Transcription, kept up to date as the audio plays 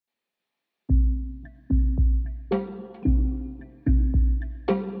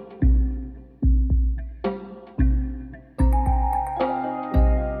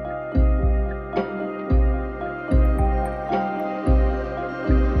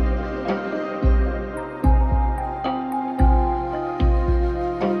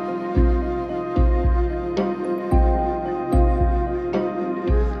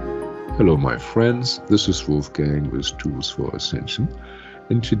Hello my friends, this is Wolfgang with Tools for Ascension,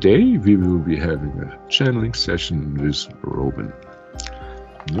 and today we will be having a channeling session with Robin.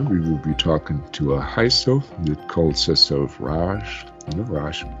 We will be talking to a high self that calls herself Raj.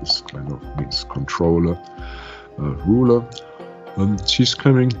 Raj is means controller, ruler. She's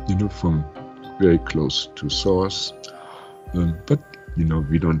coming, from very close to source, but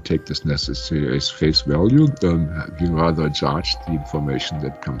we don't take this necessarily as face value. We rather judge the information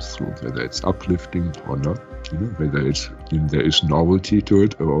that comes through, whether it's uplifting or not, whether there is novelty to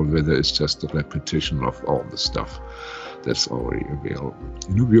it, or whether it's just a repetition of all the stuff that's already available.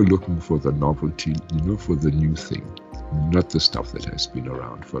 We're looking for the novelty, for the new thing, not the stuff that has been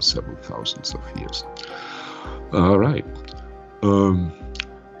around for several thousands of years. All right.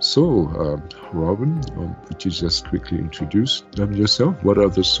 Robin, could you just quickly introduce yourself? What are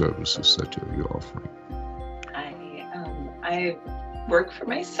the services that you're offering? I work for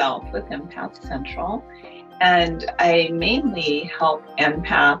myself with Empath Central, and I mainly help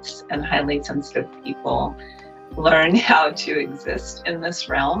empaths and highly sensitive people learn how to exist in this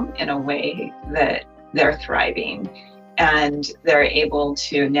realm in a way that they're thriving and they're able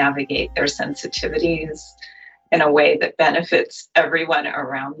to navigate their sensitivities in a way that benefits everyone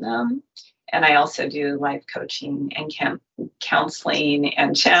around them. And I also do life coaching and counseling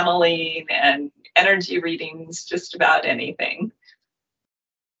and channeling and energy readings, just about anything.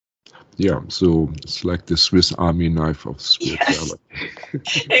 Yeah, so it's like the Swiss Army knife of spirituality.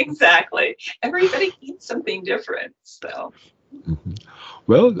 Yes, exactly. Everybody needs something different, so. Mm-hmm.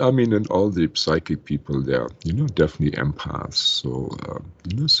 Well, and all the psychic people there, definitely empaths. So,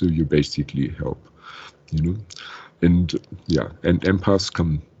 so you basically help. And empaths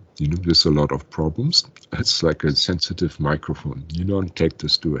come, with a lot of problems. It's like a sensitive microphone. You don't take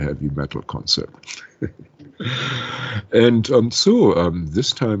this to a heavy metal concert. And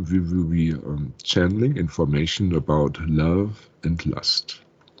this time we will be channeling information about love and lust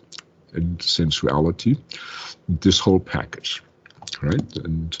and sensuality, this whole package. Right,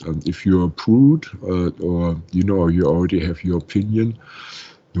 and if you're a prude or you already have your opinion,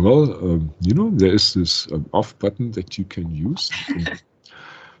 well, there is this off button that you can use.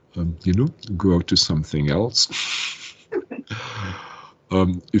 And, go to something else.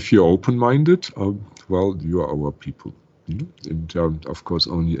 If you're open-minded, well, you are our people. And of course,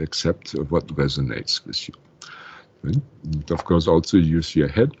 only accept what resonates with you. Right? And of course, also use your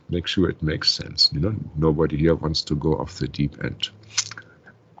head. Make sure it makes sense. Nobody here wants to go off the deep end.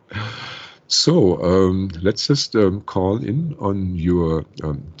 So let's just call in on your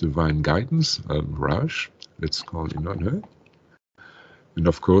divine guidance, Raj. Let's call in on her. And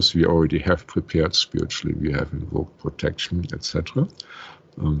of course, we already have prepared spiritually. We have invoked protection, etc.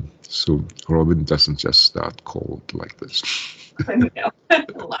 So Robin doesn't just start cold like this. No,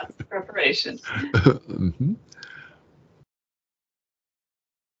 lots of preparation. Mm-hmm.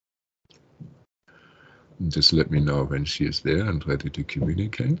 Just let me know when she is there and ready to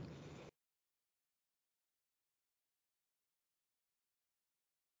communicate.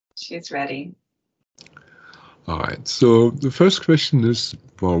 She's ready. All right. So the first question is,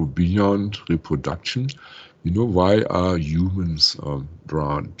 well, beyond reproduction, why are humans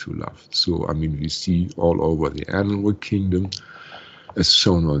drawn to love? So, we see all over the animal kingdom, as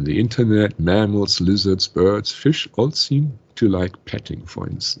shown on the internet, mammals, lizards, birds, fish all seem to like petting, for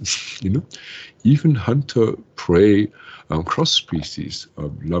instance. Even hunter-prey cross-species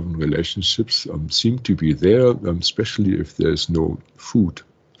love relationships seem to be there, especially if there's no food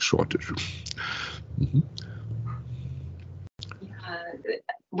shortage. Mm-hmm.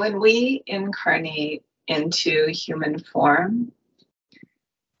 When we incarnate into human form,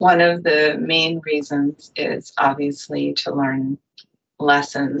 one of the main reasons is obviously to learn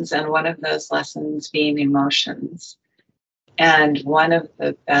lessons, and one of those lessons being emotions. And one of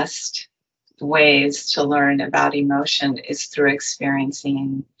the best ways to learn about emotion is through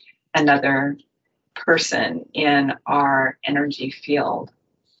experiencing another person in our energy field.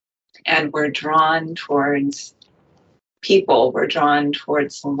 And we're drawn towards people, we're drawn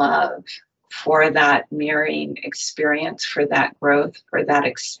towards love for that mirroring experience, for that growth, for that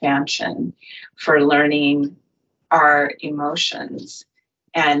expansion, for learning our emotions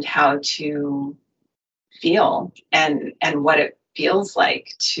and how to feel and what it feels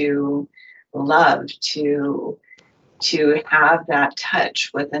like to love, to have that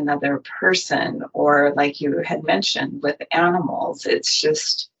touch with another person, or like you had mentioned with animals. It's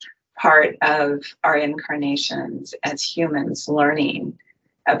just part of our incarnations as humans, learning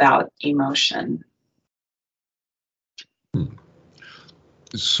about emotion.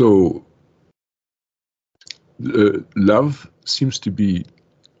 So love seems to be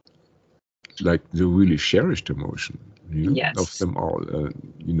like the really cherished emotion, of Yes. them all.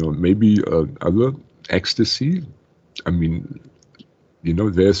 Maybe other ecstasy. I mean,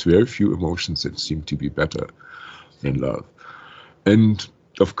 there's very few emotions that seem to be better than love. And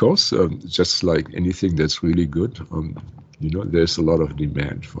of course, just like anything that's really good, there's a lot of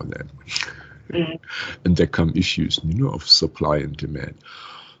demand for that. Mm. And there come issues, of supply and demand.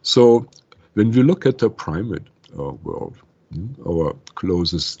 So when we look at the primate world, our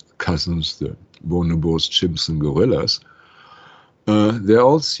closest cousins, the bonobos, chimps, and gorillas, they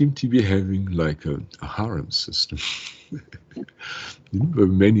all seem to be having like a harem system. Where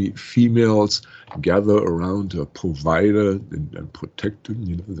many females gather around a provider and protect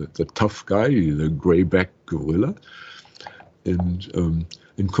him, the tough guy, the greyback gorilla, and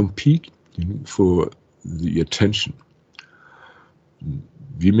compete for the attention.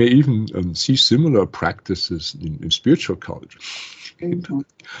 We may even see similar practices in spiritual culture. Mm-hmm.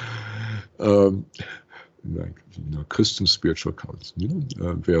 Like Christian spiritual cults,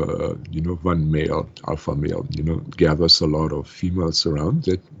 where one male, alpha male, gathers a lot of females around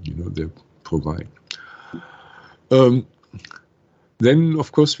that they provide. Then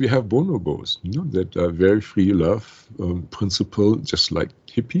of course we have bonobos, that are very free love principle, just like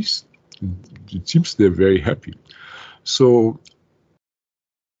hippies. It seems they're very happy. So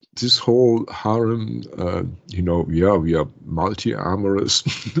this whole harem, we are multi-amorous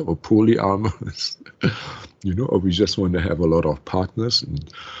or polyamorous, or we just want to have a lot of partners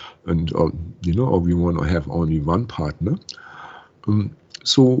and or we want to have only one partner.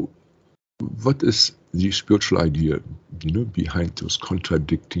 So what is the spiritual idea, behind those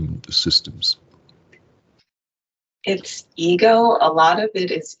contradicting systems? It's ego. A lot of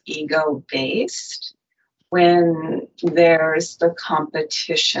it is ego-based. When there's the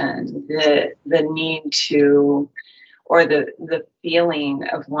competition, the need to, or the feeling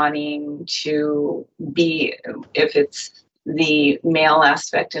of wanting to be, if it's the male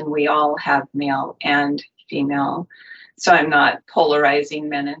aspect, and we all have male and female, so I'm not polarizing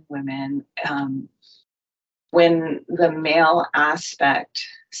men and women. When the male aspect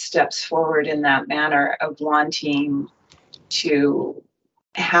steps forward in that manner of wanting to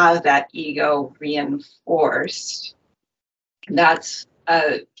have that ego reinforced, that's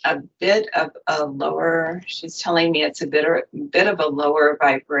a bit of a lower, she's telling me it's a bit of a lower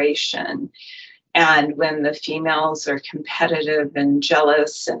vibration. And when the females are competitive and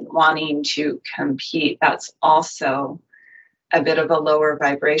jealous and wanting to compete, that's also a bit of a lower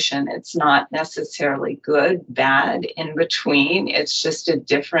vibration. It's not necessarily good, bad, in between. It's just a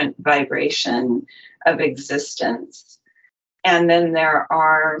different vibration of existence. And then there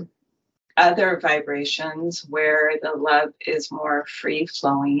are other vibrations where the love is more free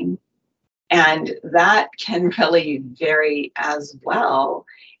flowing. And that can really vary as well.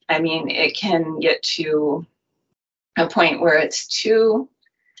 I mean, it can get to a point where it's too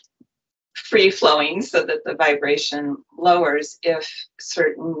free flowing so that the vibration lowers if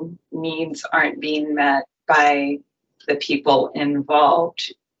certain needs aren't being met by the people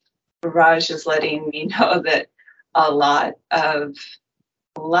involved. Raj is letting me know that a lot of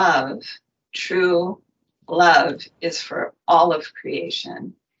love, true love, is for all of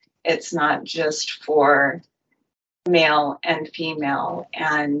creation. It's not just for male and female,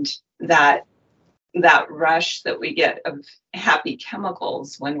 and that rush that we get of happy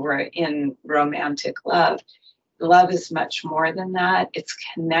chemicals when we're in romantic love. Love is much more than that. It's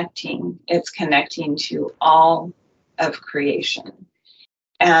connecting. It's connecting to all of creation.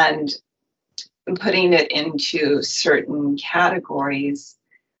 And putting it into certain categories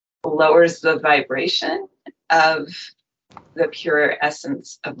lowers the vibration of the pure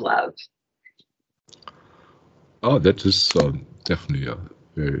essence of love. Oh, that is definitely a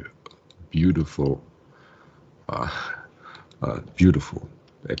very beautiful, beautiful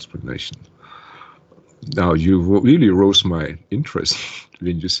explanation. Now, you really rose my interest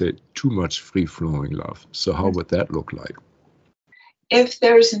when you said too much free-flowing love. So how would that look like? If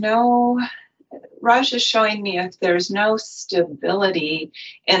there's no, Raj is showing me, if there's no stability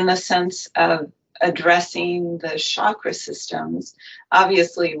in the sense of addressing the chakra systems,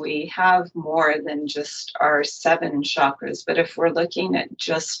 obviously we have more than just our 7 chakras, but if we're looking at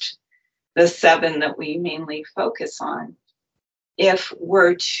just the 7 that we mainly focus on, if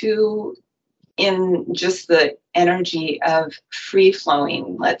we're too in just the energy of free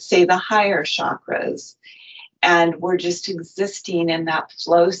flowing, let's say the higher chakras, and we're just existing in that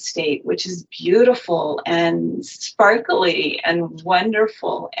flow state, which is beautiful and sparkly and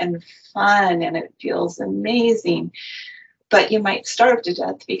wonderful and fun, and it feels amazing. But you might starve to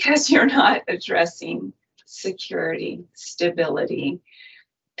death because you're not addressing security, stability.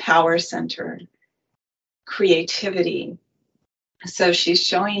 power center, creativity. So she's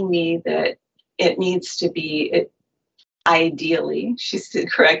showing me that it needs to be, ideally, she's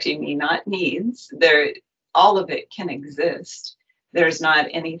correcting me, not needs. All of it can exist. There's not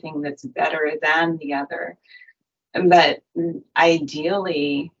anything that's better than the other. But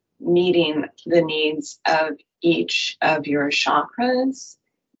ideally, meeting the needs of each of your chakras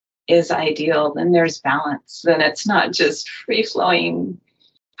is ideal. Then there's balance. Then it's not just free-flowing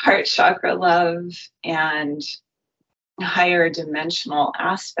heart chakra love and higher dimensional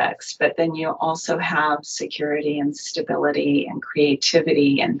aspects, but then you also have security and stability and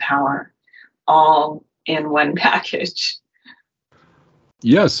creativity and power all in one package.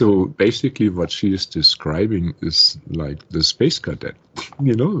 Yeah, so basically what she is describing is like the space cadet,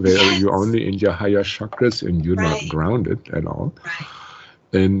 where you're only in your higher chakras and you're not grounded at all. Right.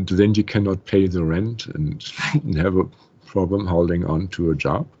 And then you cannot pay the rent and have a problem holding on to a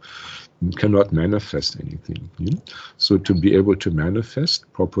job. You cannot manifest anything. So to be able to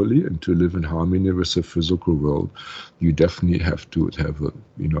manifest properly and to live in harmony with the physical world, you definitely have to have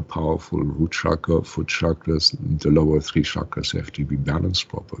a powerful root chakra, foot chakras, and the lower three chakras have to be balanced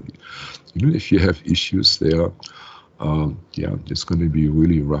properly. If you have issues there, it's going to be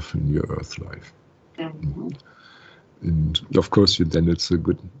really rough in your earth life. Mm-hmm. And of course, then it's a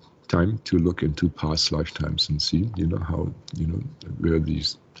good time to look into past lifetimes and see, how, where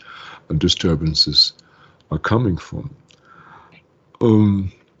these disturbances are coming from.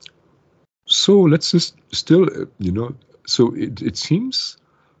 So let's just still, so it seems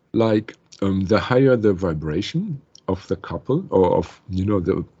like the higher the vibration of the couple or of,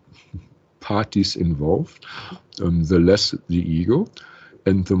 the parties involved, the less the ego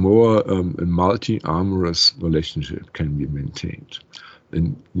and the more a multi-amorous relationship can be maintained.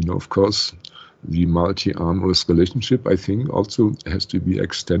 And, of course, the multi-amorous relationship, I think, also has to be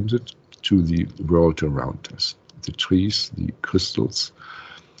extended to the world around us, the trees, the crystals,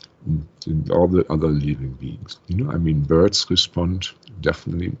 and all the other living beings. Birds respond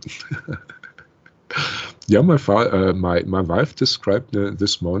definitely. Yeah, my wife described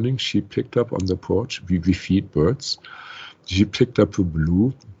this morning, she picked up on the porch, we feed birds, she picked up a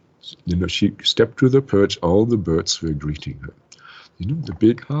blue, she stepped to the perch, all the birds were greeting her. The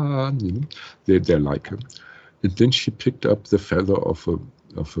big they like her. And then she picked up the feather of the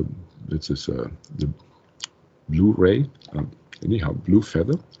blue ray, blue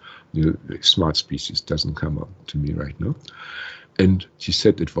feather. Smart species doesn't come up to me right now. And she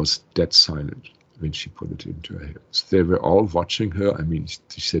said it was dead silent when she put it into her hands. They were all watching her.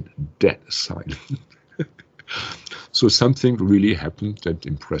 She said dead silent. So something really happened that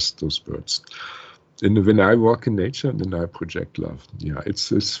impressed those birds. And when I walk in nature, then I project love. Yeah,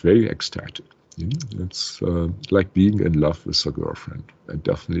 it's very ecstatic. It's like being in love with a girlfriend, and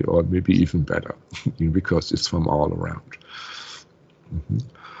definitely, or maybe even better, because it's from all around. Mm-hmm.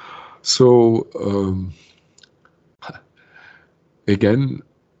 So again,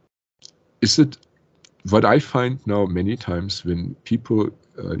 is it what I find now many times when people,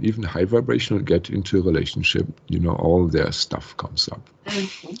 even high vibrational, get into a relationship, all their stuff comes up.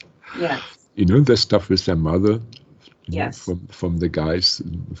 Mm-hmm. Yes. Their stuff with their mother, yes. From the guys,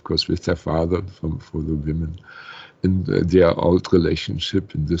 of course, with their father, for the women, and their old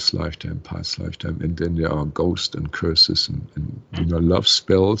relationship in this lifetime, past lifetime, and then there are ghosts and curses and love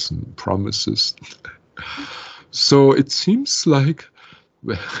spells and promises. So it seems like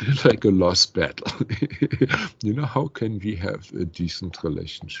a lost battle. How can we have a decent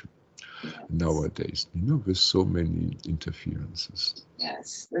relationship nowadays, with so many interferences?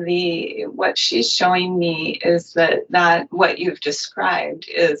 Yes, what she's showing me is that what you've described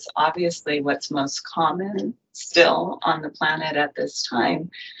is obviously what's most common still on the planet at this time.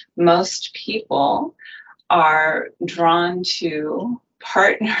 Most people are drawn to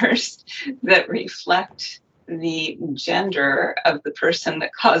partners that reflect the gender of the person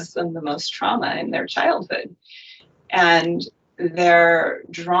that caused them the most trauma in their childhood. And they're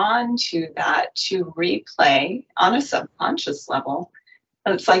drawn to that to replay on a subconscious level.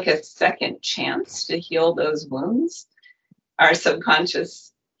 It's like a second chance to heal those wounds. Our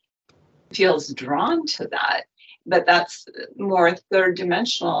subconscious feels drawn to that, but that's more third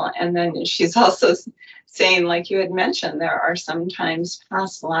dimensional. And then she's also saying, like you had mentioned, there are sometimes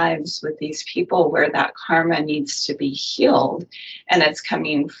past lives with these people where that karma needs to be healed, and it's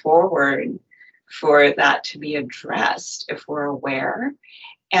coming forward for that to be addressed if we're aware.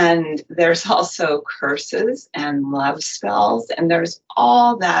 And there's also curses and love spells, and there's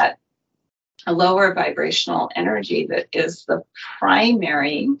all that lower vibrational energy that is the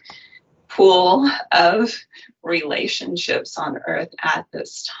primary pool of relationships on earth at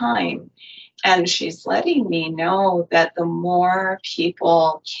this time. And she's letting me know that the more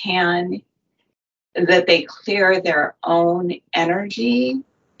people that they clear their own energy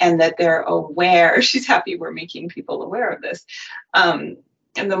and that they're aware, she's happy we're making people aware of this.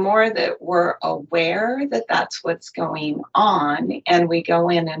 And the more that we're aware that that's what's going on, and we go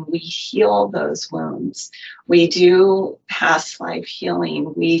in and we heal those wounds, we do past life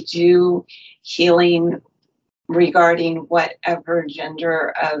healing, we do healing regarding whatever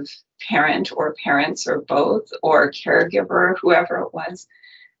gender of parent or parents or both or caregiver, whoever it was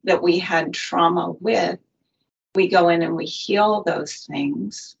that we had trauma with, we go in and we heal those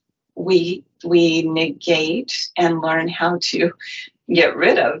things. We negate and learn how to get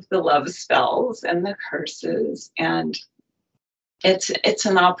rid of the love spells and the curses, and it's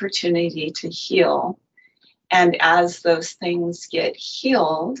an opportunity to heal. And as those things get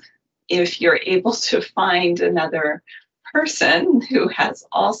healed, if you're able to find another person who has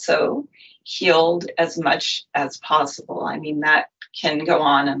also healed as much as possible, I mean, that can go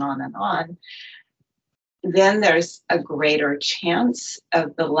on and on and on, then there's a greater chance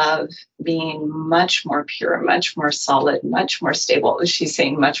of the love being much more pure, much more solid, much more stable. She's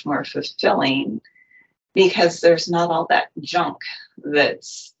saying much more fulfilling, because there's not all that junk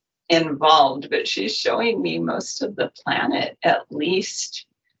that's involved. But she's showing me most of the planet, at least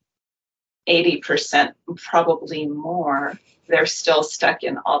 80%, probably more, they're still stuck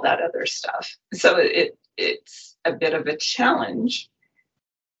in all that other stuff. So it's a bit of a challenge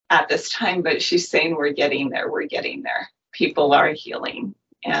at this time, but she's saying we're getting there. People are healing,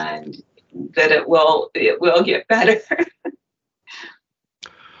 and that it will get better.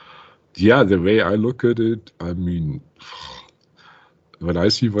 Yeah, the way I look at it, I mean, when I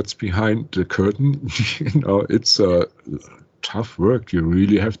see what's behind the curtain, it's tough work. You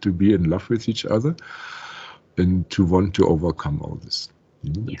really have to be in love with each other and to want to overcome all this.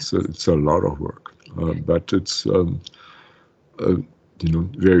 Yes. It's a lot of work, but it's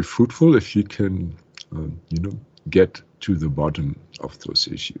very fruitful if you can get to the bottom of those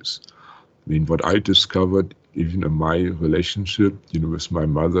issues. I mean, what I discovered even in my relationship, with my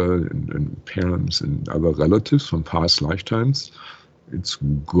mother and parents and other relatives from past lifetimes, it's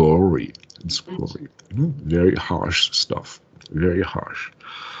gory. It's gory. Very harsh stuff. Very harsh,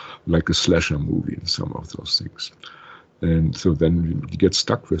 like a slasher movie and some of those things. And so then you get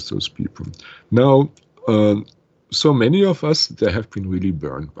stuck with those people. Now, so many of us, they have been really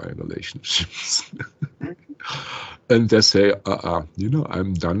burned by relationships. And they say,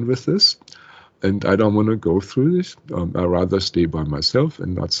 I'm done with this. And I don't want to go through this. I'd rather stay by myself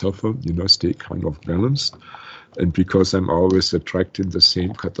and not suffer, stay kind of balanced. And because I'm always attracting the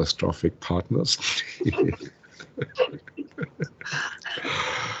same catastrophic partners.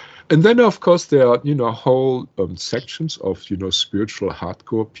 And then, of course, there are, whole sections of, spiritual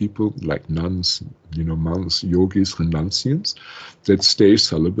hardcore people like nuns, monks, yogis, renunciants that stay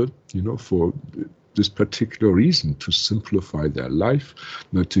celibate, for this particular reason, to simplify their life,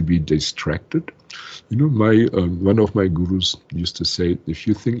 not to be distracted. My one of my gurus used to say, if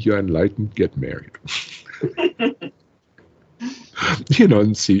you think you're enlightened, get married.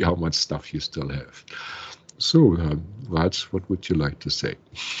 And see how much stuff you still have. So, Raj, what would you like to say?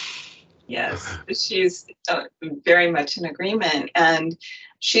 Yes, she's very much in agreement, and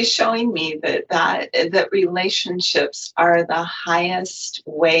she's showing me that relationships are the highest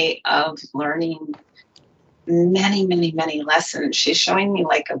way of learning many, many, many lessons. She's showing me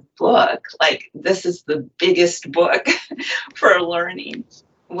like a book, like this is the biggest book for learning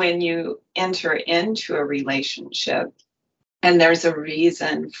when you enter into a relationship. And there's a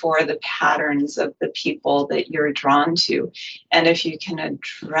reason for the patterns of the people that you're drawn to. And if you can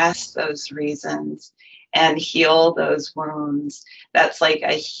address those reasons and heal those wounds, that's like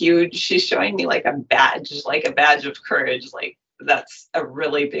a huge, she's showing me like a badge of courage. Like that's a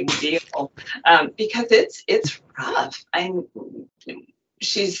really big deal, because it's rough.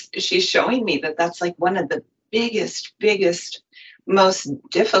 She's showing me that that's like one of the biggest, most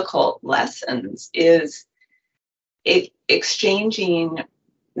difficult lessons is exchanging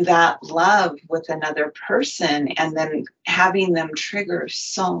that love with another person and then having them trigger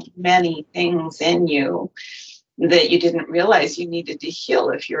so many things in you that you didn't realize you needed to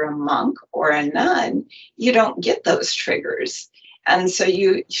heal. If you're a monk or a nun, you don't get those triggers. And so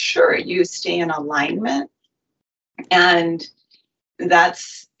you stay in alignment, and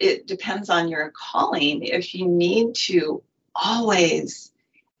it depends on your calling. If you need to always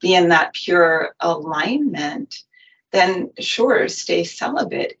be in that pure alignment, then sure, stay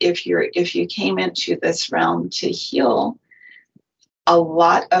celibate. If you came into this realm to heal, a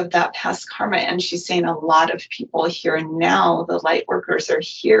lot of that past karma, and she's saying a lot of people here now, the light workers are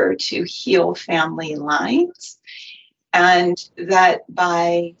here to heal family lines, and that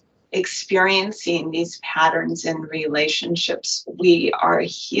by experiencing these patterns in relationships, we are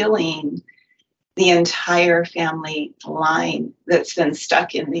healing the entire family line that's been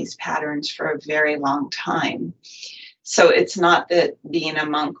stuck in these patterns for a very long time. So it's not that being a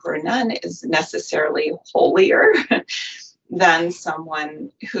monk or a nun is necessarily holier than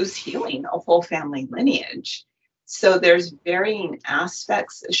someone who's healing a whole family lineage. So there's varying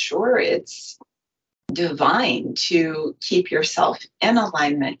aspects. Sure, it's divine to keep yourself in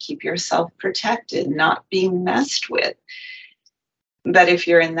alignment, keep yourself protected, not being messed with. But if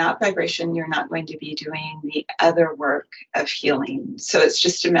you're in that vibration, you're not going to be doing the other work of healing. So it's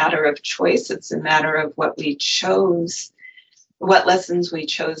just a matter of choice. It's a matter of what we chose, what lessons we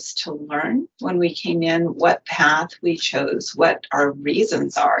chose to learn when we came in, what path we chose, what our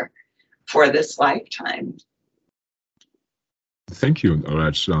reasons are for this lifetime. Thank you,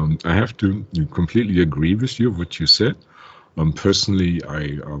 Raj. I have to completely agree with you, what you said. Personally,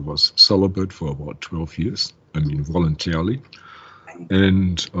 I was celibate for about 12 years, voluntarily.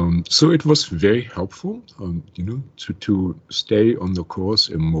 And so it was very helpful, to stay on the course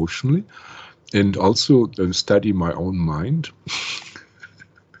emotionally and also study my own mind.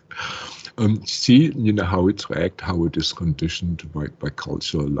 See, how it reacts, how it is conditioned by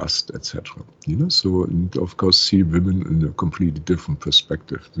culture, lust, etc. So, and of course, see women in a completely different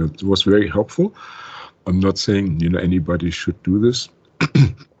perspective. It was very helpful. I'm not saying, anybody should do this,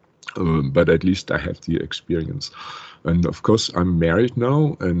 but at least I have the experience. And of course, I'm married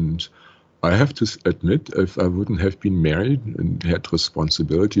now, and I have to admit, if I wouldn't have been married and had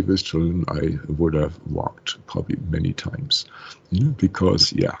responsibility with children, I would have walked probably many times,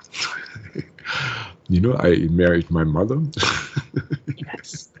 because, yeah, I married my mother.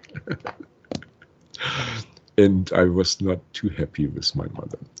 Yes. And I was not too happy with my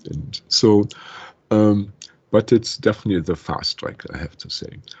mother. And so, but it's definitely the fast track, I have to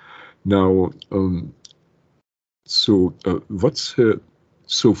say. Now, so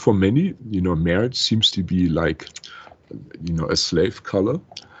for many, marriage seems to be like, a slave color.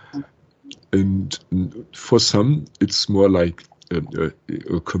 And for some, it's more like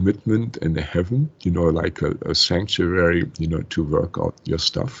a commitment and a heaven, like a sanctuary, to work out your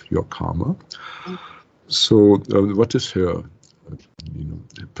stuff, your karma. So what is her,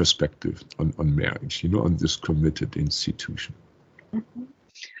 perspective on marriage, on this committed institution? Mm-hmm.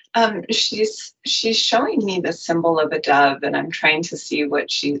 She's showing me the symbol of a dove, and I'm trying to see why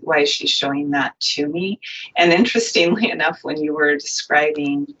she's showing that to me. And interestingly enough, when you were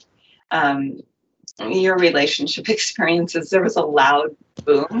describing your relationship experiences, there was a loud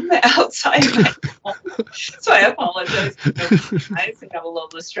boom outside my home. So I apologize. I think I'm a little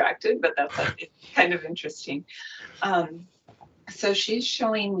distracted, but that's kind of interesting. So she's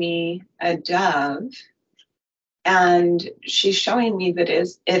showing me a dove. And she's showing me that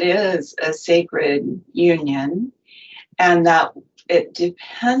it is a sacred union, and that it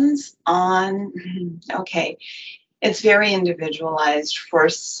depends on, it's very individualized. For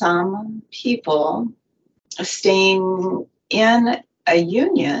some people, staying in a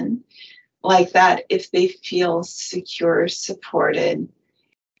union like that, if they feel secure, supported,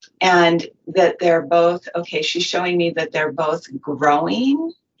 and that they're both, she's showing me that they're both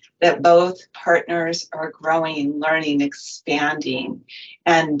growing, that both partners are growing, learning, expanding,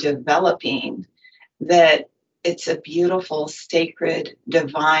 and developing, that it's a beautiful, sacred,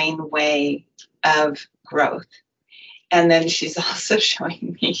 divine way of growth. And then she's also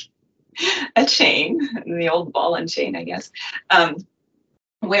showing me a chain, the old ball and chain, I guess,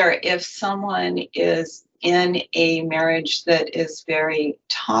 where if someone is in a marriage that is very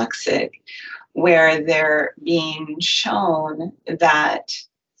toxic, where they're being shown that,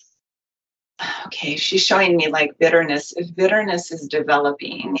 she's showing me like bitterness. If bitterness is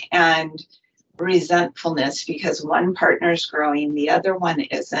developing and resentfulness because one partner's growing, the other one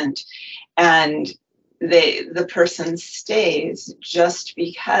isn't, and the person stays just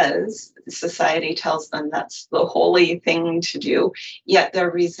because society tells them that's the holy thing to do, yet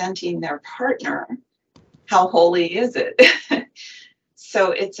they're resenting their partner, how holy is it? So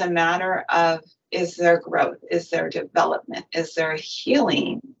it's a matter of, is there growth? Is there development? Is there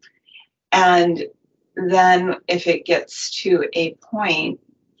healing? And then if it gets to a point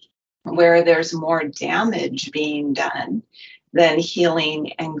where there's more damage being done than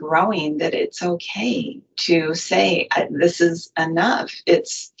healing and growing, that it's okay to say, this is enough.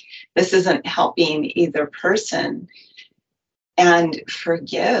 This isn't helping either person, and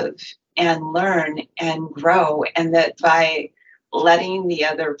forgive and learn and grow. And that by letting the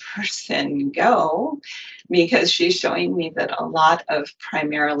other person go, because she's showing me that a lot of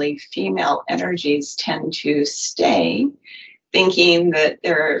primarily female energies tend to stay thinking that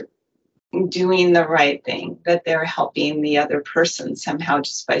they're doing the right thing, that they're helping the other person somehow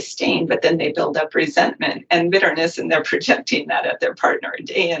just by staying, but then they build up resentment and bitterness and they're projecting that at their partner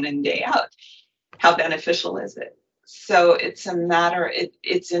day in and day out. How beneficial is it? So it's a matter,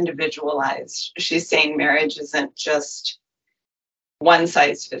 it's individualized. She's saying marriage isn't just one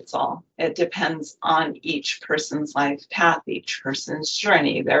size fits all. It depends on each person's life path, each person's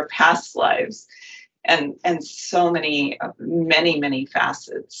journey, their past lives, and so many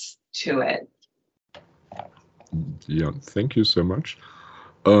facets to it. Yeah, thank you so much.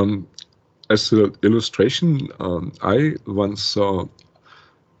 As an illustration, I once saw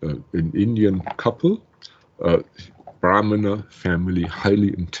an Indian couple, Brahmana family,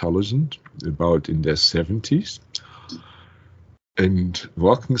 highly intelligent, about in their 70s, and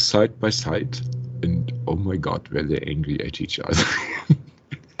walking side by side, and oh my God, were they angry at each other.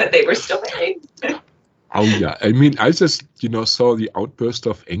 But they were still married. Oh yeah, I mean, I just, saw the outburst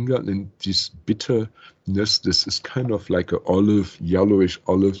of anger and this bitterness. This is kind of like a yellowish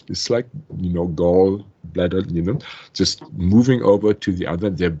olive. It's like, gall bladder, just moving over to the other.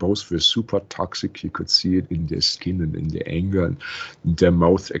 They both were super toxic. You could see it in their skin and in their anger and in their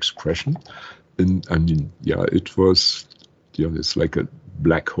mouth expression. And I mean, yeah, it was, it's like a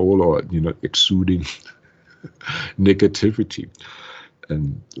black hole or, exuding negativity.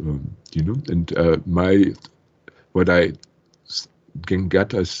 And what I can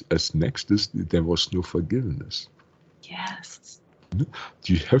get as next is there was no forgiveness. Yes.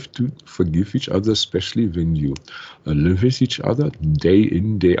 You have to forgive each other, especially when you live with each other day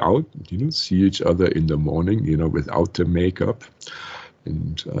in, day out. See each other in the morning, without the makeup,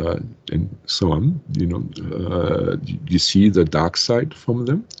 and so on. You see the dark side from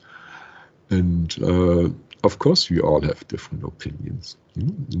them, and of course, we all have different opinions,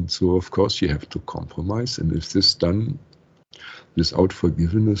 and so of course you have to compromise. And if this is done without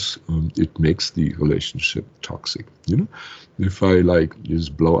forgiveness, it makes the relationship toxic. If I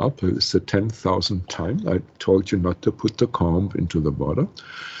just blow up, it's the 10,000th time I told you not to put the comb into the water.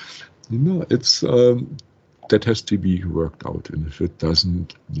 It's that has to be worked out, and if it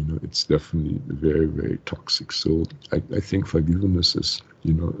doesn't, it's definitely very, very toxic. So I think forgiveness is,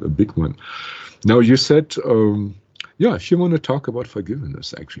 a big one. Now you said, if you want to talk about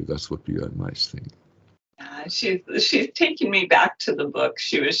forgiveness, actually, that would be a nice thing. She's taking me back to the book.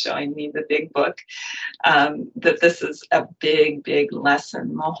 She was showing me the big book, that this is a big, big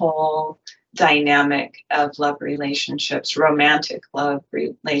lesson, the whole dynamic of love relationships, romantic love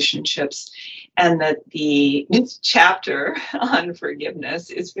relationships, and that the chapter on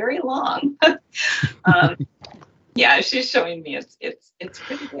forgiveness is very long. Yeah, she's showing me it's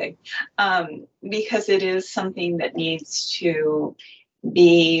pretty big, because it is something that needs to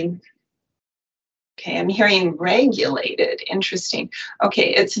be, okay, I'm hearing regulated. Interesting.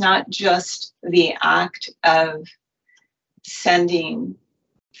 Okay, it's not just the act of sending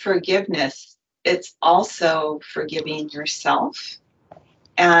forgiveness, it's also forgiving yourself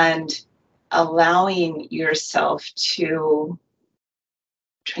and allowing yourself to,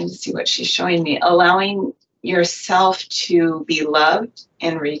 trying to see what she's showing me, allowing yourself to be loved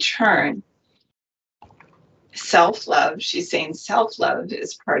in return. Self-love, she's saying self-love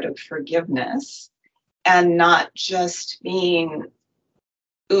is part of forgiveness, and not just being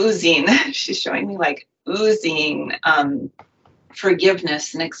oozing. She's showing me oozing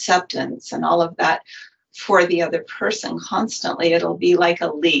forgiveness and acceptance and all of that for the other person constantly. It'll be like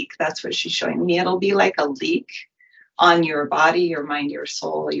a leak. That's what she's showing me. It'll be like a leak on your body, your mind, your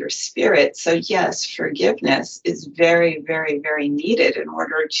soul, your spirit. So yes, forgiveness is very, very, very needed in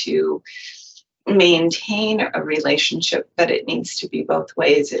order to maintain a relationship, but it needs to be both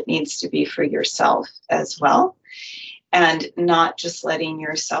ways. It needs to be for yourself as well, and not just letting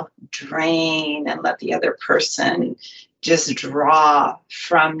yourself drain and let the other person just draw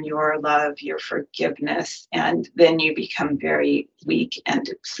from your love, your forgiveness, and then you become very weak and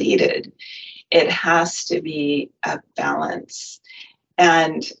depleted. It has to be a balance.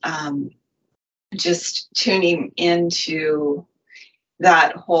 And just tuning into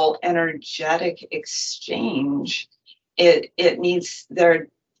that whole energetic exchange, it needs, there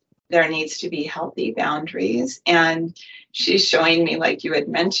needs to be healthy boundaries. And she's showing me, like you had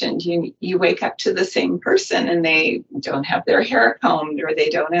mentioned, you wake up to the same person and they don't have their hair combed or they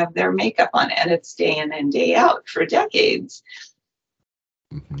don't have their makeup on, and it's day in and day out for decades.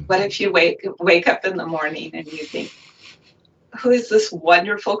 What if you wake up in the morning and you think, who is this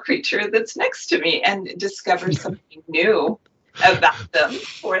wonderful creature that's next to me, and discover something new about them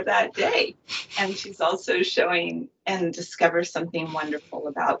for that day. And she's also showing and discover something wonderful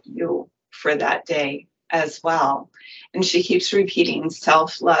about you for that day as well. And she keeps repeating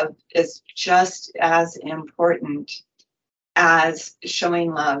self-love is just as important as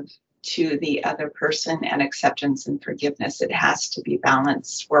showing love to the other person, and acceptance and forgiveness. It has to be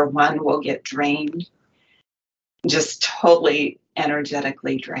balanced, where one will get drained, just totally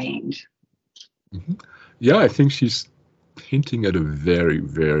energetically drained. Mhm. Yeah, I think she's hinting at a very,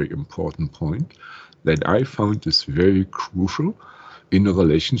 very important point that I found is very crucial in a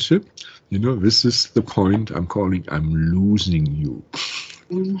relationship. You know, this is the point I'm calling I'm losing you.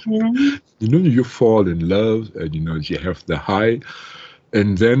 Mm-hmm. You know, you fall in love and, you know, you have the high,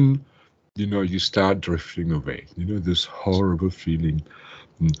 and then, you know, you start drifting away. You know, this horrible feeling,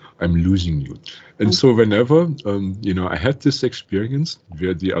 I'm losing you. And so whenever, you know, I had this experience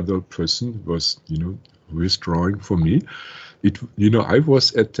where the other person was, you know, withdrawing from me, you know, I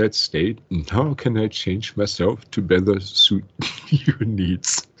was at that state, how can I change myself to better suit your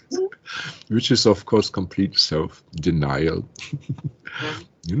needs? Which is, of course, complete self-denial.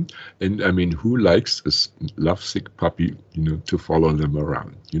 You know? And I mean, who likes a lovesick puppy, you know, to follow them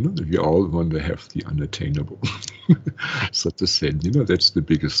around? You know, we all want to have the unattainable, so to say. You know, that's the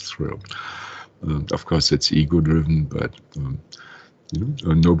biggest thrill. Of course, it's ego-driven, but you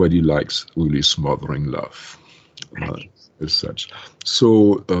know, nobody likes really smothering love. As such.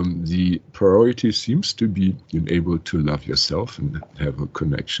 So the priority seems to be being able to love yourself and have a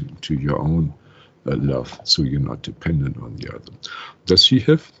connection to your own love, so you're not dependent on the other. Does she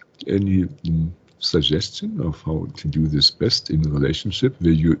have any suggestion of how to do this best in a relationship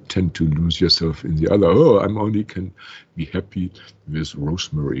where you tend to lose yourself in the other? Oh, I'm only can be happy with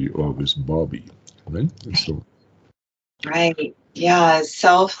Rosemary or with Bobby, right? And so, Right. Yeah.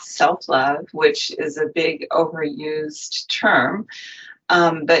 Self-love, which is a big overused term.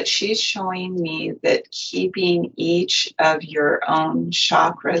 But she's showing me that keeping each of your own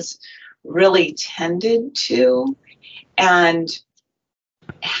chakras really tended to, and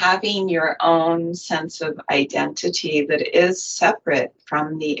having your own sense of identity that is separate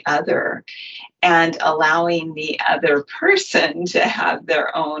from the other, and allowing the other person to have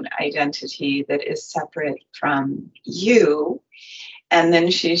their own identity that is separate from you. And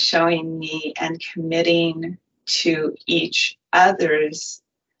then she's showing me and committing to each other's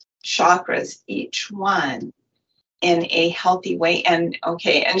chakras, each one in a healthy way. And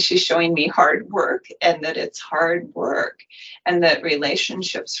okay, and she's showing me hard work, and that it's hard work, and that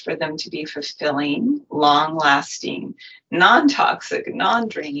relationships, for them to be fulfilling, long lasting, non-toxic,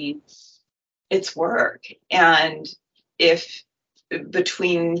 non-draining, it's work. And if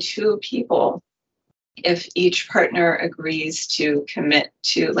between two people, if each partner agrees to commit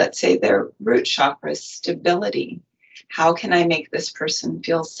to, let's say, their root chakra stability, how can I make this person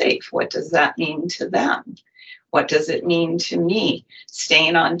feel safe? What does that mean to them? What does it mean to me?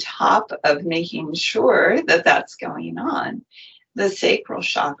 Staying on top of making sure that that's going on. The sacral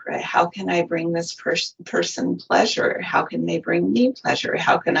chakra, how can I bring this person pleasure? How can they bring me pleasure?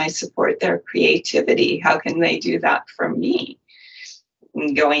 How can I support their creativity? How can they do that for me?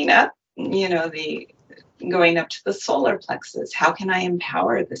 Going up, you know, going up to the solar plexus, how can I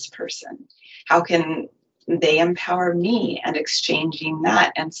empower this person? How can they empower me? And exchanging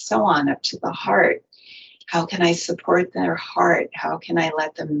that, and so on, up to the heart. How can I support their heart? How can I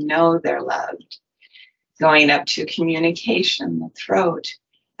let them know they're loved? Going up to communication, the throat.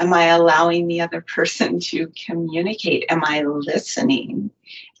 Am I allowing the other person to communicate? Am I listening?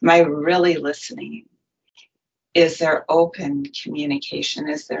 Am I really listening? Is there open communication?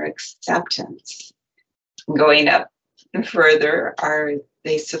 Is there acceptance? Going up further, are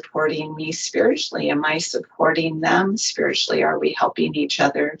they supporting me spiritually? Am I supporting them spiritually? Are we helping each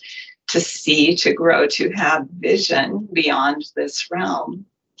other to see, to grow, to have vision beyond this realm?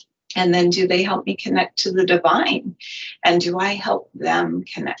 And then, do they help me connect to the divine? And do I help them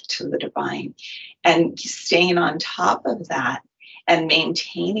connect to the divine? And staying on top of that and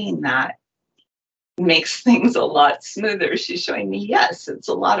maintaining that makes things a lot smoother. She's showing me, yes, it's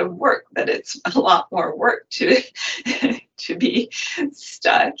a lot of work, but it's a lot more work to to be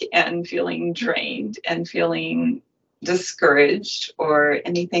stuck and feeling drained and feeling discouraged or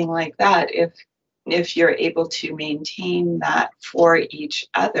anything like that. If you're able to maintain that for each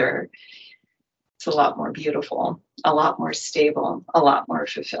other, it's a lot more beautiful, a lot more stable, a lot more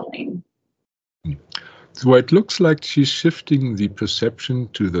fulfilling. so it looks like she's shifting the perception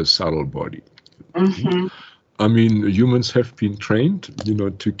to the subtle body. Mm-hmm. I mean, humans have been trained, you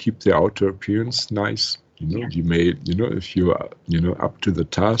know, to keep their outer appearance nice, You may, if you are, up to the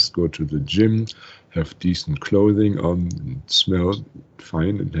task, go to the gym, have decent clothing on, and smell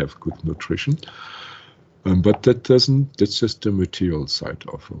fine and have good nutrition. But that's just the material side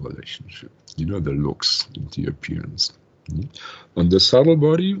of a relationship, the looks and the appearance. On the subtle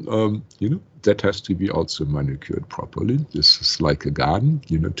body, that has to be also manicured properly. This is like a garden,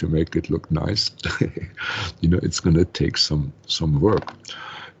 to make it look nice. It's going to take some work.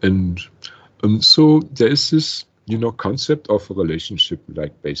 And so there is this, concept of a relationship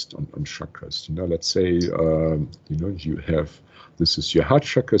like based on chakras. Let's say, you have, this is your heart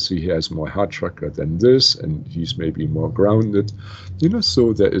chakra, so he has more heart chakra than this, and he's maybe more grounded.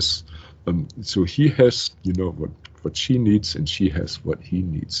 So there is, so he has, what she needs, and she has what he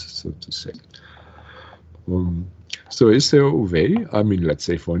needs, so to say. So is there a way, let's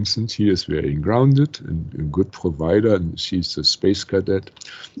say, for instance, he is very grounded and a good provider, and she's a space cadet,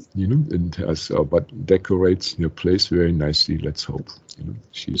 and has, but decorates your place very nicely, let's hope.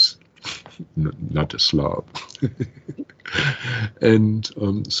 She's not a slob. And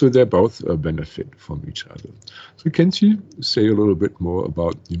so they both benefit from each other. So can you say a little bit more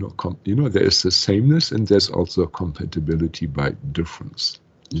about, there is the sameness and there's also compatibility by difference.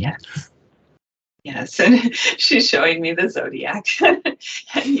 Yes. Yes, and she's showing me the zodiac.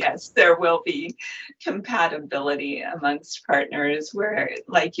 And yes, there will be compatibility amongst partners where,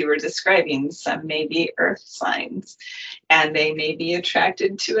 like you were describing, some may be earth signs and they may be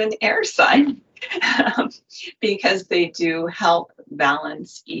attracted to an air sign because they do help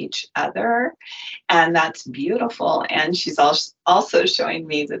balance each other. And that's beautiful. And she's also showing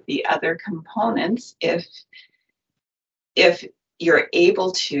me that the other components, if you're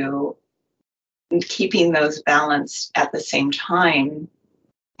able to, keeping those balanced at the same time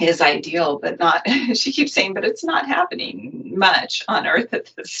is ideal, but not, she keeps saying, but it's not happening much on Earth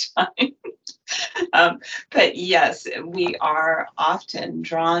at this time. But yes, we are often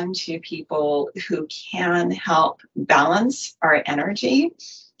drawn to people who can help balance our energy,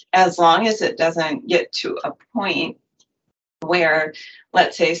 as long as it doesn't get to a point where,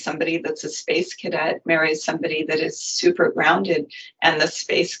 let's say, somebody that's a space cadet marries somebody that is super grounded, and the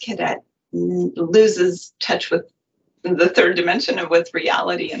space cadet loses touch with the third dimension and with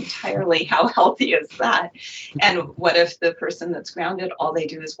reality entirely. How healthy is that? And what if the person that's grounded, all they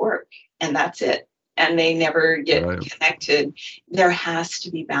do is work and that's it, and they never get connected? There has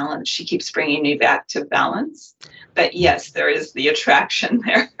to be balance. She keeps bringing me back to balance. But yes, there is the attraction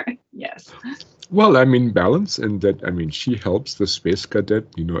there. Yes. Well, balance, and that, she helps the space cadet,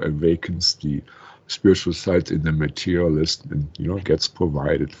 awakens the spiritual side in the materialist, and gets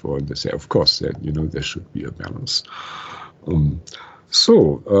provided for. And they say, of course, that there should be a balance.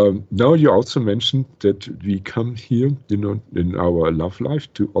 So now you also mentioned that we come here, in our love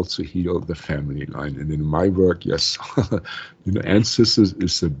life to also heal the family line. And in my work, yes, ancestors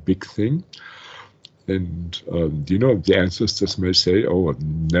is a big thing. And, the ancestors may say, oh,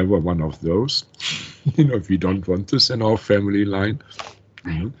 never one of those. We don't want this in our family line.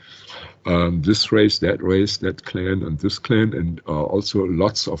 This race, that clan, and this clan, and also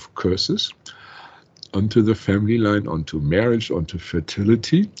lots of curses onto the family line, onto marriage, onto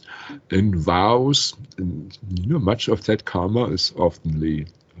fertility, and vows. And, much of that karma is oftenly,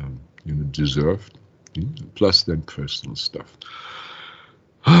 deserved, plus then personal stuff.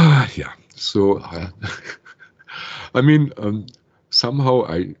 Yeah. So, somehow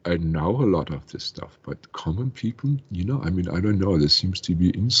I know a lot of this stuff, but common people, I don't know, there seems to be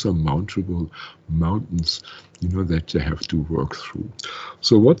insurmountable mountains, that they have to work through.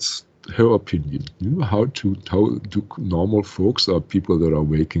 So what's her opinion? How do normal folks or people that are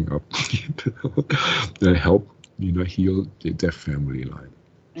waking up help, heal their family line?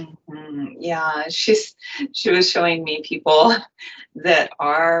 Mm-hmm. Yeah, she was showing me people that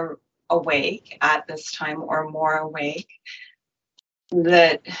are awake at this time or more awake,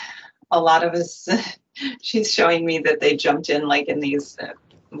 that a lot of us, she's showing me that they jumped in like in these,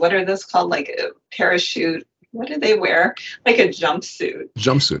 what are those called? Like a parachute. What do they wear? Like a jumpsuit.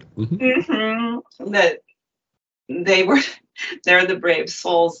 Jumpsuit. Mm-hmm. That they're the brave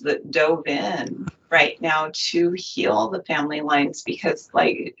souls that dove in right now to heal the family lines, because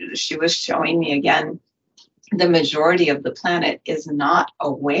like she was showing me again, the majority of the planet is not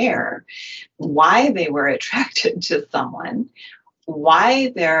aware why they were attracted to someone, why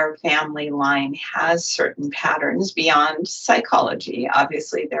their family line has certain patterns beyond psychology.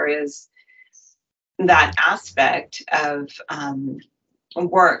 Obviously, there is that aspect of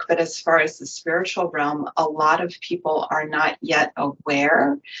work, but as far as the spiritual realm, a lot of people are not yet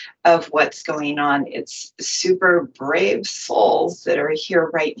aware of what's going on. It's super brave souls that are here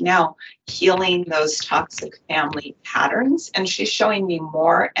right now healing those toxic family patterns. And she's showing me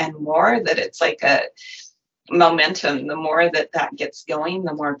more and more that it's like a momentum. The more that that gets going,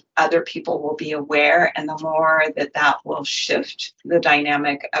 the more other people will be aware, and the more that that will shift the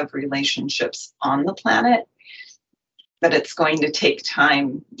dynamic of relationships on the planet. But it's going to take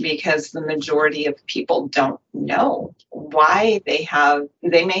time because the majority of people don't know why they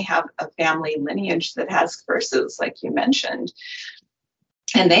may have a family lineage that has curses, like you mentioned,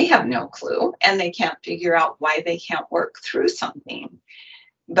 and they have no clue, and they can't figure out why they can't work through something.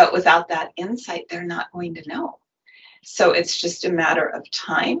 But without that insight, they're not going to know. So it's just a matter of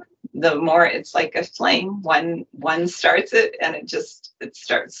time. The more, it's like a flame, one starts it, and it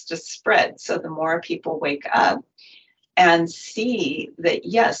starts to spread. So the more people wake up and see that,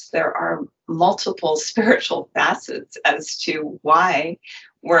 yes, there are multiple spiritual facets as to why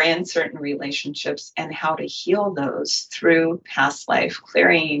we're in certain relationships and how to heal those through past life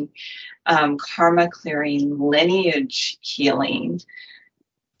clearing, karma clearing, lineage healing,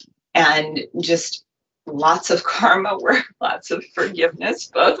 and just lots of karma work, lots of forgiveness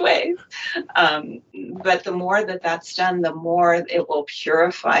both ways. But the more that that's done, the more it will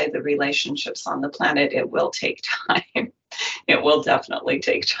purify the relationships on the planet. It will take time. It will definitely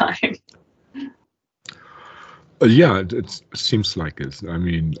take time. Yeah, it seems like it. I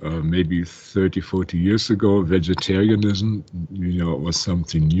mean, maybe 30, 40 years ago, vegetarianism, was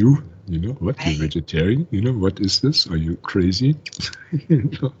something new. What, you're vegetarian? What is this? Are you crazy?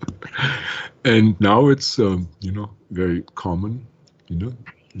 And now it's, very common,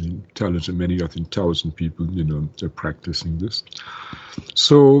 intelligent, many, I think, 1,000 people, are practicing this.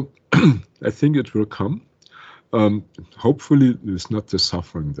 So I think it will come. Hopefully it's not the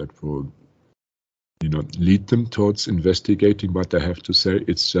suffering that will lead them towards investigating what they have to say.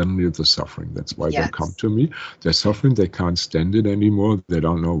 It's generally the suffering. That's why they come to me. They're suffering. They can't stand it anymore. They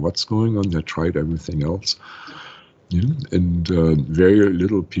don't know what's going on. They tried everything else. And very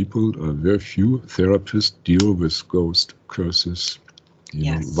little people, very few therapists deal with ghost curses,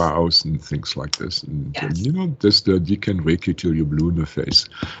 vows and things like this. And, they can wake you till you're blue in the face.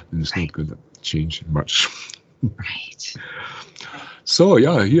 And it's not going to change much. Right. So,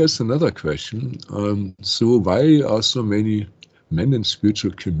 here's another question. So why are so many men in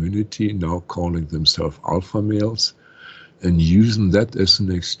spiritual community now calling themselves alpha males and using that as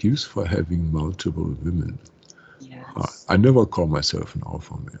an excuse for having multiple women? Yes. I never call myself an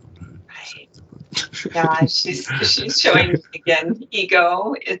alpha male. Right. Yeah, she's showing me again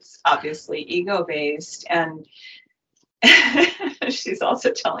ego. It's obviously ego-based, and she's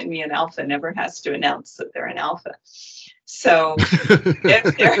also telling me an alpha never has to announce that they're an alpha. So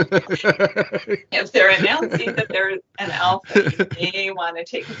if they're announcing that they're an alpha, you may want to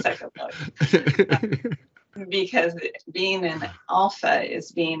take a second look. Because being an alpha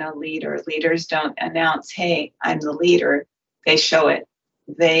is being a leader. Leaders don't announce, hey, I'm the leader. They show it.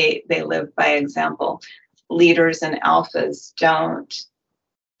 They live by example. Leaders and alphas don't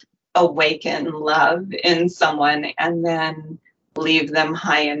awaken love in someone and then leave them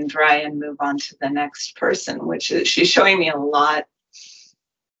high and dry and move on to the next person, which is, she's showing me a lot.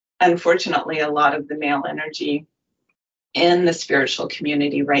 Unfortunately, a lot of the male energy in the spiritual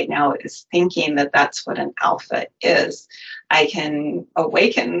community right now is thinking that that's what an alpha is. I can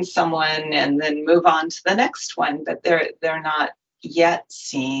awaken someone and then move on to the next one, but they're not yet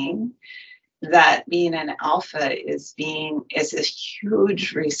seeing that being an alpha is a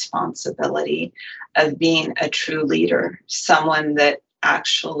huge responsibility of being a true leader, someone that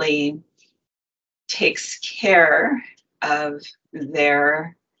actually takes care of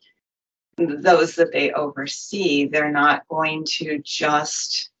those that they oversee. They're not going to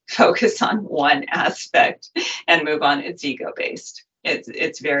just focus on one aspect and move on. It's ego-based.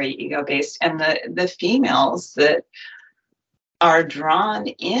 It's very ego-based. And the females that are drawn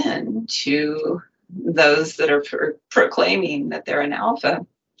in to those that are proclaiming that they're an alpha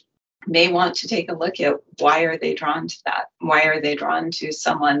may want to take a look at why are they drawn to that? Why are they drawn to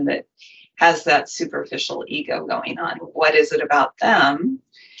someone that has that superficial ego going on? What is it about them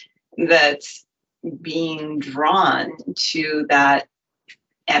that's being drawn to that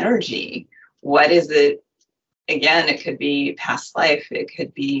energy? What is it? Again, it could be past life, it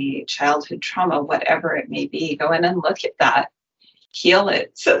could be childhood trauma, whatever it may be. Go in and look at that. Heal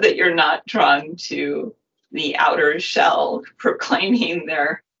it so that you're not drawn to the outer shell proclaiming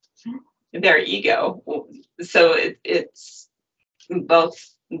their ego. So it's both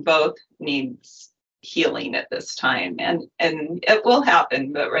needs healing at this time, and it will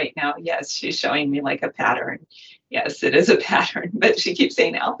happen. But right now, yes, she's showing me like a pattern. Yes, it is a pattern, but she keeps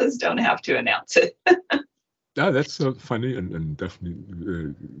saying alphas don't have to announce it. Yeah, that's funny and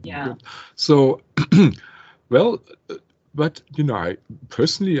definitely Yeah. good. So, well, but I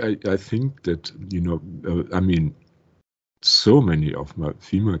personally, I think that I mean, so many of my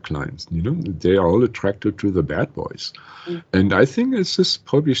female clients, they are all attracted to the bad boys, and I think it's just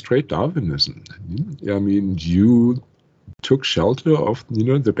probably straight Darwinism. I mean, you took shelter of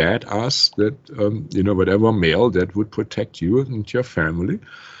the badass that whatever male that would protect you and your family.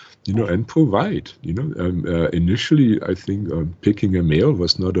 And provide. Initially, I think picking a male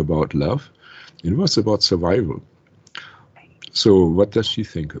was not about love; it was about survival. So, what does she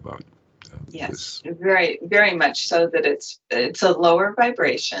think about Yes, this? very, very much so, that it's a lower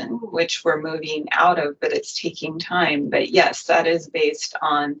vibration, which we're moving out of, but it's taking time. But yes, that is based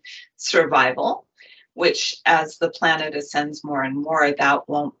on survival, which as the planet ascends more and more, that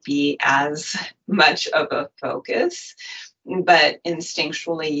won't be as much of a focus. But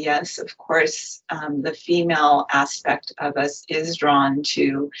instinctually, yes, of course, the female aspect of us is drawn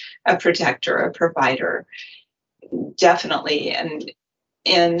to a protector, a provider, definitely. And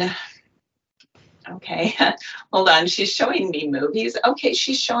in okay, hold on. She's showing me movies. Okay,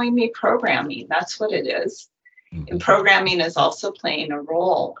 she's showing me programming. That's what it is. And programming is also playing a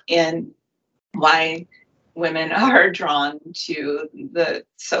role in why women are drawn to the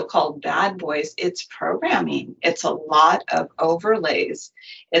so-called bad boys. It's programming. It's a lot of overlays.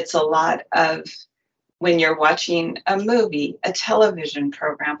 It's a lot of, when you're watching a movie, a television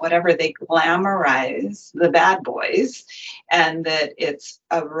program, whatever, they glamorize the bad boys, and that it's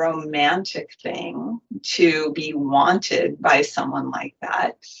a romantic thing to be wanted by someone like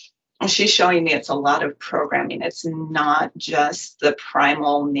that. And she's showing me it's a lot of programming. It's not just the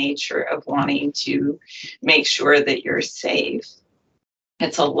primal nature of wanting to make sure that you're safe.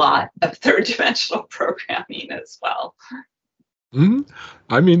 It's a lot of third dimensional programming as well.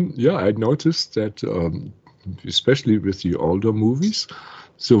 I mean, yeah, I noticed that, especially with the older movies.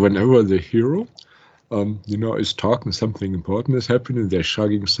 So whenever the hero, is talking, something important is happening, they're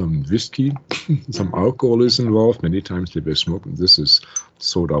chugging some whiskey, some alcohol is involved. Many times they were smoking. This is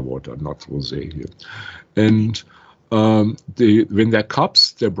soda water, not rosé here. And when they're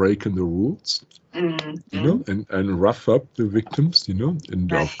cops, they're breaking the rules. And rough up the victims,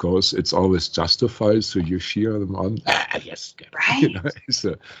 and Right. of course it's always justified, so you cheer them on. Yes, Right.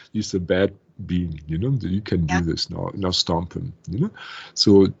 He's a bad being, you can do this now stomp him,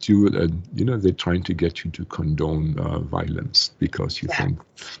 so they're trying to get you to condone violence because you think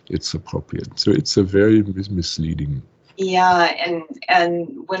it's appropriate. So it's a very misleading. Yeah,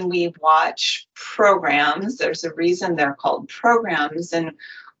 and when we watch programs, there's a reason they're called programs. And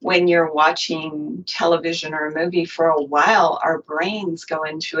when you're watching television or a movie for a while, our brains go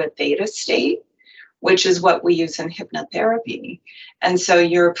into a theta state, which is what we use in hypnotherapy. And so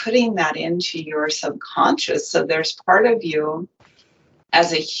you're putting that into your subconscious. So there's part of you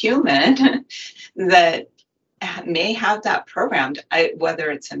as a human that may have that programmed,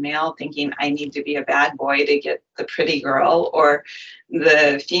 whether it's a male thinking I need to be a bad boy to get the pretty girl, or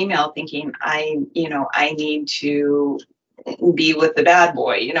the female thinking I need to be with the bad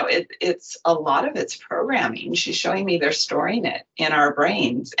boy. It's a lot of it's programming. She's showing me they're storing it in our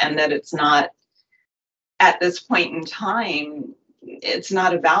brains, and that it's not, at this point in time, it's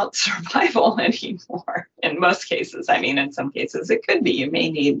not about survival anymore. In most cases, I mean, in some cases it could be. You may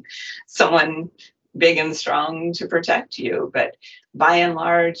need someone big and strong to protect you, but by and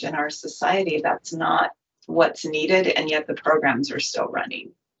large in our society, that's not what's needed, and yet the programs are still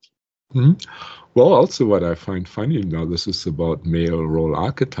running. Well, also what I find funny now, this is about male role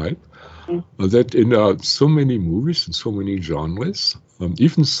archetype, that in so many movies and so many genres,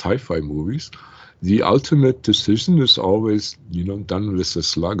 even sci-fi movies, the ultimate decision is always, done with a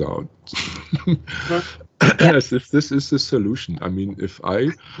slug out. As if this is the solution. I mean, if I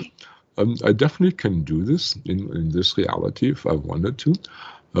definitely can do this in this reality if I wanted to.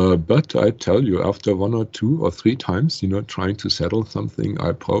 But I tell you, after 1 or 2 or 3 times, trying to settle something,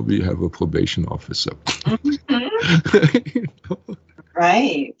 I probably have a probation officer.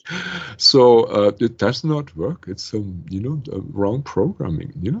 Right. So it does not work. It's wrong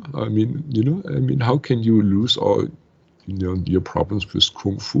programming. I mean, how can you lose all your problems with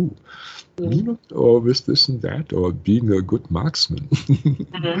kung fu, or with this and that, or being a good marksman?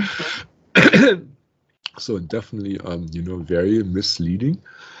 So definitely, very misleading.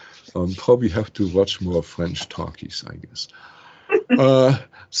 Probably have to watch more French talkies, I guess.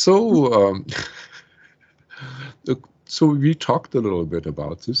 So So we talked a little bit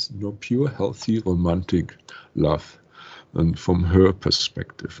about this, pure, healthy, romantic love, and from her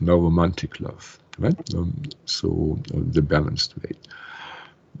perspective, now romantic love, right? The balanced way,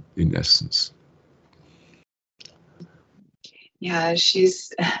 in essence. Yeah, she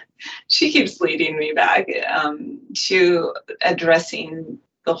keeps leading me back to addressing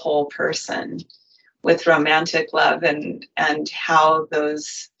the whole person with romantic love, and how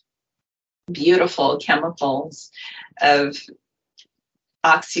those beautiful chemicals of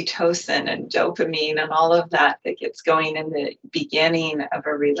oxytocin and dopamine and all of that gets going in the beginning of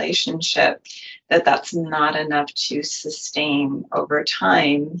a relationship, that's not enough to sustain over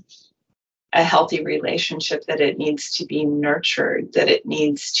time a healthy relationship, that it needs to be nurtured, that it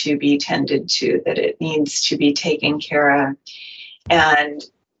needs to be tended to, that it needs to be taken care of. And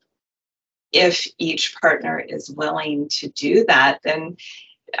if each partner is willing to do that, then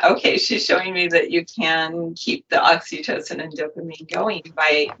okay, she's showing me that you can keep the oxytocin and dopamine going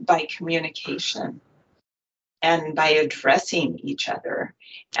by communication and by addressing each other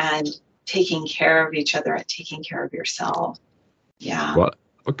and taking care of each other and taking care of yourself. Yeah. Well,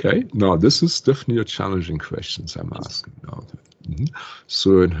 okay. Now, this is definitely a challenging question I'm asking now.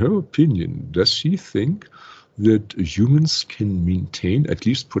 So in her opinion, does she think that humans can maintain, at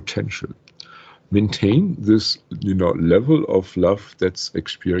least potential, maintain this, level of love that's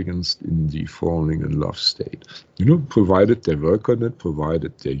experienced in the falling in love state, provided they work on it,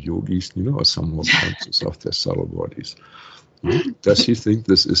 provided they're yogis, are somewhat conscious of their subtle bodies. Does he think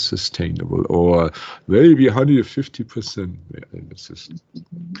this is sustainable, or maybe 150%?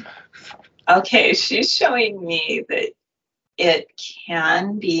 Okay, she's showing me that it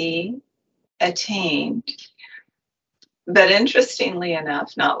can be attained. But interestingly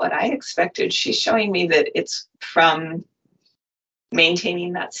enough, not what I expected, she's showing me that it's from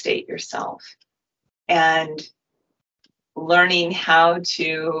maintaining that state yourself and learning how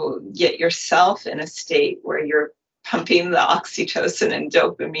to get yourself in a state where you're pumping the oxytocin and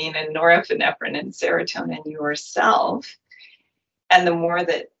dopamine and norepinephrine and serotonin yourself. And the more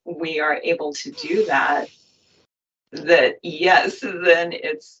that we are able to do that, yes, then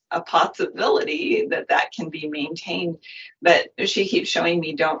it's a possibility that can be maintained. But she keeps showing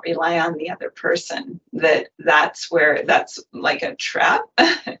me, don't rely on the other person, that's like a trap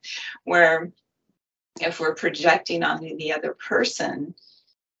where if we're projecting onto the other person,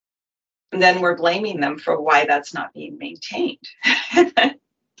 then we're blaming them for why that's not being maintained.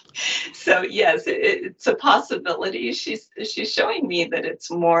 So yes, it's a possibility. She's showing me that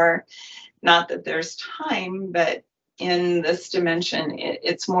it's more, not that there's time, but in this dimension,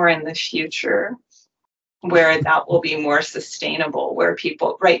 it's more in the future where that will be more sustainable, where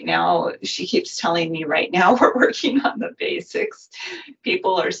people right now, she keeps telling me right now, we're working on the basics.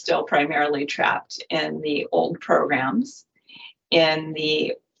 People are still primarily trapped in the old programs, in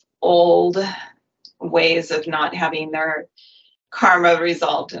the old ways of not having their karma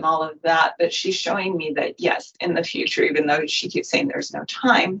resolved and all of that. But she's showing me that yes, in the future, even though she keeps saying there's no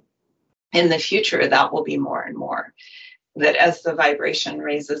time, in the future, that will be more and more. That as the vibration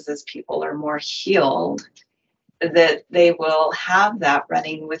raises, as people are more healed, that they will have that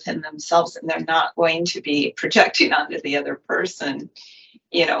running within themselves, and they're not going to be projecting onto the other person,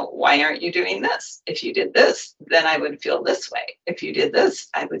 why aren't you doing this? If you did this, then I would feel this way. If you did this,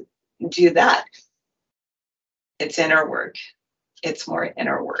 I would do that. It's inner work. It's more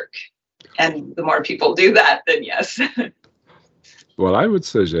inner work. And the more people do that, then yes. Well, I would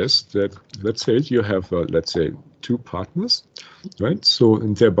suggest that, let's say you have, two partners, right? So,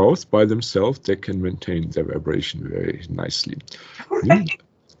 and they're both by themselves, they can maintain their vibration very nicely. Right.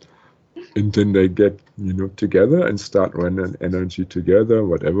 And then they get, together and start running energy together,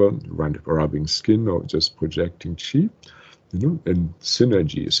 whatever, rubbing skin or just projecting chi, and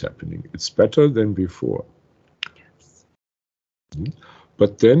synergy is happening. It's better than before. Yes.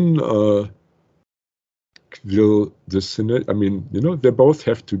 But then, will the synergy, they both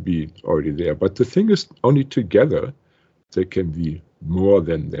have to be already there. But the thing is, only together they can be more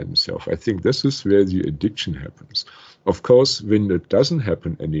than themselves. I think this is where the addiction happens. Of course, when it doesn't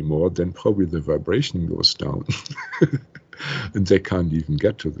happen anymore, then probably the vibration goes down. And they can't even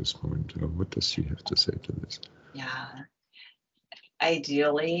get to this point. What does she have to say to this? Yeah.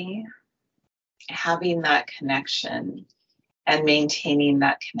 Ideally, having that connection and maintaining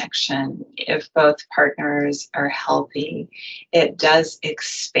that connection, if both partners are healthy, it does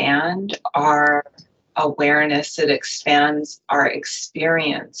expand our awareness, it expands our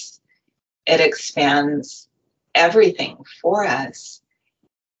experience, it expands everything for us.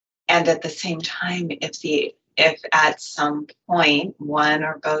 And at the same time, if at some point one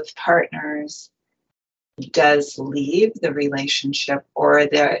or both partners does leave the relationship or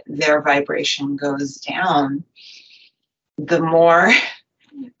their vibration goes down, the more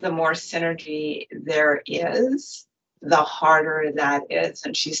synergy there is, the harder that is.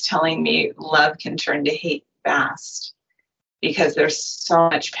 And she's telling me love can turn to hate fast because there's so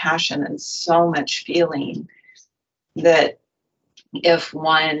much passion and so much feeling that if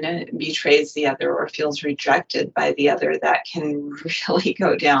one betrays the other or feels rejected by the other, that can really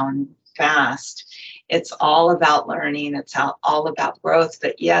go down fast. It's all about learning. It's all about growth.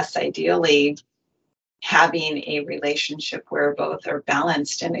 But yes, ideally, having a relationship where both are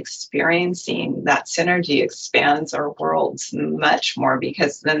balanced and experiencing that synergy expands our worlds much more,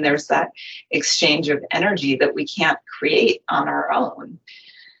 because then there's that exchange of energy that we can't create on our own.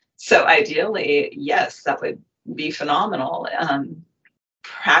 So ideally, yes, that would be phenomenal.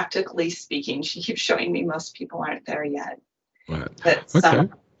 Practically speaking, she keeps showing me most people aren't there yet. Right. But Okay.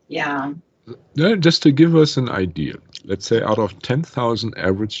 Yeah. Now, just to give us an idea, let's say out of 10,000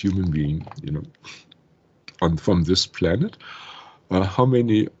 average human beings, from this planet, how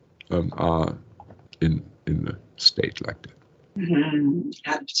many are in a state like that?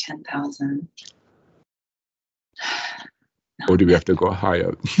 Out of 10,000. Or do we have to go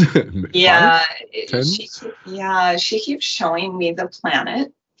higher? Yeah, 10? She keeps showing me the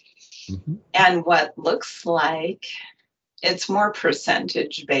planet and what looks like it's more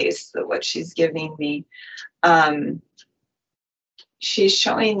percentage based than what she's giving me. She's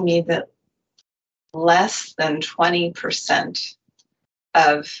showing me that less than 20%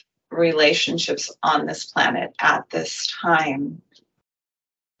 of relationships on this planet at this time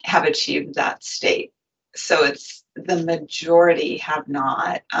have achieved that state. So it's the majority have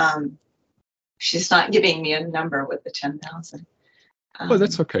not. She's not giving me a number with the 10,000. Well,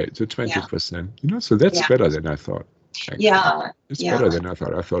 that's okay. It's a 20%. So that's better than I thought. Actually. Yeah. It's better than I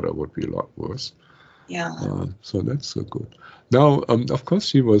thought. I thought it would be a lot worse. Yeah. So that's so good. Now, of course,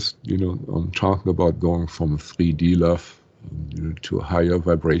 she was, talking about going from 3D love to higher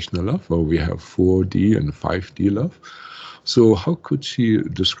vibrational love, where we have 4D and 5D love. So how could she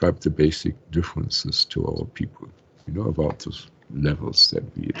describe the basic differences to our people, about those levels that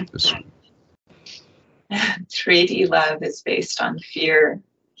we assume? 3D love is based on fear.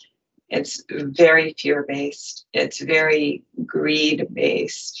 It's very fear-based. It's very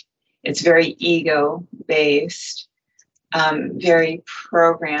greed-based. It's very ego-based, very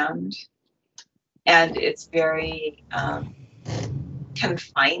programmed, and it's very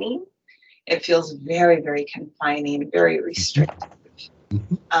confining. It feels very, very confining, very restrictive,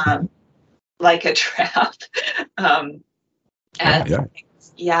 like a trap.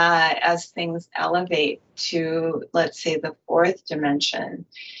 As things elevate to, let's say, the fourth dimension,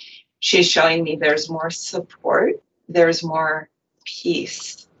 she's showing me there's more support, there's more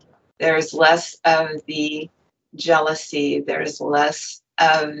peace, there's less of the jealousy, there's less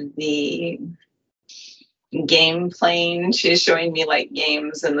of the game playing. She's showing me like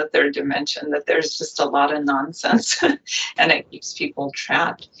games in the third dimension, that there's just a lot of nonsense and it keeps people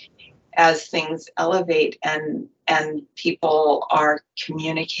trapped. As things elevate and people are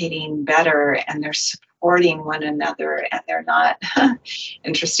communicating better and they're supporting one another and they're not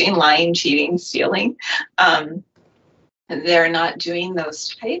interesting, lying, cheating, stealing, they're not doing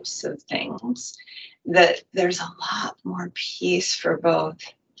those types of things, that there's a lot more peace for both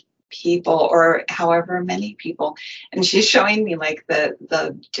people, or however many people. And she's showing me like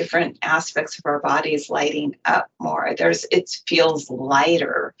the different aspects of our bodies lighting up more. It feels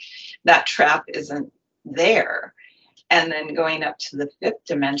lighter. That trap isn't there. And then going up to the fifth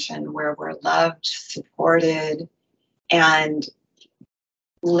dimension, where we're loved, supported, and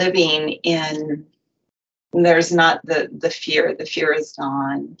living in, there's not the fear. The fear is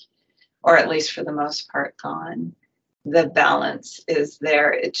gone, or at least for the most part gone. The balance is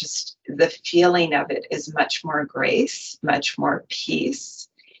there. It just, the feeling of it is much more grace, much more peace.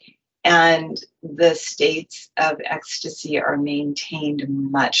 And the states of ecstasy are maintained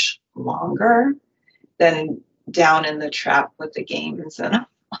much longer than down in the trap with the games and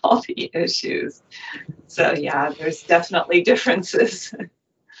all the issues. So yeah, there's definitely differences.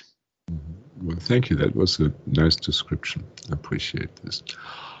 Well, thank you. That was a nice description. I appreciate this.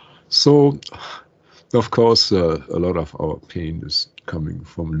 So, of course, a lot of our pain is coming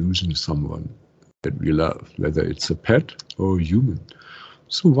from losing someone that we love, whether it's a pet or a human.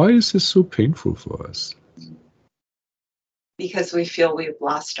 So why is this so painful for us? Because we feel we've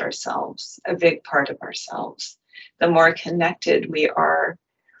lost ourselves, a big part of ourselves. The more connected we are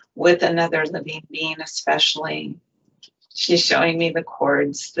with another living being, especially, she's showing me the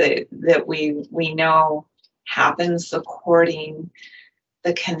cords that we know happens, the cording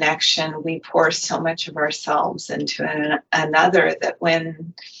the connection, we pour so much of ourselves into another that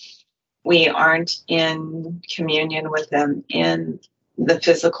when we aren't in communion with them in the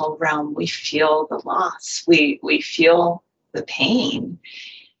physical realm, we feel the loss. We feel the pain,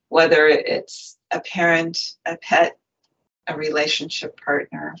 whether it's a parent, a pet, a relationship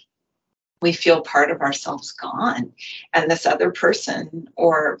partner. We feel part of ourselves gone. And this other person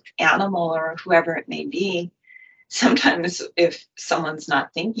or animal or whoever it may be, sometimes if someone's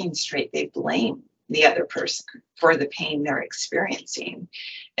not thinking straight, they blame the other person for the pain they're experiencing.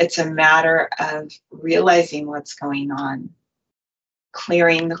 It's a matter of realizing what's going on,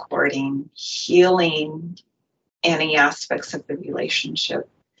 clearing the cording, healing any aspects of the relationship,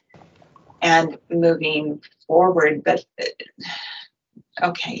 and moving forward. But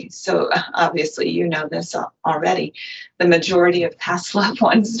okay, so obviously you know this already. The majority of past loved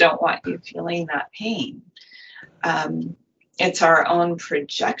ones don't want you feeling that pain. It's our own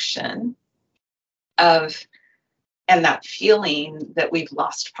projection of, and that feeling that we've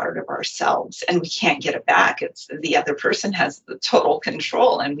lost part of ourselves and we can't get it back. It's the other person has the total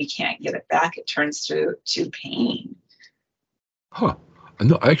control and we can't get it back. It turns to pain. Huh.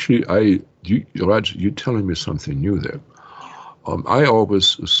 No, actually, Raj, you're telling me something new there. I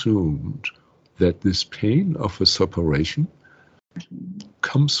always assumed that this pain of a separation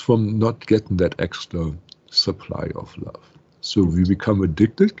comes from not getting that extra supply of love. So we become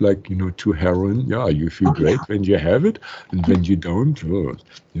addicted, like, to heroin. Yeah, you feel great when you have it, and when you don't,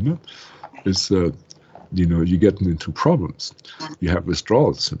 it's, you're getting into problems. You have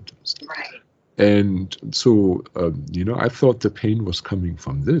withdrawal symptoms. Right. And so, I thought the pain was coming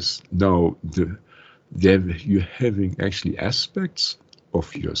from this. Now, you're having actually aspects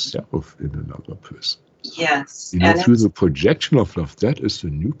of yourself in another person. Yes. Through the projection of love, that is a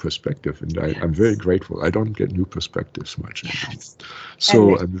new perspective. And I'm very grateful. I don't get new perspectives much anymore.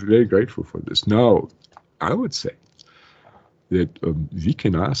 So I'm very grateful for this. Now, I would say that we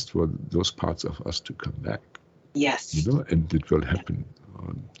can ask for those parts of us to come back. Yes. And it will happen.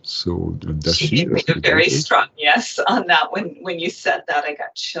 So does she gave me a very strong yes on that. When you said that, I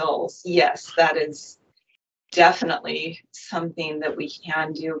got chills. Yes, that is definitely something that we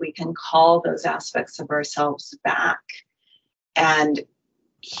can do. We can call those aspects of ourselves back and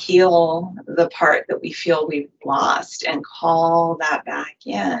heal the part that we feel we've lost and call that back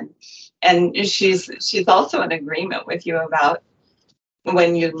in. And she's also in agreement with you about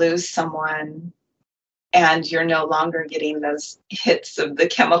when you lose someone and you're no longer getting those hits of the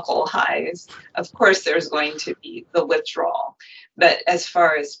chemical highs. Of course, there's going to be the withdrawal. But as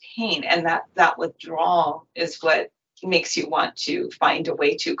far as pain, and that withdrawal is what makes you want to find a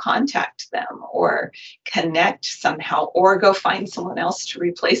way to contact them or connect somehow or go find someone else to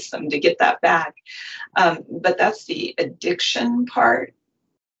replace them to get that back. But that's the addiction part.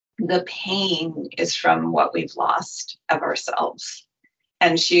 The pain is from what we've lost of ourselves.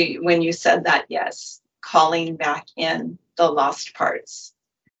 And when you said that, yes, calling back in the lost parts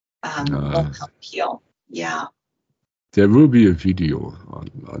will help heal. Yeah. There will be a video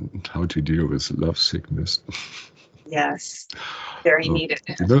on how to deal with love sickness. Yes, very needed.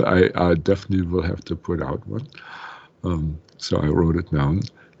 I definitely will have to put out one. So I wrote it down.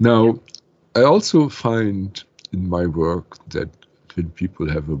 Now, I also find in my work that when people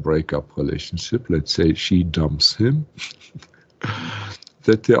have a breakup relationship, let's say she dumps him,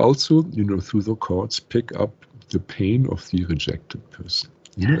 that they also, through the chords, pick up the pain of the rejected person.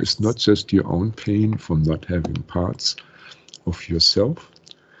 It's not just your own pain from not having parts of yourself,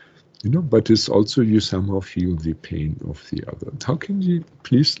 but it's also you somehow feel the pain of the other. How can you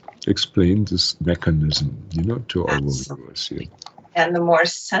please explain this mechanism, to our viewers here? And the more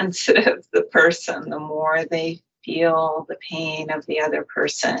sensitive the person, the more they feel the pain of the other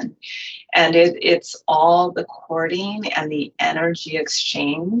person. And it's all the courting and the energy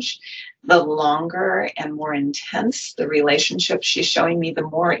exchange. The longer and more intense the relationship, she's showing me the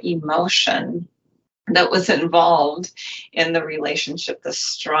more emotion that was involved in the relationship, the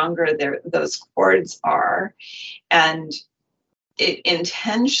stronger those cords are. And it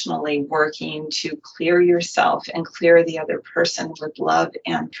intentionally working to clear yourself and clear the other person with love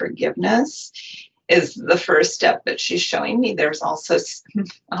and forgiveness is the first step. But she's showing me there's also,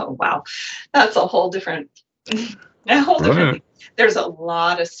 oh wow, that's a whole different thing. There's a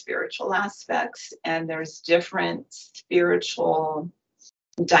lot of spiritual aspects and there's different spiritual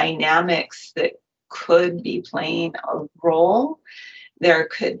dynamics that could be playing a role. There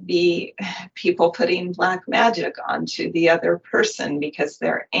could be people putting black magic onto the other person because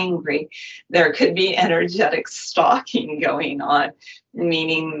they're angry. There could be energetic stalking going on,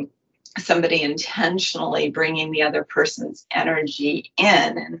 meaning somebody intentionally bringing the other person's energy in,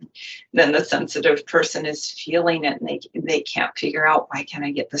 and then the sensitive person is feeling it, and they can't figure out, why can't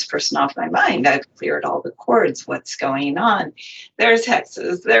I get this person off my mind? I've cleared all the cords. What's going on? There's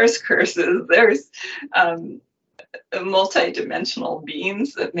hexes, there's curses, there's multi-dimensional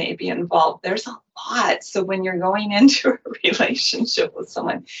beings that may be involved. There's a lot. So when you're going into a relationship with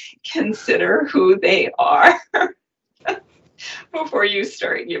someone, consider who they are before you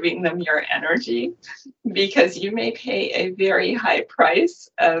start giving them your energy, because you may pay a very high price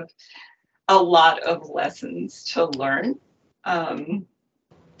of a lot of lessons to learn. And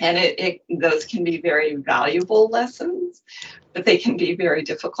those can be very valuable lessons, but they can be very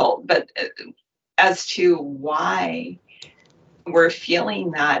difficult. But as to why we're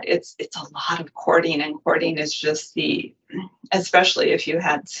feeling that, it's a lot of courting, and courting is just especially if you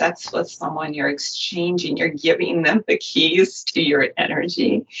had sex with someone, you're giving them the keys to your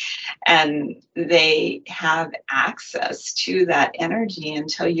energy, and they have access to that energy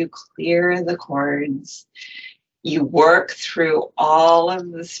until you clear the cords. You work through all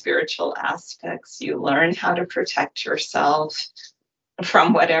of the spiritual aspects. You learn how to protect yourself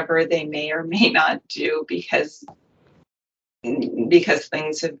from whatever they may or may not do, because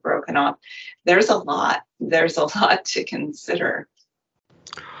things have broken off. There's a lot to consider.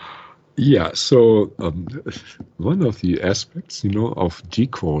 Yeah, so one of the aspects, of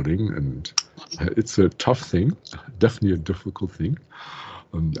decoding, and it's a tough thing, definitely a difficult thing.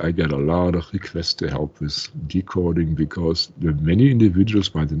 I get a lot of requests to help with decoding, because many individuals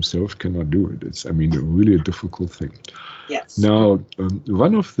by themselves cannot do it. It's, really a difficult thing. Yes. Now,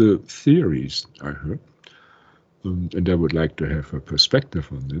 one of the theories I heard, and I would like to have a perspective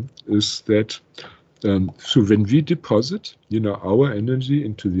on it, is that so when we deposit, our energy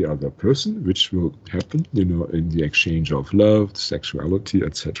into the other person, which will happen, in the exchange of love, sexuality,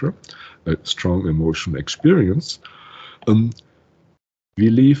 etc., a strong emotional experience, we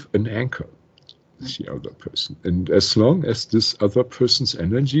leave an anchor with the other person. And as long as this other person's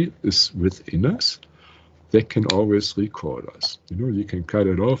energy is within us, they can always record us. You can cut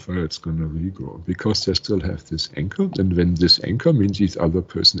it off, or it's going to regrow, because they still have this anchor. And when this anchor means this other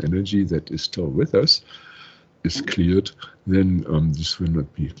person energy that is still with us is cleared, then this will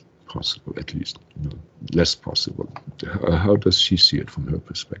not be possible, at least, less possible. How does she see it from her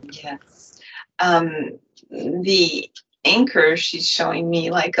perspective? Yes. The anchor, she's showing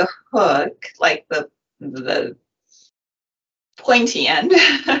me like a hook, like the pointy end.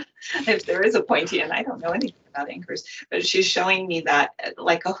 If there is a pointy end, I don't know anything about anchors, but she's showing me that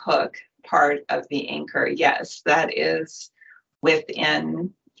like a hook part of the anchor. Yes, that is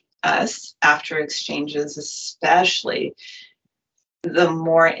within us after exchanges, especially the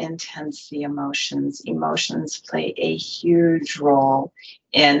more intense the emotions. Emotions play a huge role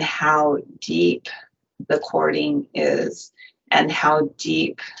in how deep the courting is and how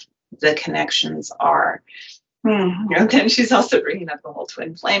deep the connections are. And then she's also bringing up the whole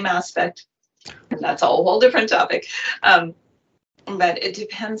twin flame aspect, and that's a whole different topic. But it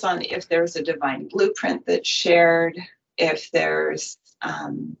depends on if there's a divine blueprint that's shared, if there's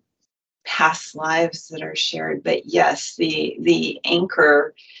past lives that are shared. But yes, the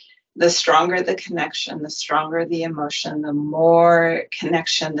anchor, the stronger the connection, the stronger the emotion, the more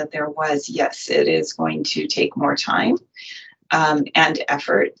connection that there was. Yes, it is going to take more time and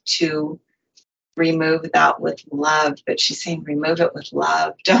effort to remove that with love. But she's saying remove it with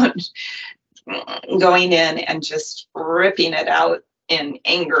love. Don't going in and just ripping it out in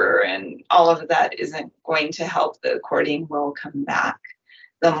anger and all of that isn't going to help. The courting will come back.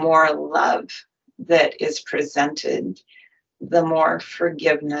 The more love that is presented, the more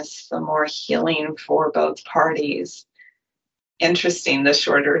forgiveness, the more healing for both parties. Interesting, the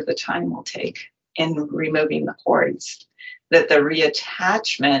shorter the time will take in removing the cords, that the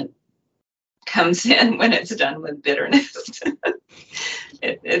reattachment comes in when it's done with bitterness.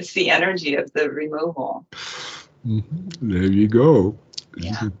 It's the energy of the removal. There you go.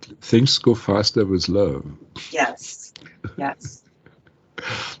 Yeah. Things go faster with love. Yes. Yes.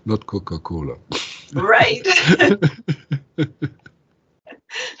 Not Coca-Cola. Right.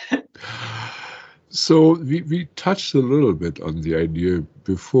 So we touched a little bit on the idea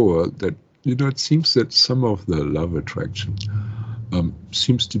before that, it seems that some of the love attraction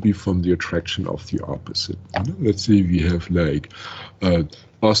seems to be from the attraction of the opposite. Let's say we have like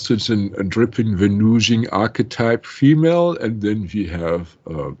ostrich and dripping Venusian archetype female, and then we have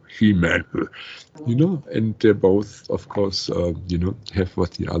He-Man, and they both, of course, have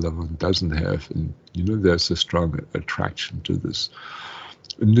what the other one doesn't have, and there's a strong attraction to this.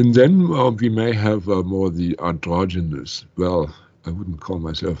 And then we may have more the androgynous, well, I wouldn't call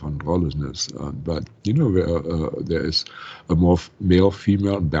myself androgynous, but where there is a more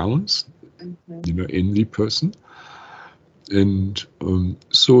male-female balance, in the person, and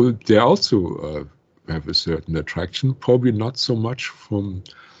so they also have a certain attraction, probably not so much from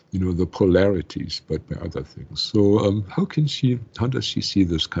the polarities, but by other things. So how does she see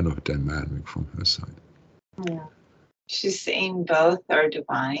this kind of dynamic from her side? Yeah. She's saying both are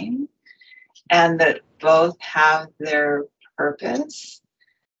divine and that both have their purpose,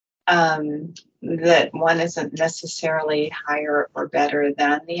 that one isn't necessarily higher or better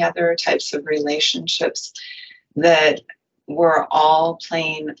than the other types of relationships, that we're all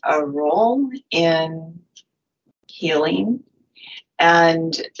playing a role in healing.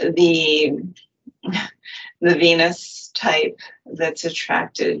 And the Venus type that's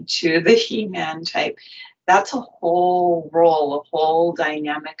attracted to the He-Man type, that's a whole role, a whole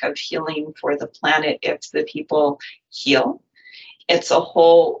dynamic of healing for the planet if the people heal. It's a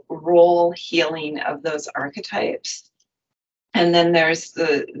whole role healing of those archetypes. And then there's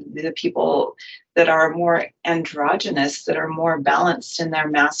the people that are more androgynous, that are more balanced in their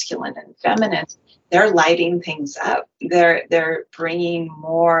masculine and feminine. They're lighting things up. They're bringing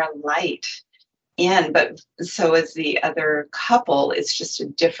more light in. But so is the other couple. It's just a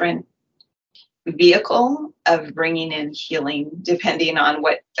different vehicle of bringing in healing, depending on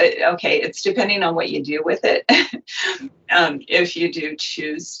it's depending on what you do with it. If you do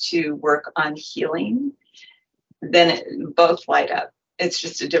choose to work on healing, then both light up. It's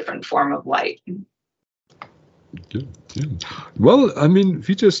just a different form of light. Yeah. Well, I mean,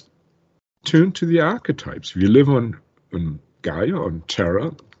 we just turn to the archetypes. We live on Gaia, on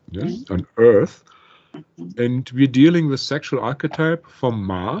Terra, on Earth, and we're dealing with sexual archetype from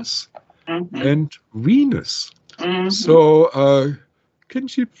Mars and Venus. So can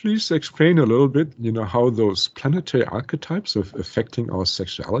you please explain a little bit, how those planetary archetypes are affecting our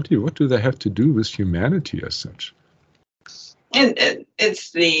sexuality? What do they have to do with humanity as such?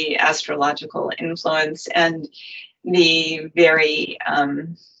 It's the astrological influence and the very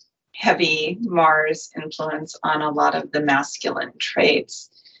heavy Mars influence on a lot of the masculine traits.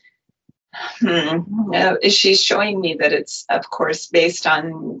 She's showing me that it's, of course, based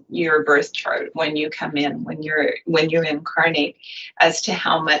on your birth chart when you come in, when you incarnate, as to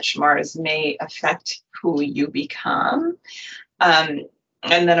how much Mars may affect who you become. And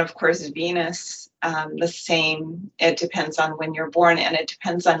then, of course, Venus, the same. It depends on when you're born, and it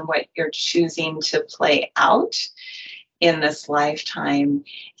depends on what you're choosing to play out in this lifetime.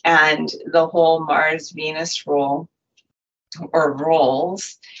 And the whole Mars-Venus role, or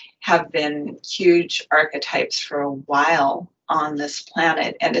roles, have been huge archetypes for a while on this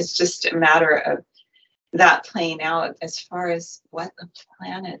planet. And it's just a matter of that playing out as far as what the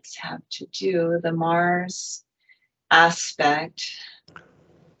planets have to do, the Mars aspect.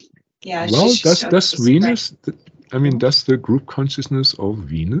 Yeah. Well, does Venus, does the group consciousness of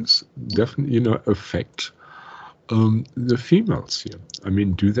Venus definitely, affect the females here? I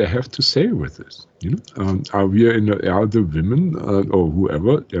mean, do they have to say with this? Are the women or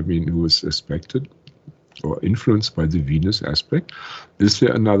whoever, who is aspected or influenced by the Venus aspect? Is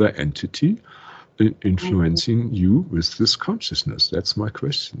there another entity influencing you with this consciousness? That's my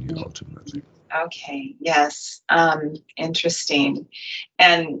question here, ultimately. Okay. Yes. Interesting.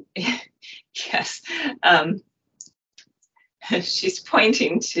 And yes. She's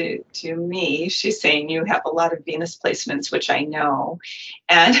pointing to me. She's saying you have a lot of Venus placements, which I know.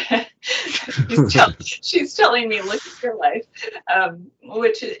 And she's telling me, look at your life,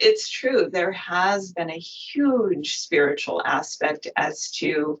 which it's true. There has been a huge spiritual aspect as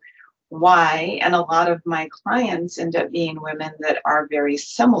to why. And a lot of my clients end up being women that are very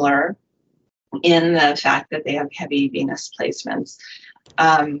similar in the fact that they have heavy Venus placements.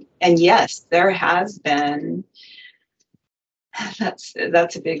 And yes, there has been, that's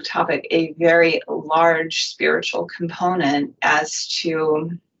a big topic, a very large spiritual component as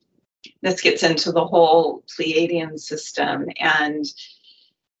to, this gets into the whole Pleiadian system and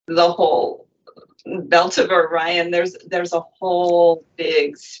the whole belt of Orion. There's a whole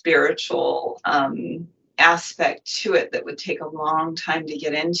big spiritual aspect to it that would take a long time to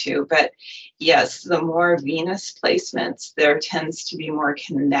get into. But yes, the more Venus placements, there tends to be more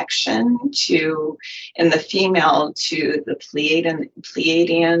connection to, in the female, to the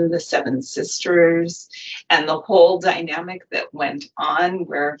Pleiadian, the Seven Sisters, and the whole dynamic that went on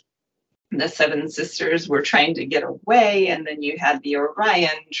where the Seven Sisters were trying to get away, and then you had the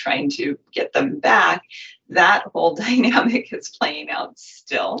Orion trying to get them back. That whole dynamic is playing out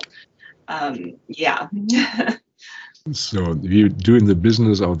still. Yeah. So you're doing the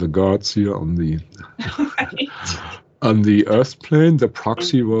business of the gods here on the On the Earth plane, the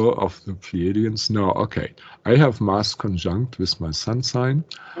proxy war of the Pleiadians. No, okay. I have Mars conjunct with my sun sign.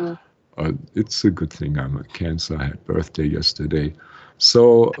 It's a good thing I'm a Cancer. I had birthday yesterday.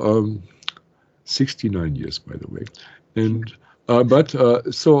 So 69 years, by the way. And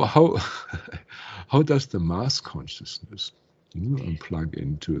so how how does the Mars consciousness plug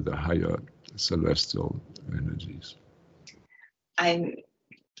into the higher celestial energies?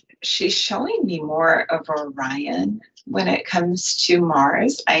 She's showing me more of Orion when it comes to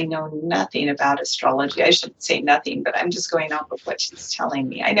Mars. I know nothing about astrology. I shouldn't say nothing, but I'm just going off of what she's telling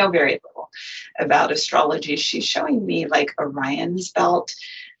me. I know very little about astrology. She's showing me like Orion's belt,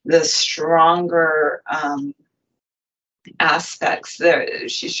 the stronger aspects.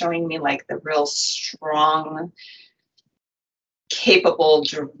 She's showing me like the real strong, capable,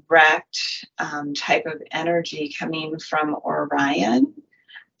 direct type of energy coming from Orion.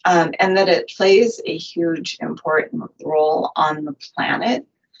 And that it plays a huge, important role on the planet,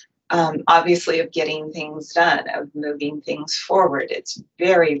 obviously, of getting things done, of moving things forward. It's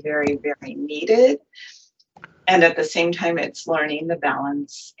very, very, very needed. And at the same time, it's learning the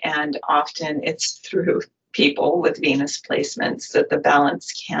balance. And often it's through people with Venus placements that the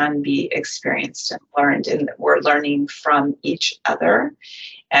balance can be experienced and learned. And that we're learning from each other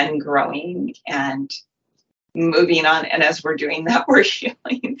and growing and moving on. And as we're doing that, we're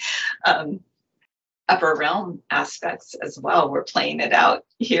healing upper realm aspects as well. We're playing it out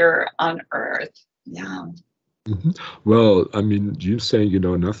here on Earth. Yeah. Mm-hmm. Well, I mean, you say you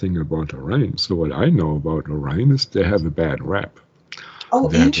know nothing about Orion. So what I know about Orion is they have a bad rap. Oh,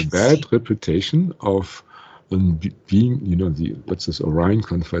 they have a bad reputation of being, what's this, Orion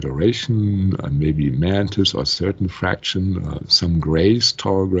Confederation, maybe Mantis or certain fraction, some grays,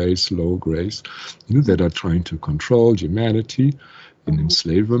 tall grays, low grays, that are trying to control humanity and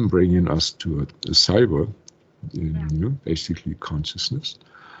enslave them, bringing us to a cyber, basically consciousness.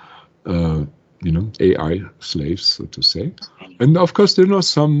 AI slaves, so to say. And of course,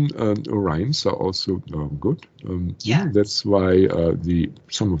 some Orions are also good. That's why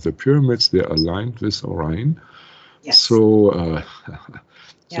some of the pyramids, they're aligned with Orion. Yes. So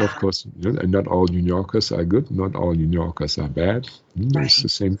of course, and not all New Yorkers are good, not all New Yorkers are bad. It's the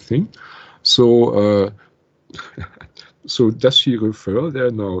same thing. So so does she refer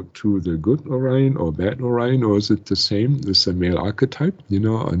there now to the good Orion or bad Orion, or is it the same with the male archetype?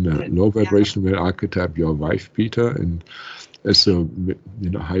 On the low vibrational male archetype, your wife beater, and as a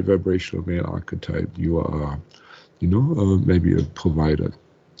high vibrational male archetype, you are maybe a provider.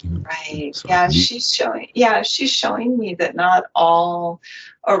 Right. So she's showing me that not all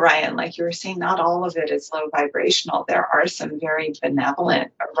Orion, like you were saying, not all of it is low vibrational. There are some very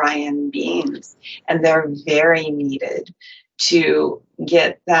benevolent Orion beings, and they're very needed to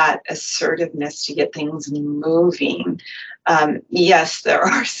get that assertiveness, to get things moving. Yes, there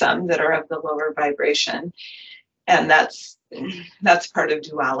are some that are of the lower vibration, and that's part of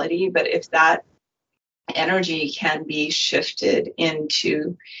duality. But if that energy can be shifted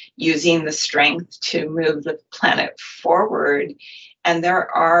into using the strength to move the planet forward, and there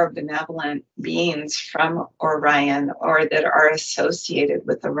are benevolent beings from Orion or that are associated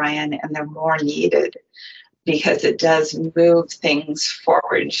with Orion, and they're more needed because it does move things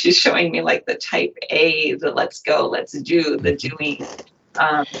forward. She's showing me like the type A, the let's go, let's do, the doing.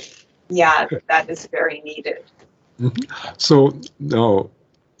 That is very needed. So now,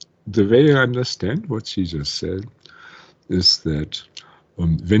 the way I understand what she just said is that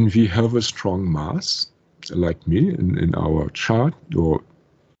when we have a strong Mars, like me, in our chart or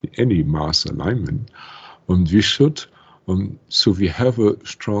any Mars alignment, we should, so we have a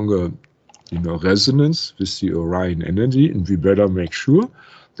stronger, resonance with the Orion energy, and we better make sure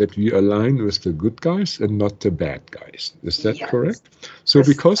that we align with the good guys and not the bad guys. Is that correct? So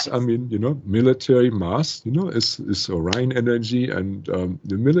because, military Mars, is Orion energy, and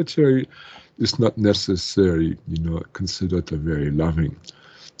the military is not necessarily, considered a very loving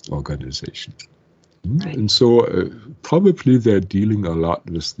organization. Right. And so probably they're dealing a lot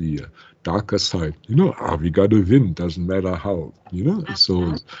with the darker side. We got to win, doesn't matter how,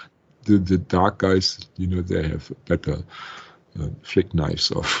 So the dark guys, they have better flick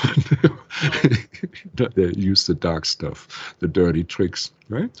knives off. They use the dark stuff, the dirty tricks,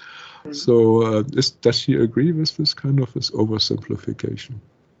 right? So does she agree with this kind of this oversimplification?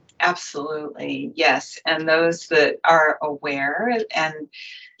 Absolutely, yes. And those that are aware and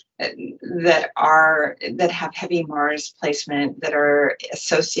that have heavy Mars placement, that are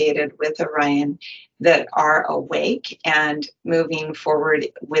associated with Orion, that are awake and moving forward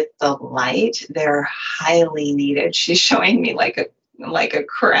with the light, they're highly needed. She's showing me like like a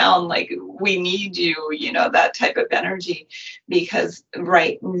crown, like we need you, that type of energy. Because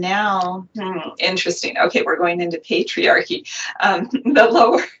right now, interesting. Okay, we're going into patriarchy. The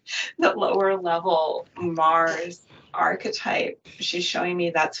lower level Mars archetype, she's showing me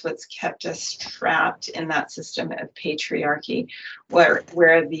that's what's kept us trapped in that system of patriarchy,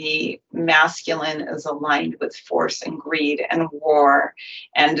 where the masculine is aligned with force and greed and war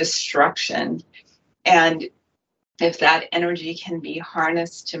and destruction. And if that energy can be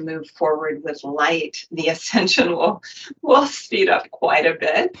harnessed to move forward with light, the ascension will speed up quite a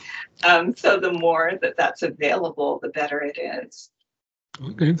bit. So the more that's available, the better it is.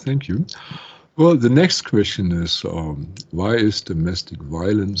 Okay, thank you. Well, the next question is, why is domestic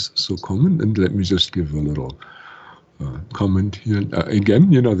violence so common? And let me just give a little comment here.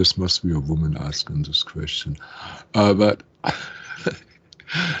 Again, this must be a woman asking this question. But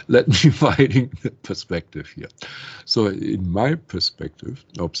let me widen the perspective here. So in my perspective,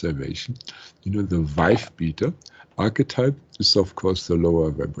 observation, the wife beater archetype is, of course, the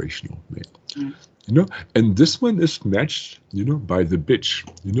lower vibrational male. And this one is matched, by the bitch,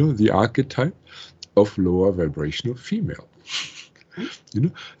 the archetype of lower vibrational female.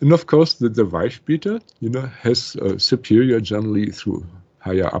 And of course, the wife beater, has superior generally through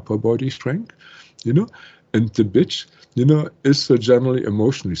higher upper body strength, and the bitch, is generally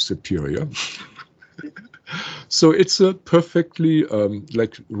emotionally superior. So it's a perfectly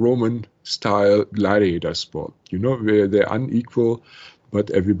like Roman style gladiator sport, where they're unequal, but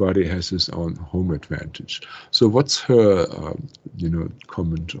everybody has his own home advantage. So what's her,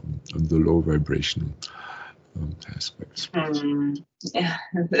 comment on the low vibration aspects? Yeah,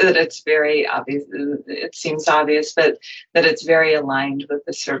 that it's very obvious. It seems obvious, but that it's very aligned with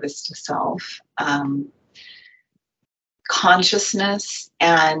the service to self, consciousness,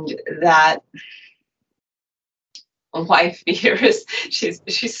 and that wife beater is, she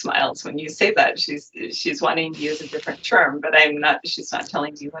smiles when you say that. She's wanting to use a different term, but she's not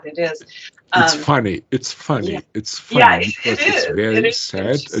telling me what it is. It's funny. It's funny. Yeah. It's funny, Yeah, because it it's is. very It is.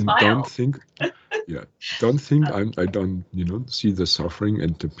 sad, She and smiles. don't think I don't see the suffering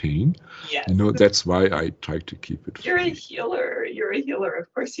and the pain. Yes. That's why I try to keep it You're funny. a healer. You're a healer.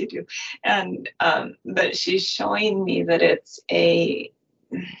 Of course you do. And but she's showing me that it's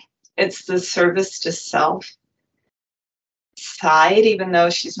the service to self side, even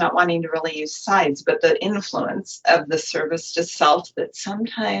though she's not wanting to really use sides, but the influence of the service to self, that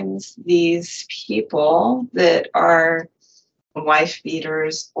sometimes these people that are wife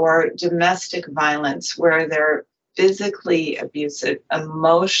beaters or domestic violence, where they're physically abusive,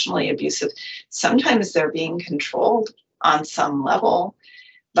 emotionally abusive, sometimes they're being controlled on some level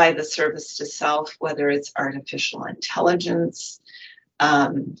by the service to self, whether it's artificial intelligence,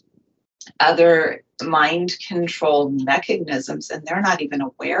 other mind control mechanisms, and they're not even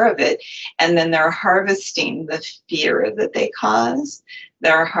aware of it. And then they're harvesting the fear that they cause.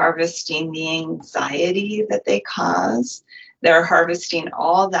 They're harvesting the anxiety that they cause. They're harvesting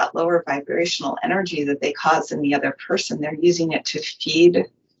all that lower vibrational energy that they cause in the other person. They're using it to feed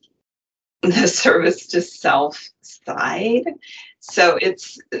the service to self side. So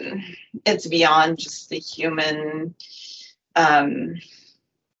it's beyond just the human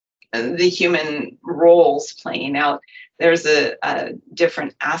roles playing out. There's a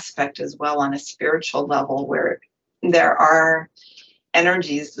different aspect as well on a spiritual level, where there are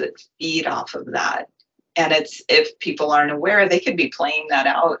energies that feed off of that. And if people aren't aware, they could be playing that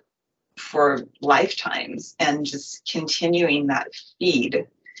out for lifetimes and just continuing that feed,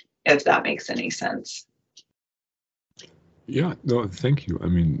 if that makes any sense. Yeah, no, thank you. I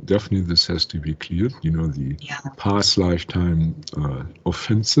mean, definitely this has to be cleared, the past lifetime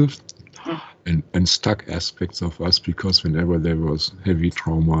offensive and stuck aspects of us, because whenever there was heavy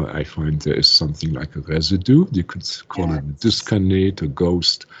trauma, I find there is something like a residue. You could call it a discarnate, a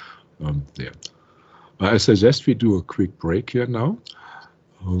ghost there. I suggest we do a quick break here now,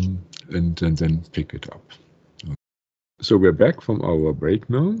 and then pick it up. So we're back from our break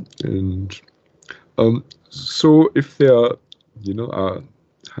now, and so if there are,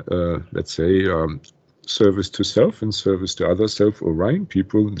 let's say, service to self and service to other self-oriented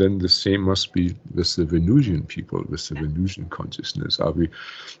people, then the same must be with the Venusian people, with the Venusian consciousness. Are we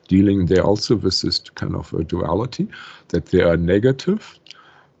dealing there also with this kind of a duality, that there are negative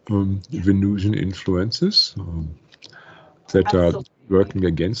Venusian influences that are working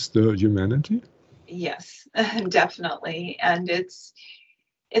against the humanity? Yes, definitely. And it's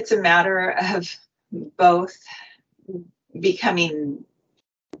a matter of both becoming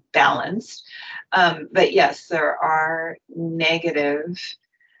balanced. But yes, there are negative,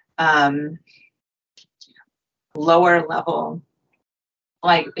 lower level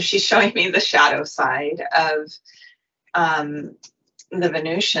like she's showing me the shadow side of the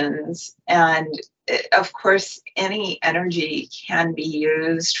Venusians. And of course, any energy can be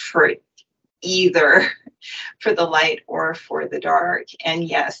used for either for the light or for the dark. And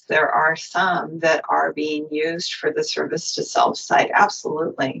yes, there are some that are being used for the service to self side.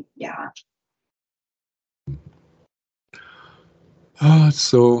 Absolutely. Yeah.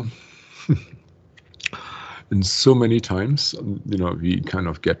 So, and so many times, we kind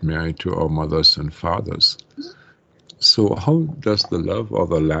of get married to our mothers and fathers. So how does the love or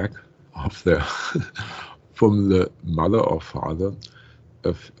the lack of the from the mother or father,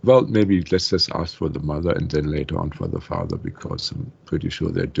 well, maybe let's just ask for the mother and then later on for the father, because I'm pretty sure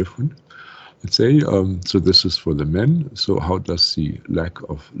they're different. Let's say, so this is for the men. So how does the lack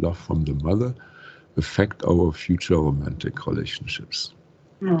of love from the mother affect our future romantic relationships?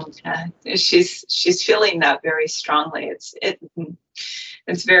 She's feeling that very strongly.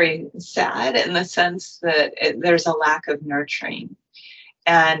 It's very sad in the sense that there's a lack of nurturing,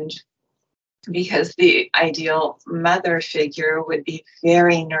 and because the ideal mother figure would be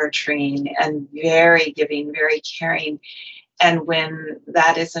very nurturing and very giving, very caring, and when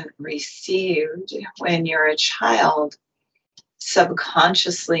that isn't received when you're a child,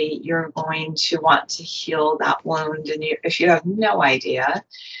 subconsciously you're going to want to heal that wound, and if you have no idea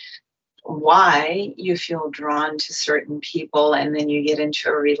why you feel drawn to certain people, and then you get into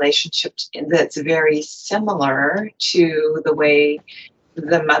a relationship that's very similar to the way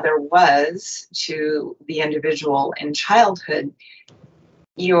the mother was to the individual in childhood,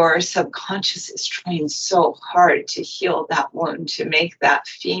 your subconscious is trying so hard to heal that wound, to make that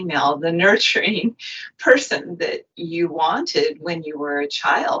female the nurturing person that you wanted when you were a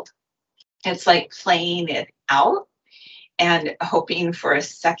child. It's like playing it out and hoping for a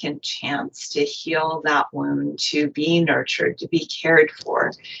second chance to heal that wound, to be nurtured, to be cared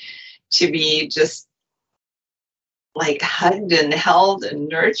for, to be just like hugged and held and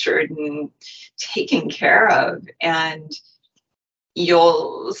nurtured and taken care of. And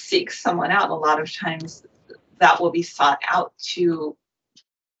you'll seek someone out. A lot of times that will be sought out to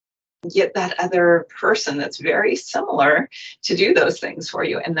get that other person that's very similar to do those things for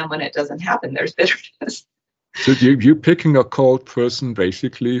you. And then when it doesn't happen, there's bitterness. So you're picking a cold person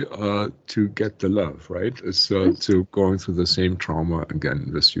basically to get the love, right? It's to going through the same trauma again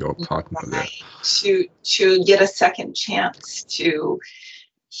with your partner there. To get a second chance to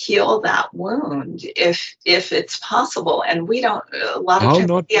heal that wound if it's possible. And we don't, a lot of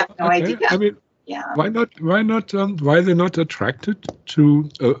times we have no idea. I mean, yeah. Why are they not attracted to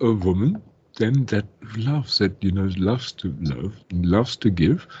a woman then that loves, that loves to love, loves to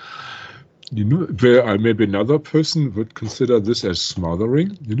give? Where maybe another person would consider this as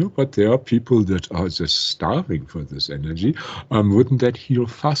smothering, but there are people that are just starving for this energy. Wouldn't that heal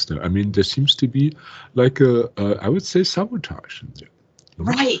faster? I mean, there seems to be like I would say, sabotage in there.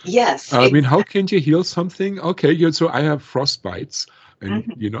 Right, yes. I mean, how can you heal something? Okay, so I have frostbites.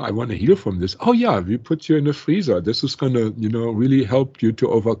 And, I want to heal from this. Oh, yeah, we put you in a freezer. This is going to, really help you to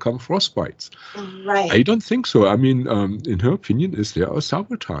overcome frostbites. Right. I don't think so. I mean, in her opinion, is there a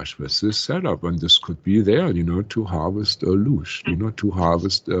sabotage with this setup? And this could be there, to harvest a loosh, to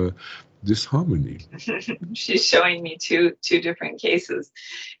harvest disharmony. She's showing me two different cases.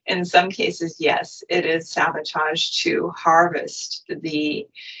 In some cases, yes, it is sabotage to harvest the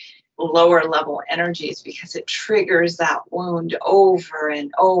lower level energies, because it triggers that wound over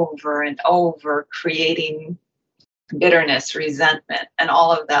and over and over, creating bitterness, resentment, and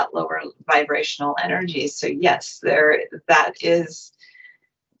all of that lower vibrational energy. So yes, that is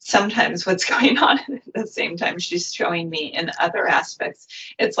sometimes what's going on. At the same time, she's showing me in other aspects,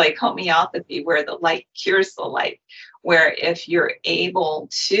 it's like homeopathy, where the light cures the light, where if you're able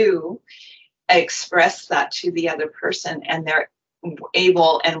to express that to the other person and they're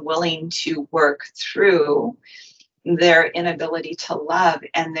able and willing to work through their inability to love,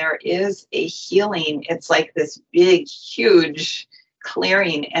 and there is a healing, it's like this big, huge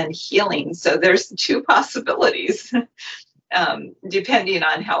clearing and healing. So there's two possibilities, depending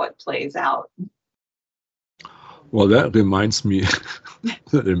on how it plays out. Well, that reminds me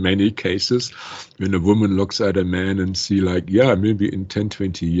that in many cases, when a woman looks at a man and see like, yeah, maybe in 10,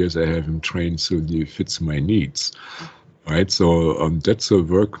 20 years, I have him trained so he fits my needs. Right, so that's a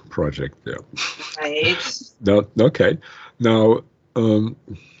work project there. Right. Okay. Now,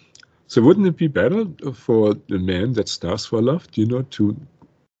 so wouldn't it be better for the man that starts for love, to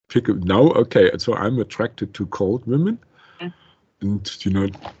pick up now? Okay, so I'm attracted to cold women, and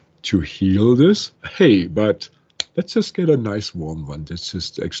to heal this. Hey, but let's just get a nice warm one that's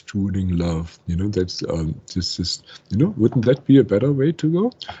just extruding love. That's just wouldn't that be a better way to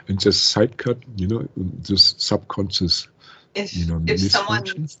go? And just side cut, this subconscious, If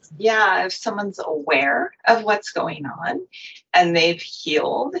misfunction. someone's aware of what's going on and they've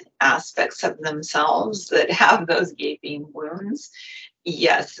healed aspects of themselves that have those gaping wounds,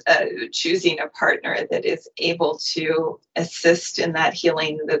 yes, choosing a partner that is able to assist in that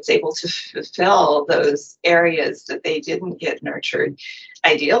healing, that's able to fulfill those areas that they didn't get nurtured.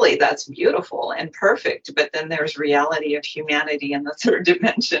 Ideally, that's beautiful and perfect. But then there's reality of humanity in the third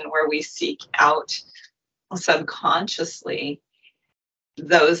dimension, where we seek out subconsciously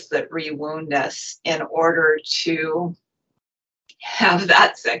those that rewound us in order to have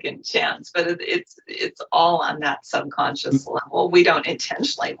that second chance. But it's all on that subconscious level. We don't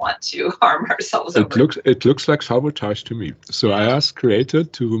intentionally want to harm ourselves. It looks like sabotage to me. So I asked Creator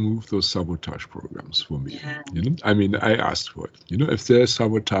to remove those sabotage programs for me. I asked for it. If there's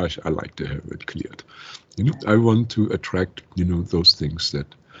sabotage, I like to have it cleared. I want to attract those things that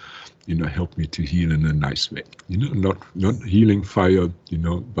help me to heal in a nice way. Not healing fire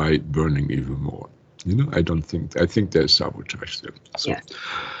by burning even more. I think there's sabotage there. So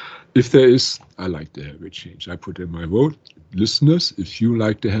if there is, I like to have it change. I put in my vote. Listeners, if you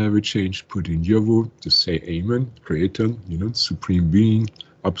like to have it change, put in your vote. Just say amen, Creator, Supreme Being,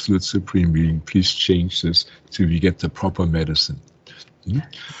 Absolute Supreme Being, please change this till we get the proper medicine.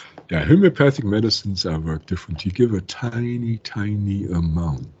 Yeah, homeopathic medicines work different. You give a tiny, tiny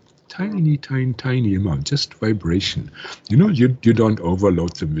amount. Tiny amount, just vibration. You don't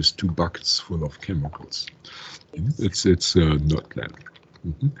overload them with 2 buckets full of chemicals. It's not planned.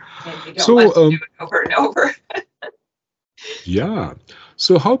 And you don't want to do it over and over. Yeah.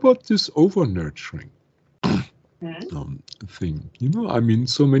 So how about this over-nurturing thing?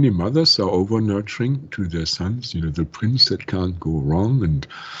 So many mothers are over-nurturing to their sons. The prince that can't go wrong,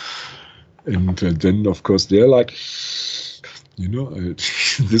 and then of course they're like,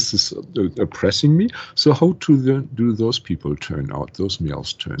 this is oppressing me. So how do those people turn out? Those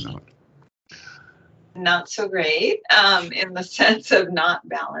males turn out? Not so great, in the sense of not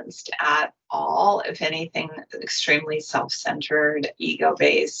balanced at all. If anything, extremely self-centered,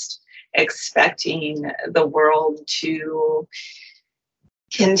 ego-based, expecting the world to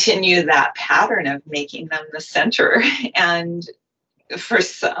continue that pattern of making them the center. And for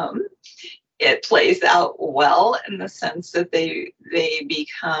some, it plays out well in the sense that they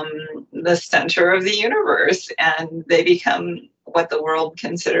become the center of the universe, and they become what the world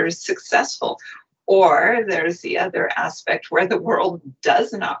considers successful. Or there's the other aspect where the world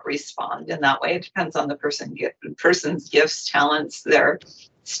does not respond in that way. It depends on the person's gifts, talents, their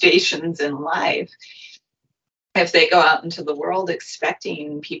stations in life. If they go out into the world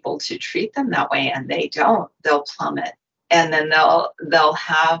expecting people to treat them that way and they don't, they'll plummet. And then they'll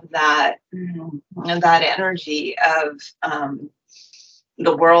have that energy of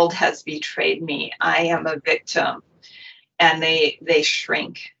the world has betrayed me. I am a victim, and they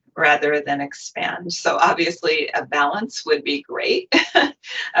shrink rather than expand. So obviously, a balance would be great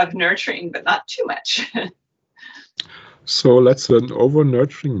of nurturing, but not too much. So let's an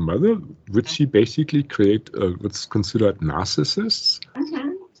over-nurturing mother. Would she basically create what's considered narcissists?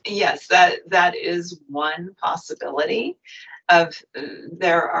 Yes, that is one possibility.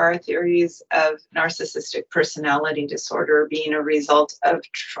 There are theories of narcissistic personality disorder being a result of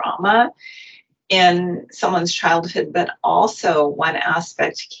trauma in someone's childhood, but also one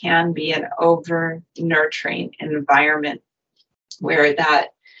aspect can be an over-nurturing environment where that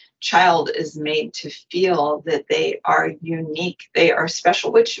child is made to feel that they are unique, they are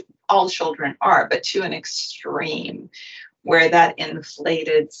special, which all children are, but to an extreme, where that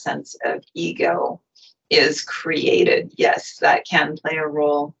inflated sense of ego is created. Yes, that can play a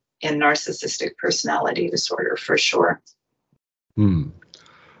role in narcissistic personality disorder for sure.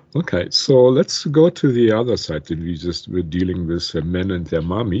 Okay, so let's go to the other side that we're dealing with men and their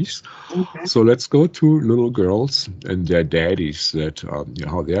mommies. So let's go to little girls and their daddies, that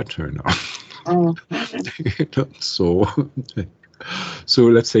how they turn out. So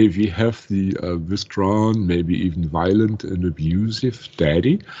let's say we have the withdrawn, maybe even violent and abusive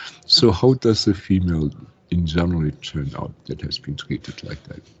daddy. So how does the female in general turn out that has been treated like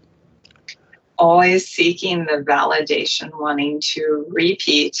that? Always seeking the validation, wanting to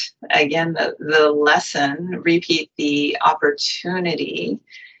repeat, again, the lesson, repeat the opportunity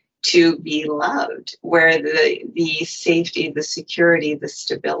to be loved, where the safety, the security, the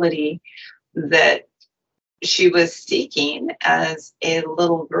stability that she was seeking as a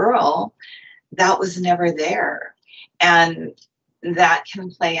little girl, that was never there. And that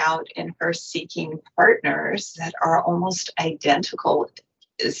can play out in her seeking partners that are almost identical,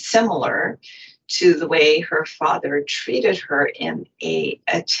 similar to the way her father treated her in a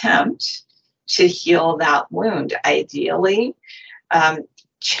attempt to heal that wound. Ideally,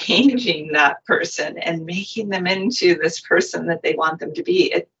 changing that person and making them into this person that they want them to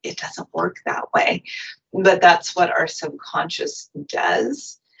be. It doesn't work that way. But that's what our subconscious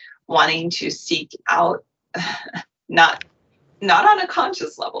does, wanting to seek out, not on a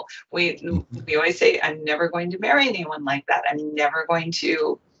conscious level. We always say, I'm never going to marry anyone like that. I'm never going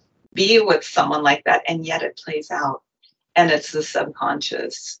to be with someone like that. And yet it plays out. And it's the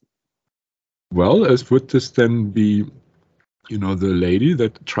subconscious. Well, as would this then be, the lady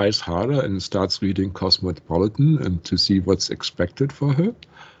that tries harder and starts reading Cosmopolitan and to see what's expected for her?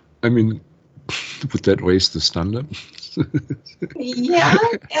 I mean, would that raise the standard? Yeah,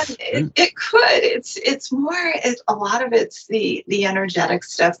 and it could. It's more. A lot of it's the energetic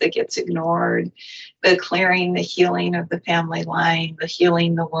stuff that gets ignored, the clearing, the healing of the family line, the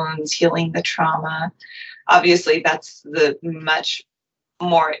healing the wounds, healing the trauma. Obviously, that's the much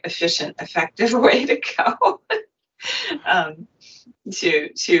more efficient, effective way to go.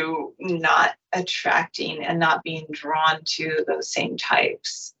 To not attracting and not being drawn to those same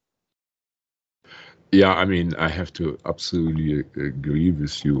types. Yeah, I mean, I have to absolutely agree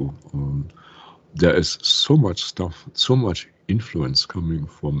with you. There is so much stuff, so much influence coming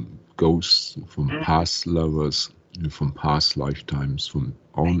from ghosts, from past lovers, from past lifetimes, from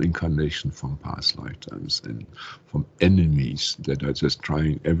own incarnation from past lifetimes, and from enemies that are just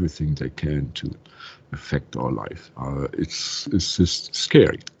trying everything they can to affect our life. It's just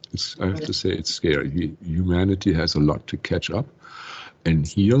scary. I have to say it's scary. Humanity has a lot to catch up and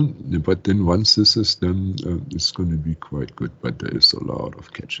heal, but then once this is done, it's going to be quite good. But there is a lot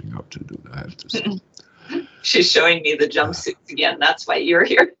of catching up to do, I have to say. She's showing me the jumpsuits again. That's why you're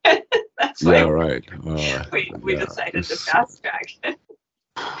here. That's why. Yeah, right. We decided to fast track.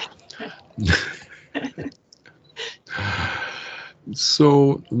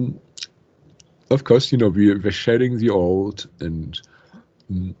 So, of course, we're shedding the old, and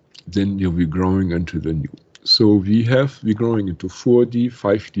then we're growing into the new. So we're growing into 4D,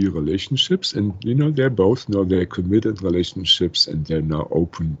 5D relationships, and they're both now they're committed relationships, and they're now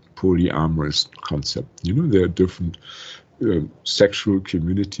open polyamorous concept. There are different sexual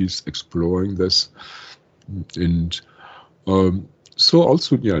communities exploring this, and so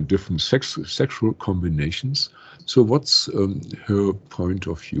also different sexual combinations. So what's her point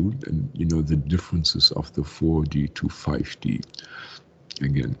of view, and the differences of the 4D to 5D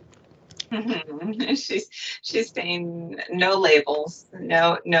again? She's saying no labels,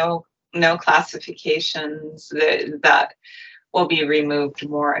 no classifications, that will be removed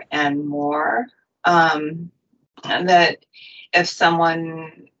more and more. And that if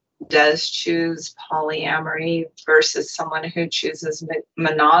someone does choose polyamory versus someone who chooses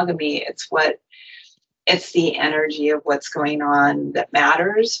monogamy, it's the energy of what's going on that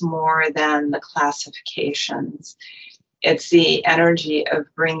matters more than the classifications. It's the energy of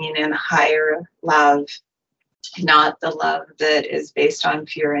bringing in higher love, not the love that is based on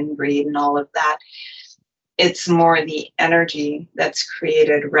fear and greed and all of that. It's more the energy that's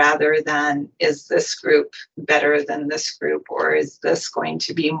created rather than, is this group better than this group, or is this going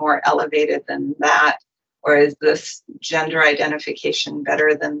to be more elevated than that, or is this gender identification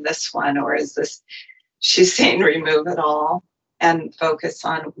better than this one, or is this, she's saying remove it all and focus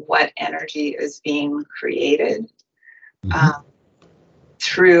on what energy is being created.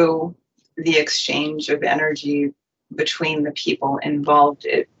 Through the exchange of energy between the people involved.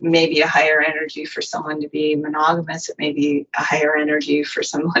 It may be a higher energy for someone to be monogamous. It may be a higher energy for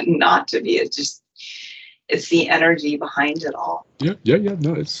someone not to be. It's the energy behind it all. Yeah.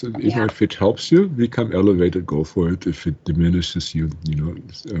 No, it's if it helps you become elevated, go for it. If it diminishes you,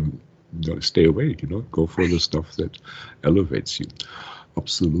 stay away. Go for the stuff that elevates you.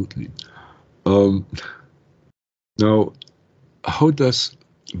 Absolutely. Now, how does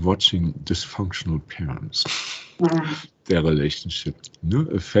watching dysfunctional parents, their relationship,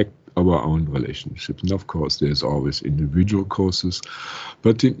 affect our own relationship? And of course, there's always individual causes,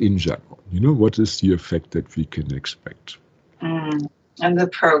 but in general, what is the effect that we can expect? And the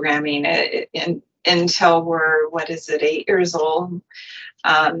programming, until we're, 8 years old,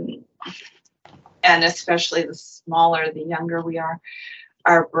 and especially the smaller, the younger we are,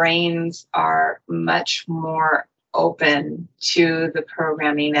 our brains are much more open to the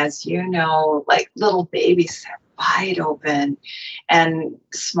programming. As you know, like little babies are wide open, and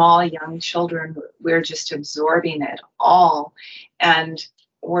small young children, we're just absorbing it all, and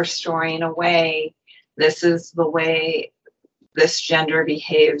we're storing away. This is the way this gender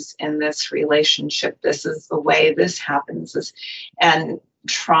behaves in this relationship. This is the way this happens. And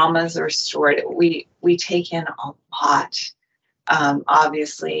traumas are stored. We take in a lot,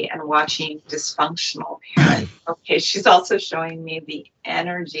 obviously, and watching dysfunctional parents. Okay, she's also showing me the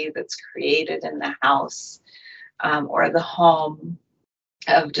energy that's created in the house or the home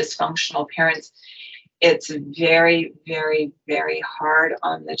of dysfunctional parents. It's very, very, very hard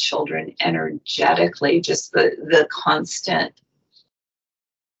on the children energetically, just the constant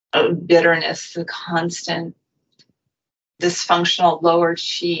bitterness, the constant dysfunctional lower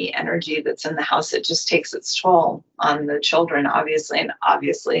chi energy that's in the house. It just takes its toll on the children,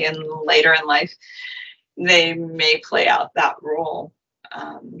 obviously. And later in life, they may play out that role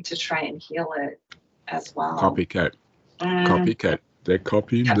to try and heal it as well. Copycat. Copycat. They're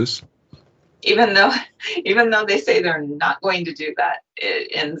copying this. Even though they say they're not going to do that, it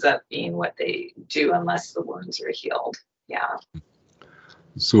ends up being what they do unless the wounds are healed. Yeah.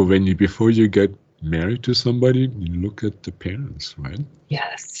 So before you get married to somebody, you look at the parents, right?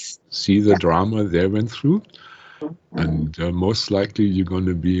 Yes. See the drama they went through, and most likely you're going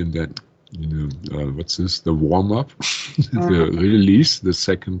to be in that, what's this? The warm up, the release, the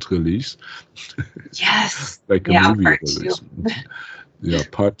second release. Yes. Like a movie release. Yeah,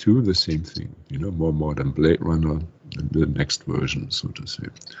 part 2, the same thing. More modern Blade Runner, the next version, so to say.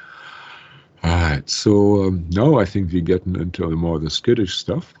 All right, so now I think we're getting into more of the skittish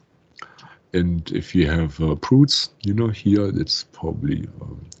stuff. And if you have prudes, here it's probably,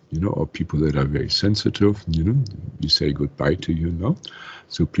 or people that are very sensitive, we say goodbye to you now.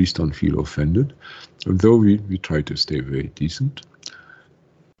 So please don't feel offended. Although we try to stay very decent.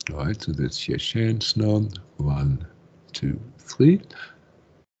 All right, so that's your chance now. 1, 2, 3.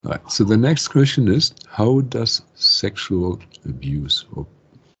 All right, so the next question is, how does sexual abuse or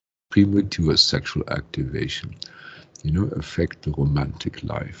premature sexual activation, affect the romantic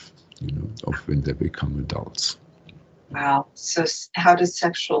life, of when they become adults? Wow. So how does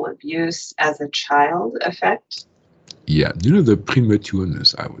sexual abuse as a child affect? Yeah, the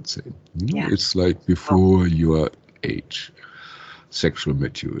prematureness, I would say. It's like before your age, sexual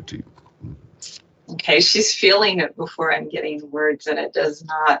maturity. Okay, she's feeling it before I'm getting words, and it does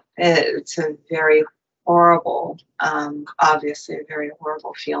not. It's a very horrible, obviously a very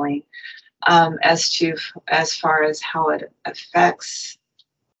horrible feeling. As far as how it affects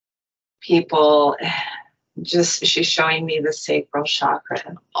people, she's showing me the sacral chakra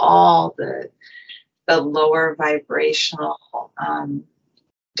and all the lower vibrational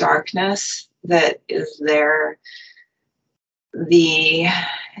darkness that is there.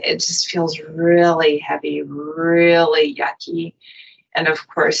 It just feels really heavy, really yucky. And of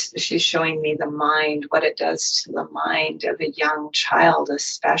course, she's showing me the mind, what it does to the mind of a young child,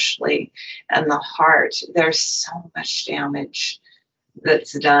 especially, and the heart. There's so much damage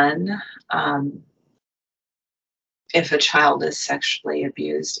that's done if a child is sexually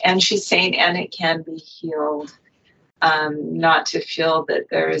abused. And she's saying, and it can be healed. Not to feel that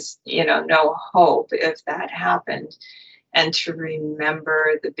there's, no hope if that happened. And to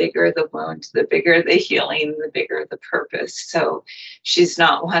remember, the bigger the wound, the bigger the healing, the bigger the purpose. So she's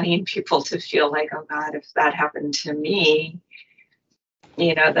not wanting people to feel like, oh God, if that happened to me,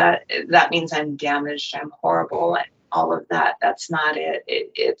 that means I'm damaged, I'm horrible, and all of that. That's not it.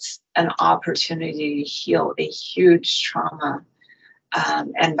 It's an opportunity to heal a huge trauma.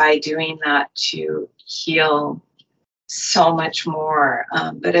 And by doing that, to heal so much more.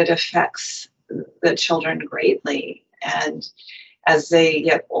 But it affects the children greatly. And as they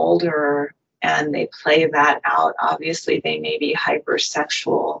get older and they play that out, obviously they may be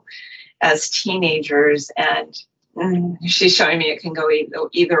hypersexual as teenagers. And she's showing me it can go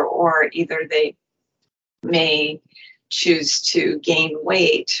either or. Either they may choose to gain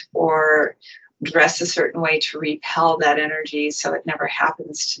weight or dress a certain way to repel that energy so it never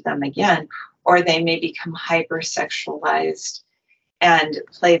happens to them again, or they may become hypersexualized and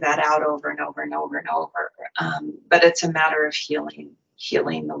play that out over and over and over and over. But it's a matter of healing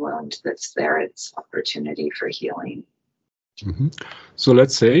the wound that's there. It's opportunity for healing. Mm-hmm. So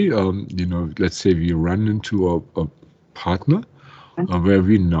let's say, we run into a partner where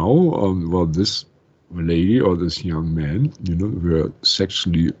we know, this lady or this young man, were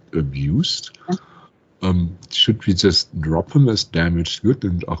sexually abused. Should we just drop him as damaged good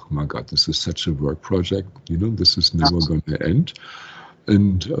and, oh my God, this is such a work project, this is never going to end.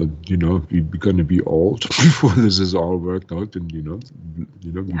 And, we're going to be old before this is all worked out. And,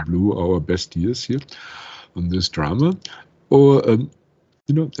 we blew our best years here on this drama. Or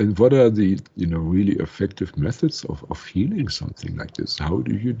And what are the, really effective methods of healing something like this? How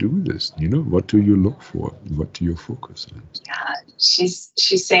do you do this? What do you look for? What do you focus on? Yeah, she's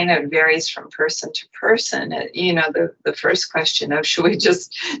saying it varies from person to person. The first question of should we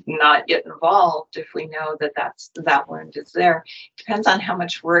just not get involved if we know that wound is there depends on how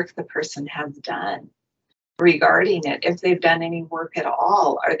much work the person has done regarding it. If they've done any work at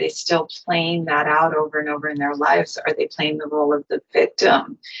all, are they still playing that out over and over in their lives? Are they playing the role of the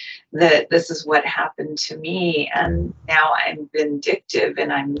victim, that this is what happened to me and now I'm vindictive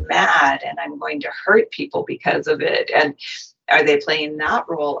and I'm mad and I'm going to hurt people because of it? And are they playing that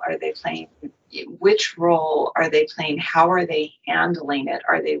role? Are they playing, which role are they playing? How are they handling it?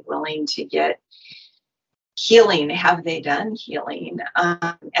 Are they willing to get healing? Have they done healing?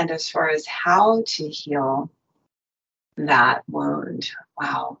 And as far as how to heal that wound,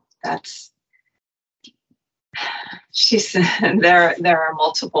 wow, she said there are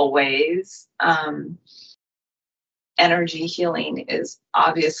multiple ways. Energy healing is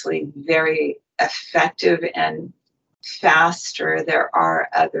obviously very effective and faster. There are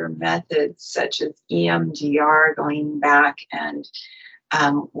other methods such as EMDR, going back and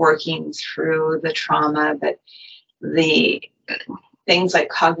working through the trauma, but the things like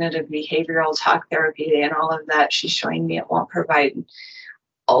cognitive behavioral talk therapy and all of that, she's showing me it won't provide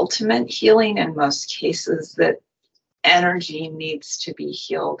ultimate healing in most cases, that energy needs to be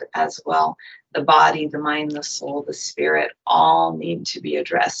healed as well. The body, the mind, the soul, the spirit all need to be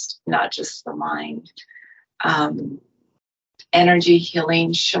addressed, not just the mind. Energy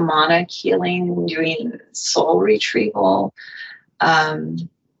healing, shamanic healing, doing soul retrieval, and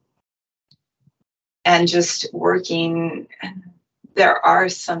just working. There are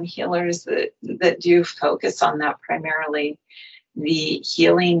some healers that do focus on that primarily, the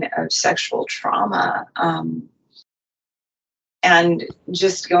healing of sexual trauma, and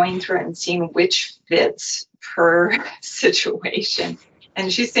just going through and seeing which fits per situation.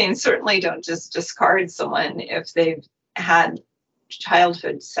 And she's saying certainly don't just discard someone if they've had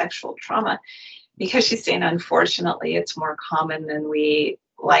childhood sexual trauma, because she's saying unfortunately it's more common than we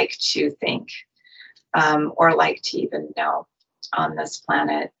like to think, or like to even know on this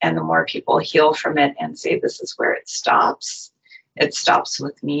planet. And the more people heal from it and say this is where it stops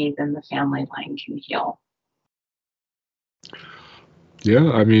with me, then the family line can heal.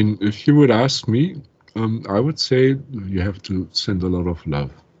 Yeah, I mean, if you would ask me, I would say you have to send a lot of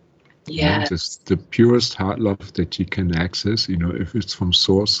love. Yeah. Just the purest heart love that you can access. If it's from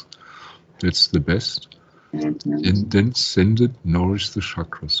source, that's the best. Mm-hmm. And then send it, nourish the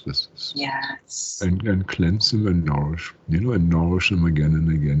chakras with this. Yes. And cleanse them and nourish, and nourish them again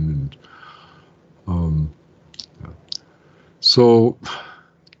and again. And yeah. So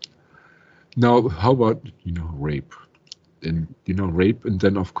now, how about rape? And rape, and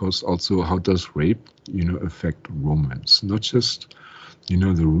then of course also how does rape affect romance? Not just the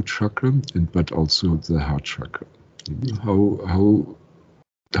root chakra, but also the heart chakra.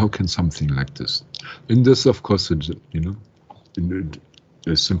 How can something like this? And this, of course, in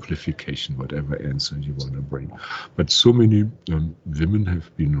a simplification, whatever answer you want to bring. But so many women have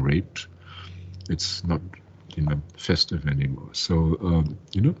been raped. It's not festive anymore. So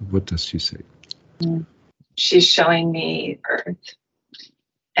what does she say? She's showing me Earth,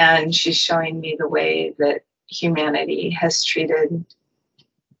 and she's showing me the way that humanity has treated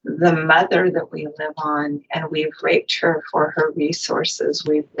the mother that we live on, and we've raped her for her resources.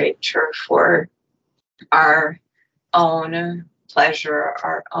 We've raped her for our own pleasure,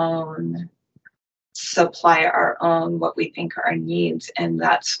 our own supply, our own what we think are our needs. And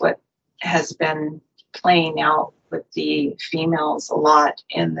that's what has been playing out with the females a lot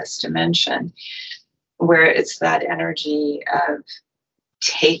in this dimension, where it's that energy of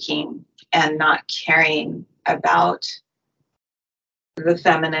taking and not caring about the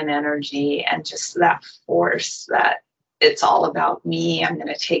feminine energy, and just that force that it's all about me, I'm going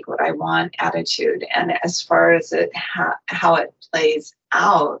to take what I want attitude. And as far as how it plays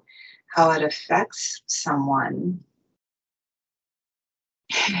out, how it affects someone,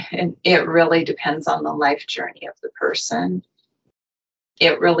 it really depends on the life journey of the person.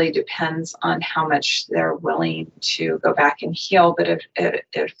 It really depends on how much they're willing to go back and heal, but it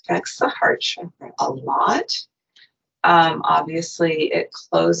affects the heart chakra a lot. Obviously, it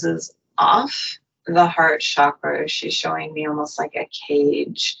closes off the heart chakra. She's showing me almost like a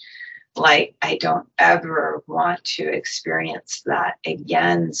cage. Like, I don't ever want to experience that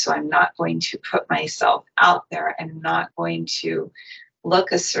again. So I'm not going to put myself out there. I'm not going to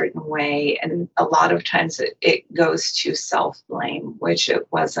look a certain way. And a lot of times it goes to self-blame, which it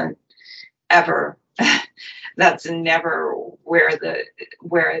wasn't ever That's never where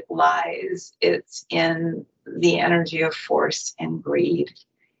it lies. It's in the energy of force and greed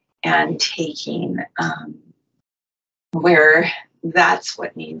and taking, where that's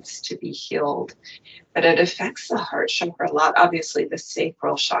what needs to be healed. But it affects the heart chakra a lot, obviously the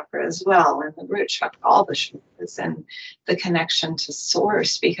sacral chakra as well, and the root chakra, all the chakras, and the connection to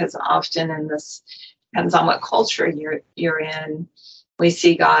source, because often in this, depends on what culture you're in, we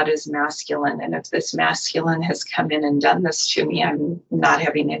see God as masculine. And if this masculine has come in and done this to me, I'm not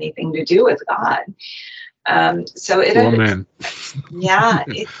having anything to do with God. So it, man. yeah,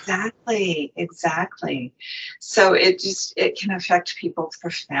 exactly. So it can affect people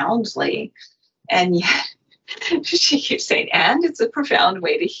profoundly. And yet she keeps saying, and it's a profound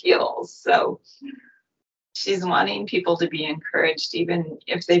way to heal. So she's wanting people to be encouraged, even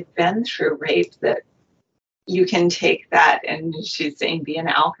if they've been through rape, that you can take that, and she's saying, be an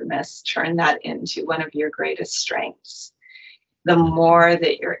alchemist, turn that into one of your greatest strengths. The more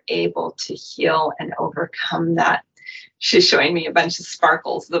that you're able to heal and overcome that, she's showing me a bunch of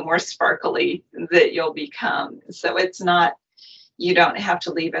sparkles, the more sparkly that you'll become. So it's not, you don't have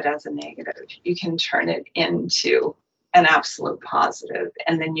to leave it as a negative. You can turn it into an absolute positive,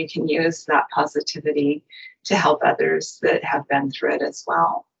 and then you can use that positivity to help others that have been through it as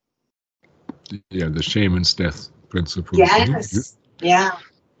well. Yeah, the shaman's death principle. Yes. Yeah.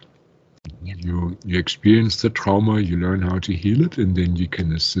 You experience the trauma, you learn how to heal it, and then you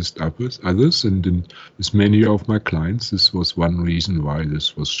can assist others. And then with many of my clients, this was one reason why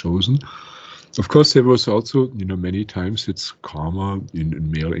this was chosen. Of course, there was also, many times it's karma in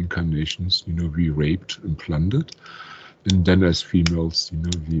male incarnations, we raped and plundered. And then as females,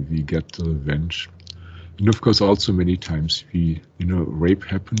 we get the revenge. And of course, also many times rape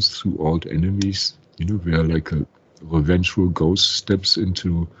happens through old enemies, where like a revengeful ghost steps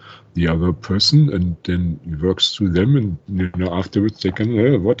into the other person and then works through them, and afterwards they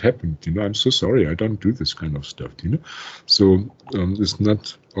can, what happened? I'm so sorry, I don't do this kind of stuff. So it's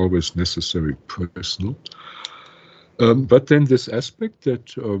not always necessarily personal. But then this aspect that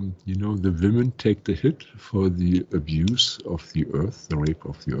the women take the hit for the abuse of the earth, the rape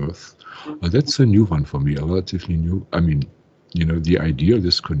of the earth, that's a new one for me, a relatively new. I mean, the idea of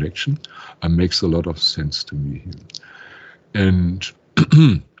this connection makes a lot of sense to me here. And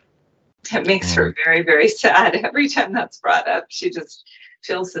it makes her very, very sad. Every time that's brought up, she just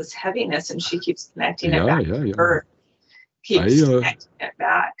feels this heaviness, and she keeps connecting it back to her. Keeps connecting it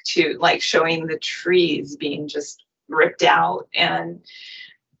back to, like, showing the trees being just ripped out, and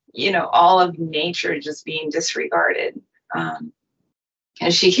all of nature just being disregarded. And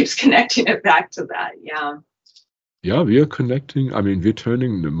she keeps connecting it back to that. Yeah, we are connecting. I mean, we're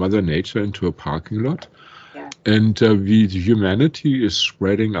turning Mother Nature into a parking lot. Yeah. And humanity is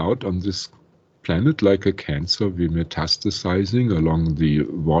spreading out on this planet like a cancer. We're metastasizing along the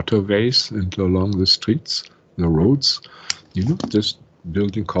waterways and along the streets, the roads, just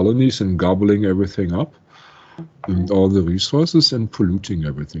building colonies and gobbling everything up, and all the resources, and polluting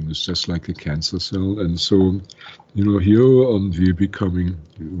everything. It's just like a cancer cell. And so, here we're becoming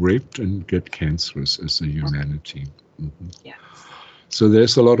raped and get cancerous as a humanity. Mm-hmm. Yeah. So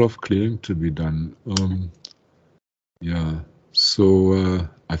there's a lot of clearing to be done. So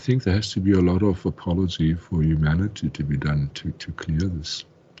I think there has to be a lot of apology for humanity to be done to clear this,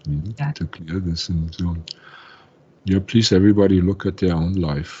 to clear this. And so, please, everybody, look at their own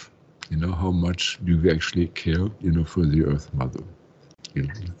life. How much do we actually care, for the Earth Mother?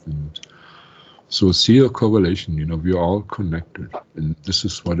 And so see a correlation. We are all connected, and this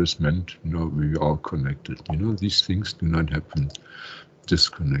is what is meant. We are all connected. These things do not happen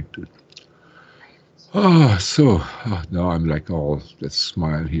disconnected. Now I'm like, let's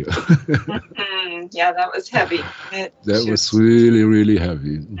smile here. Yeah, that was heavy. That was really, really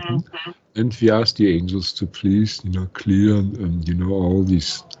heavy. Mm-hmm. And we asked the angels to please, clear, all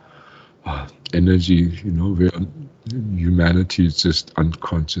these energy, where humanity just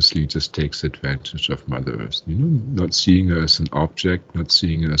unconsciously just takes advantage of Mother Earth, not seeing her as an object, not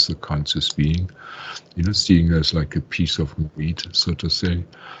seeing her as a conscious being, seeing her as like a piece of meat, so to say,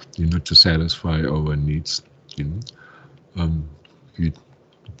 to satisfy our needs. We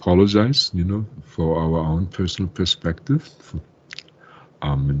apologize, for our own personal perspective,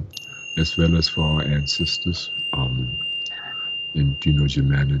 Amen, as well as for our ancestors, Amen, and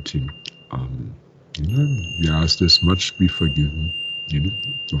humanity, Amen. We ask this much be forgiven,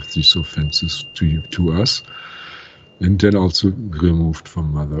 of these offenses to us, and then also removed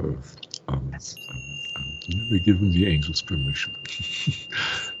from Mother Earth. Amen. We're given the angels permission.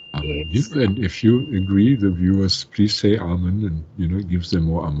 And if you agree, the viewers, please say Amen, and gives them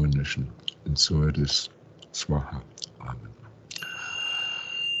more ammunition. And so it is. Swaha. Amen.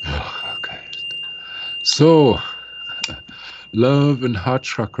 Okay. So, love and heart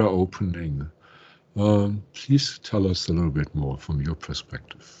chakra opening. Please tell us a little bit more from your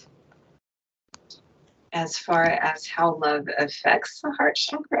perspective. As far as how love affects the heart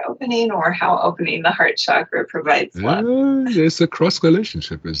chakra opening, or how opening the heart chakra provides love? There's a cross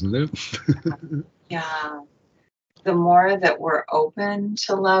relationship, isn't there? Yeah. The more that we're open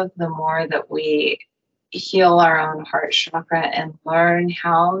to love, the more that we heal our own heart chakra and learn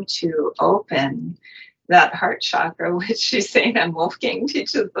how to open that heart chakra, which she's saying, and Wolfgang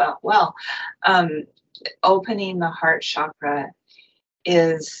teaches that well. Opening the heart chakra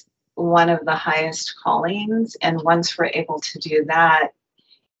is one of the highest callings. And once we're able to do that,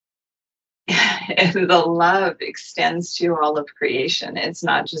 the love extends to all of creation. It's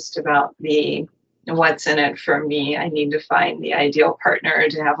not just about what's in it for me. I need to find the ideal partner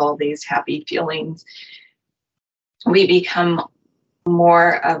to have all these happy feelings. We become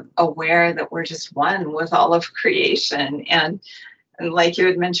more aware that we're just one with all of creation. And like you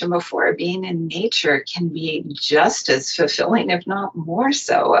had mentioned before, being in nature can be just as fulfilling, if not more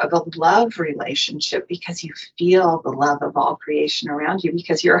so, of a love relationship, because you feel the love of all creation around you,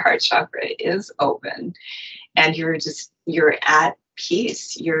 because your heart chakra is open and you're at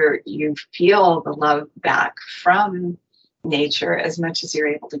peace. You feel the love back from nature as much as you're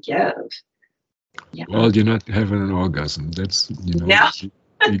able to give. Yeah. Well, you're not having an orgasm. That's, No.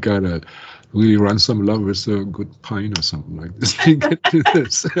 you gotta really run some love with a good pine or something like this to get to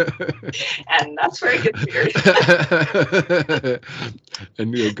this. And that's where it gets weird.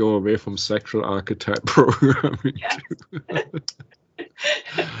 And you go away from sexual archetype programming.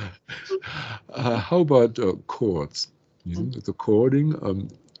 How about chords? The chording,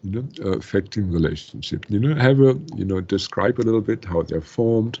 affecting relationship. Describe a little bit how they're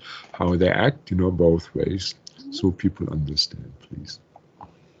formed, how they act, both ways, so people understand, please.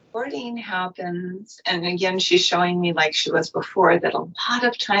 Chording happens, and again, she's showing me, like she was before, that a lot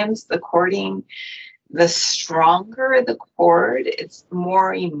of times the chording, the stronger the chord, it's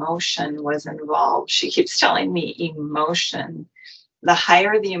more emotion was involved. She keeps telling me emotion. The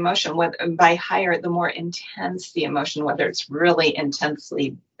higher the emotion, by higher, the more intense the emotion, whether it's really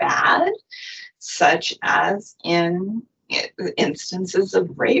intensely bad, such as in instances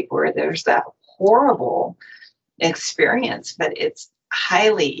of rape where there's that horrible experience, but it's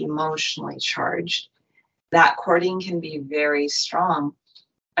highly emotionally charged. That chording can be very strong,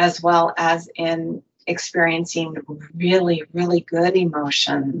 as well as in experiencing really, really good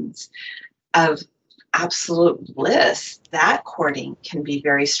emotions of absolute bliss. That chording can be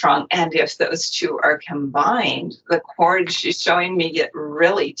very strong. And if those two are combined, the chords she's showing me get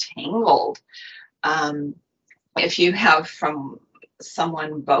really tangled. If you have from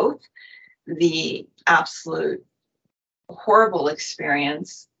someone both the absolute horrible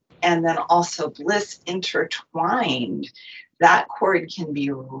experience and then also bliss intertwined, that chord can be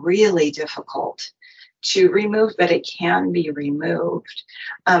really difficult to remove, but it can be removed.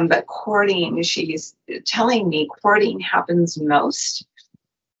 But chording, she's telling me, chording happens most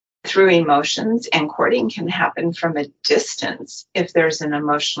through emotions, and chording can happen from a distance if there's an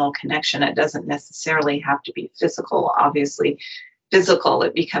emotional connection. It doesn't necessarily have to be physical. Obviously, physical,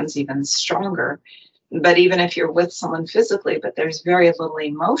 it becomes even stronger. But even if you're with someone physically, but there's very little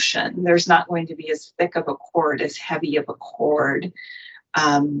emotion, there's not going to be as thick of a cord, as heavy of a cord,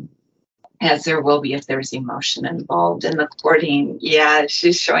 as there will be if there's emotion involved. In the chording, yeah,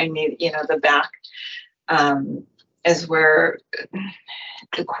 she's showing me, the back is where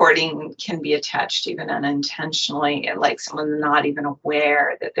the chording can be attached even unintentionally, like someone not even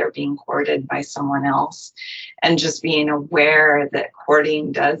aware that they're being courted by someone else, and just being aware that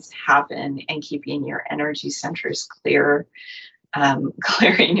courting does happen and keeping your energy centers clear,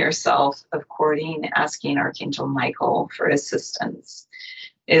 clearing yourself of courting, asking Archangel Michael for assistance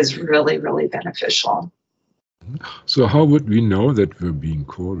is really, really beneficial. So how would we know that we're being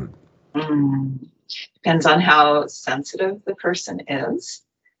courted? Depends on how sensitive the person is.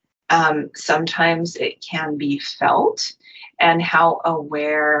 Sometimes it can be felt, and how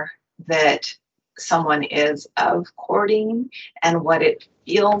aware that someone is of courting and what it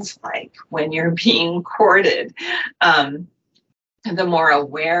feels like when you're being courted. The more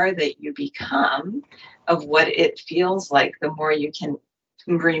aware that you become of what it feels like, the more you can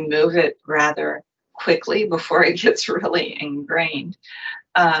remove it rather quickly before it gets really ingrained.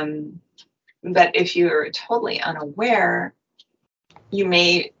 But if you're totally unaware, you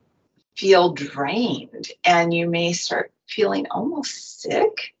may feel drained and you may start feeling almost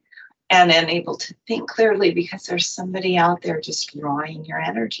sick and unable to think clearly because there's somebody out there just drawing your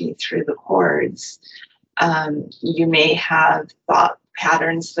energy through the cords. You may have thought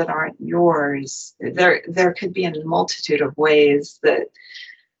patterns that aren't yours. There could be a multitude of ways that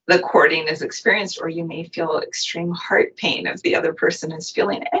the courting is experienced, or you may feel extreme heart pain if the other person is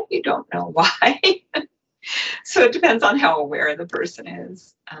feeling it and you don't know why. So it depends on how aware the person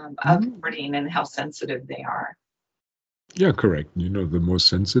is of courting and how sensitive they are. Yeah, correct. The more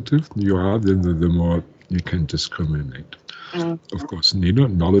sensitive you are, then the more you can discriminate. Of course,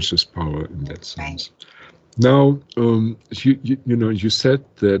 knowledge is power in that sense. Right. Now, you said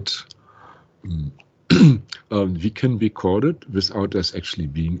that we can be courted without us actually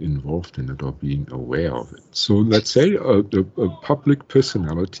being involved in it or being aware of it. So let's say a public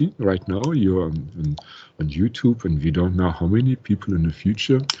personality right now, you're on YouTube, and we don't know how many people in the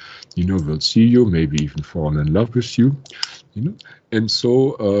future, will see you, maybe even fall in love with you, and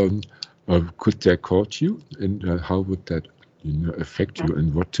so could they court you, and how would that affect you,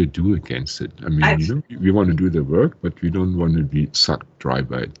 and what to do against it? I mean, we want to do the work, but we don't want to be sucked dry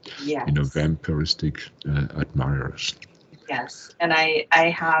by, vampiristic admirers. Yes, and I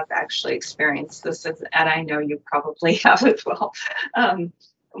have actually experienced this, and I know you probably have as well,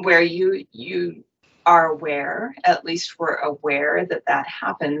 where you are aware, at least we're aware that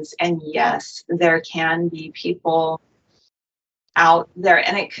happens, and yes, there can be people out there,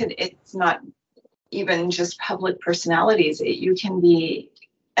 and it's not even just public personalities. You can be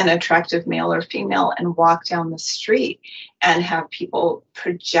an attractive male or female and walk down the street and have people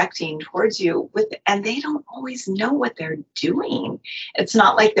projecting towards you and they don't always know what they're doing. It's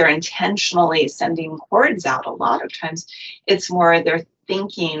not like they're intentionally sending cords out. A lot of times it's more they're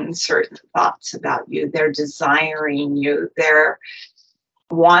thinking certain thoughts about you. They're desiring you. They're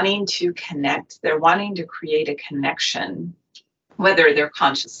wanting to connect. They're wanting to create a connection. Whether they're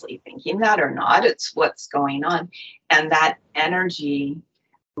consciously thinking that or not, it's what's going on. And that energy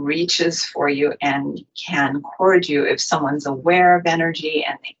reaches for you and can cord you. If someone's aware of energy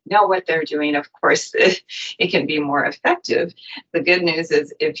and they know what they're doing, of course, it can be more effective. The good news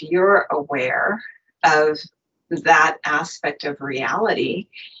is if you're aware of that aspect of reality,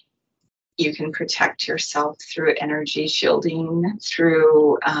 you can protect yourself through energy shielding,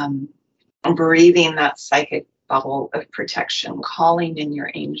 through breathing that psychic bubble of protection, calling in your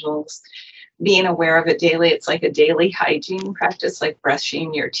angels, being aware of it daily. It's like a daily hygiene practice, like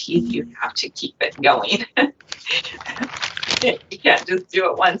brushing your teeth. You have to keep it going. You can't just do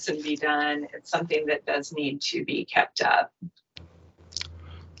it once and be done. It's something that does need to be kept up.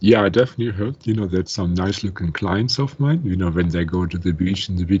 Yeah, I definitely heard, that some nice looking clients of mine, when they go to the beach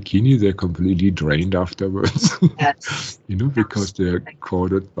in the bikini, they're completely drained afterwards. Yes. Because they're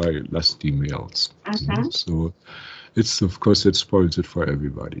courted by lusty males. So it's, of course, it spoils it for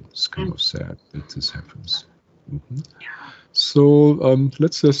everybody. It's kind of sad that this happens. So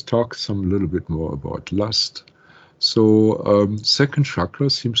let's just talk a little bit more about lust. So second chakra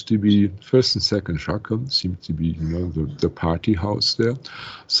seems to be, first and second chakra seem to be, the party house there.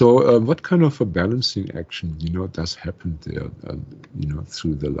 So what kind of a balancing action, does happen there,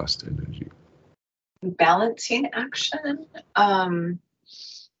 through the lust energy? Balancing action?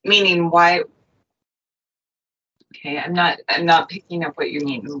 Meaning why? Okay, I'm not picking up what you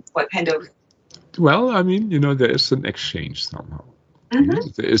mean. What kind of? Well, I mean, there is an exchange somehow.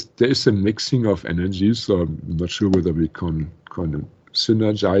 There is a mixing of energies, so I'm not sure whether we can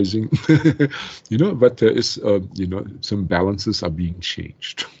synergizing, but there is, some balances are being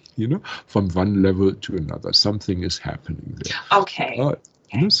changed, from one level to another. Something is happening there. Okay.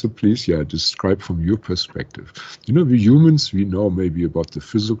 So please, describe from your perspective. We humans, we know maybe about the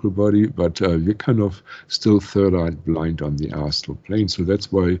physical body, but we're kind of still third eye blind on the astral plane. So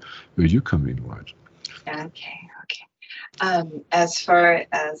that's where you come in, right? Okay. As far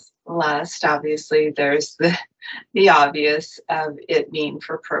as lust, obviously, there's the obvious of it being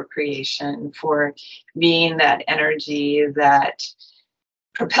for procreation, for being that energy that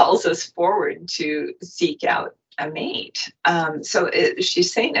propels us forward to seek out a mate. So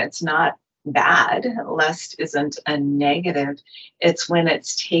she's saying it's not bad. Lust isn't a negative. It's when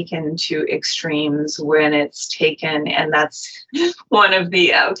it's taken to extremes, when it's taken, and that's one of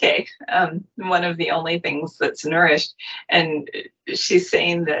the only things that's nourished. And she's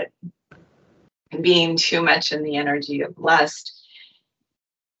saying that being too much in the energy of lust,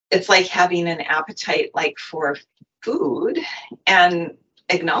 it's like having an appetite like for food and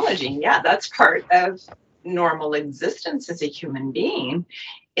acknowledging, that's part of normal existence as a human being.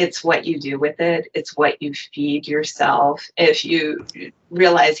 It's what you do with it. It's what you feed yourself. If you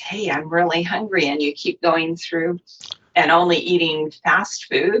realize, hey, I'm really hungry, and you keep going through and only eating fast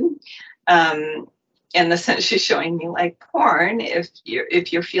food, in the sense she's showing me like porn, if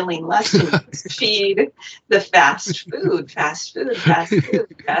you're feeling less, you feed the fast food,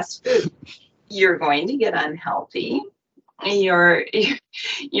 you're going to get unhealthy. You're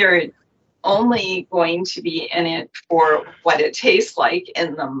only going to be in it for what it tastes like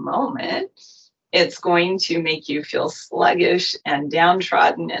in the moment. It's going to make you feel sluggish and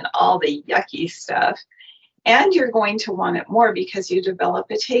downtrodden and all the yucky stuff. And you're going to want it more because you develop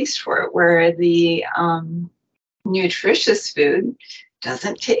a taste for it, where the nutritious food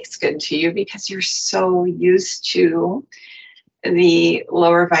doesn't taste good to you because you're so used to the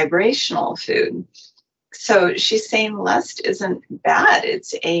lower vibrational food. So she's saying lust isn't bad.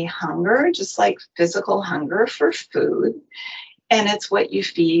 It's a hunger, just like physical hunger for food. And it's what you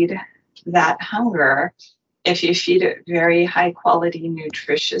feed that hunger. If you feed it very high quality,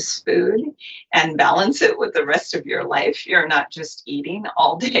 nutritious food and balance it with the rest of your life, you're not just eating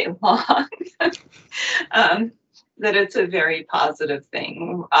all day long. That it's a very positive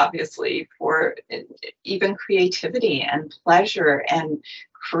thing, obviously, for even creativity and pleasure and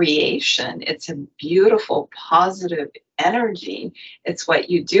creation. It's a beautiful, positive energy. It's what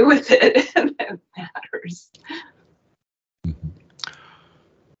you do with it that matters.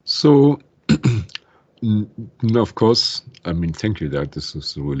 So, of course, I mean, thank you, that this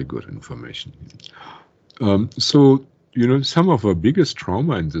is really good information. So, some of our biggest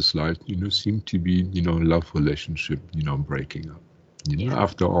trauma in this life, seem to be, love relationship, breaking up.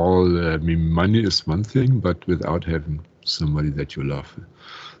 After all, I mean, money is one thing, but without having somebody that you love,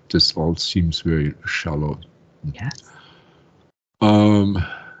 this all seems very shallow. Yes.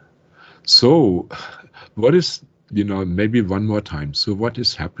 So, what is, maybe one more time. So, what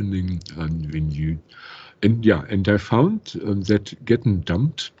is happening when you, and I found that getting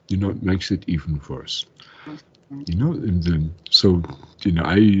dumped, makes it even worse. I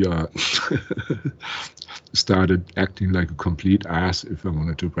started acting like a complete ass if I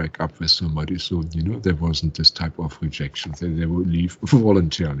wanted to break up with somebody. So, there wasn't this type of rejection. They would leave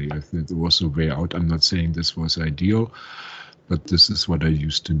voluntarily. I think there was a way out. I'm not saying this was ideal, but this is what I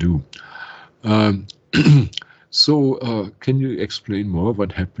used to do. So, can you explain more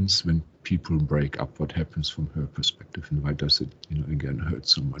what happens when people break up? What happens from her perspective, and why does it, again, hurt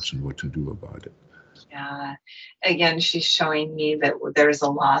so much, and what to do about it? Yeah. Again, she's showing me that there's a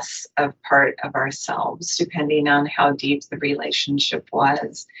loss of part of ourselves, depending on how deep the relationship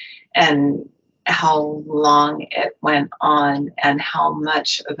was and how long it went on and how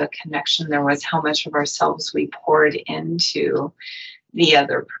much of a connection there was, how much of ourselves we poured into the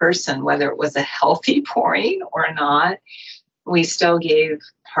other person, whether it was a healthy pouring or not. We still gave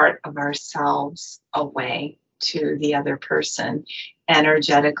part of ourselves away to the other person.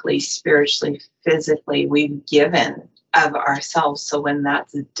 Energetically, spiritually, physically, we've given of ourselves. So when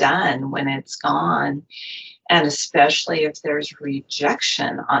that's done, when it's gone, and especially if there's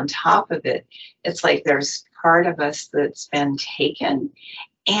rejection on top of it, it's like there's part of us that's been taken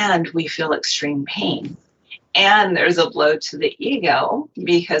and we feel extreme pain. And there's a blow to the ego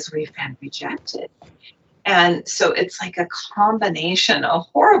because we've been rejected. And so it's like a combination, a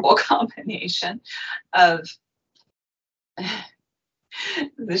horrible combination of,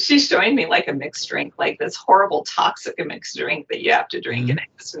 she's showing me like a mixed drink, like this horrible toxic mixed drink that you have to drink, and it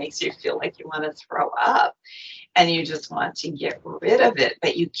just makes you feel like you want to throw up and you just want to get rid of it,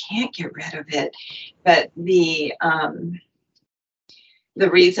 but you can't get rid of it. But the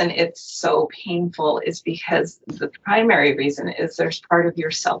reason it's so painful is because the primary reason is there's part of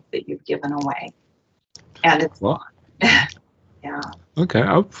yourself that you've given away, and it's gone. Yeah. Okay,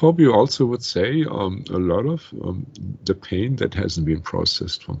 I probably also would say a lot of the pain that hasn't been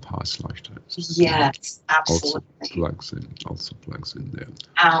processed from past lifetimes. Yes, absolutely. Also plugs in there.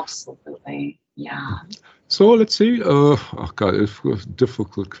 Absolutely, yeah. So let's see. God, it's a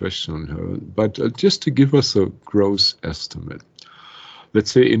difficult question on her, but just to give us a gross estimate.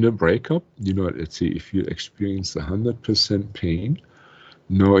 Let's say in a breakup, let's say if you experience 100% pain.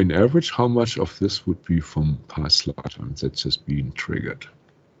 No, in average, how much of this would be from past lifetimes that's just being triggered?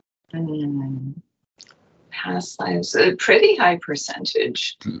 Past lives, a pretty high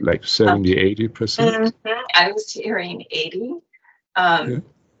percentage. Like 70, 80%? I was hearing 80.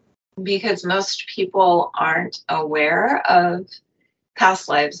 Because most people aren't aware of past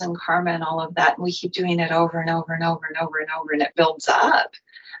lives and karma and all of that. And we keep doing it over and over and over and over and over, and it builds up.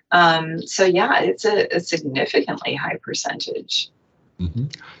 So yeah, it's a significantly high percentage.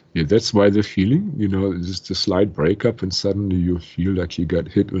 Yeah, that's why the feeling, just a slight breakup and suddenly you feel like you got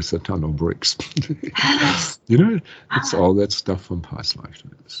hit with a ton of bricks. Yes. It's all that stuff from past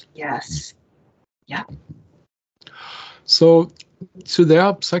lifetimes. Yes. Yeah. So So there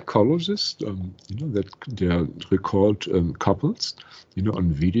are psychologists, that they are recalled couples,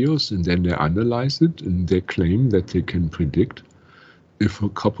 on videos, and then they analyze it, and they claim that they can predict if a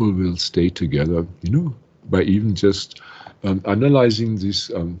couple will stay together, by even just analyzing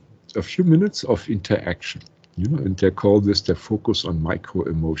these a few minutes of interaction, and they focus on micro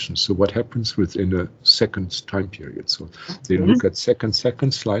emotions. So what happens within a second time period? So they look at second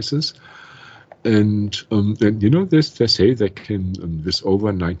slices. And they say they can, with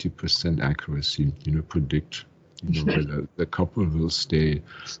over 90% accuracy, predict, whether the couple will stay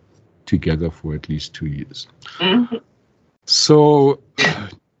together for at least 2 years. Mhm. So,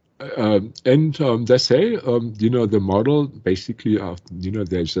 and they say, the model basically,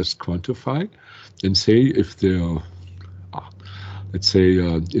 they just quantify and say if they're, let's say,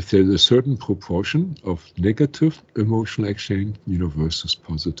 if there's a certain proportion of negative emotional exchange, versus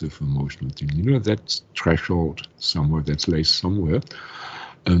positive emotional thing, that threshold somewhere, that lays somewhere,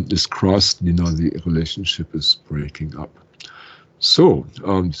 is crossed, the relationship is breaking up. So,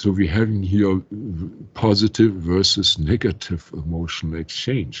 so we're having here positive versus negative emotional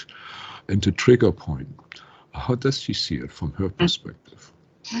exchange, and the trigger point. How does she see it from her perspective?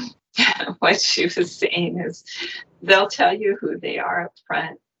 What she was saying is they'll tell you who they are up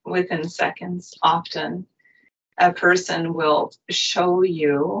front within seconds. Often a person will show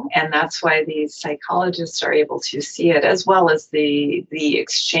you, and that's why these psychologists are able to see it, as well as the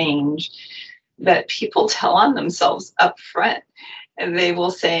exchange that people tell on themselves up front. And they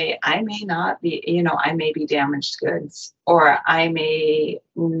will say, I may not be, I may be damaged goods, or I may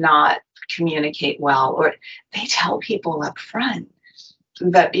not communicate well, or they tell people up front.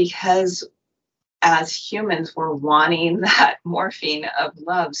 But because as humans, we're wanting that morphine of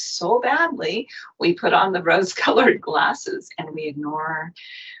love so badly, we put on the rose-colored glasses and we ignore.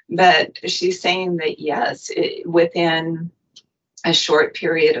 But she's saying that yes, within a short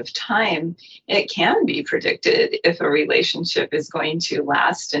period of time, it can be predicted if a relationship is going to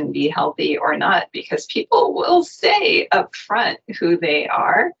last and be healthy or not, because people will say up front who they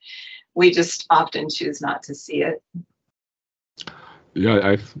are. We just often choose not to see it. Yeah,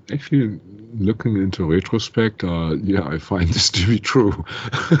 I've actually, looking into retrospect, I find this to be true.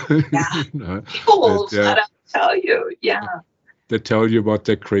 Yeah. People will flat out tell you, they tell you about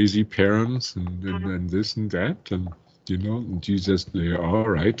their crazy parents and this and that, and and you just say, all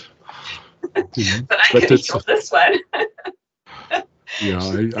right. But I can heal this one. Yeah,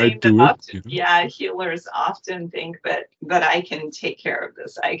 I do it. Often, yeah, healers often think that I can take care of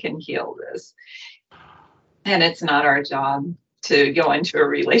this. I can heal this. And it's not our job to go into a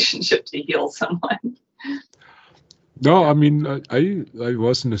relationship to heal someone. No, I mean, I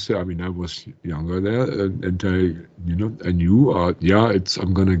wasn't necessarily, I mean, I was younger there, and I knew,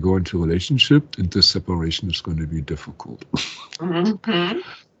 I'm going to go into a relationship, and the separation is going to be difficult. Mm-hmm.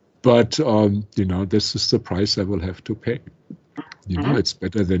 But, this is the price I will have to pay. It's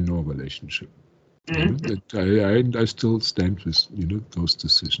better than no relationship. I still stand with, those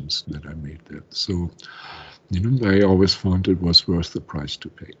decisions that I made there. So, I always found it was worth the price to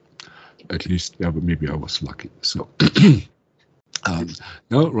pay. At least, but maybe I was lucky. So,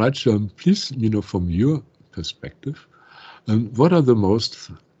 now, Raj, please, from your perspective, what are the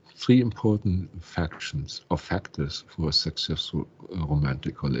most 3 important factors for a successful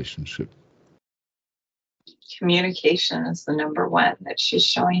romantic relationship? Communication is the number one that she's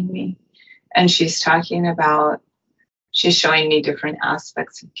showing me. And she's showing me different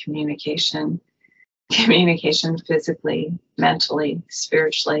aspects of communication physically, mentally,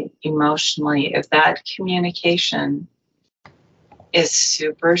 spiritually, emotionally. If that communication is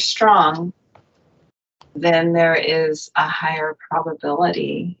super strong, then there is a higher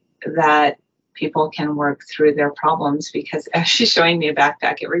probability that people can work through their problems, because as she's showing me a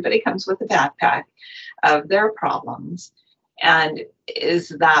backpack, everybody comes with a backpack of their problems. And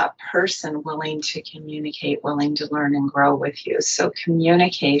is that person willing to communicate, willing to learn and grow with you? So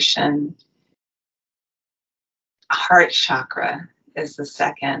communication, heart chakra is the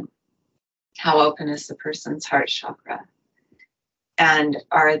second. How open is the person's heart chakra? And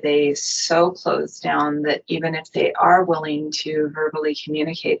are they so closed down that even if they are willing to verbally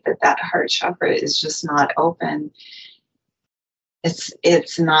communicate, that heart chakra is just not open? It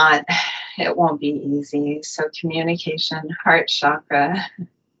won't be easy. So communication, heart chakra.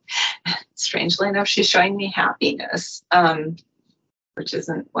 Strangely enough, she's showing me happiness, which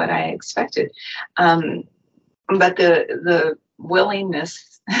isn't what I expected. But the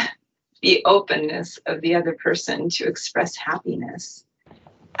willingness, the openness of the other person to express happiness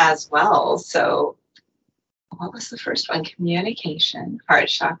as well. So what was the first one? Communication, heart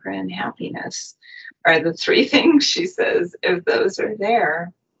chakra, and happiness are the three things she says. If those are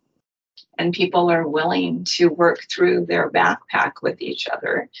there and people are willing to work through their backpack with each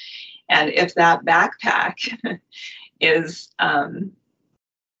other, and if that backpack is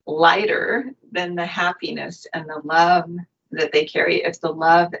lighter than the happiness and the love that they carry, if the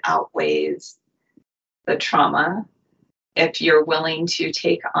love outweighs the trauma, if you're willing to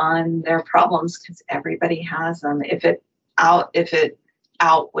take on their problems, because everybody has them, if it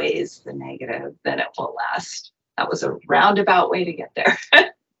outweighs the negative, then it will last. That was a roundabout way to get there.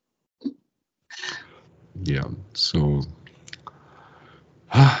 Yeah. So,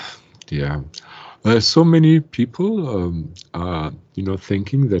 yeah. So many people are,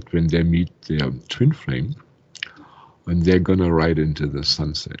 thinking that when they meet their twin flame, and they're gonna ride into the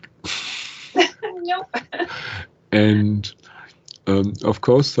sunset. Nope. And of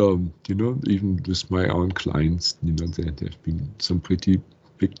course, even with my own clients, there have been some pretty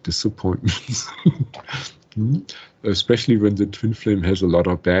big disappointments. Especially when the twin flame has a lot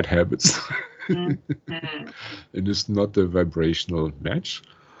of bad habits. Mm-hmm. And it's not a vibrational match.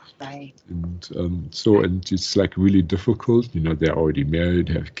 Right. And it's like really difficult. They're already married,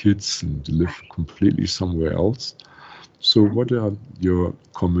 have kids, and live completely somewhere else. So what are your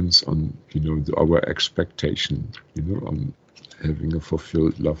comments on, our expectation, on having a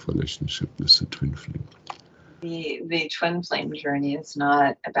fulfilled love relationship with the twin flame? The twin flame journey is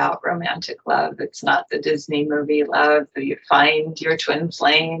not about romantic love. It's not the Disney movie love that you find your twin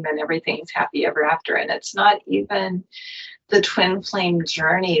flame and everything's happy ever after. And it's not even the twin flame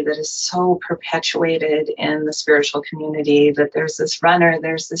journey that is so perpetuated in the spiritual community, that there's this runner,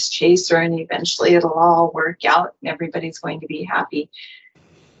 there's this chaser, and eventually it'll all work out and everybody's going to be happy.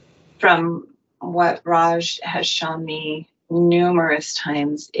 From what Raj has shown me numerous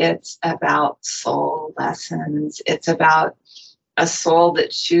times, it's about soul lessons. It's about a soul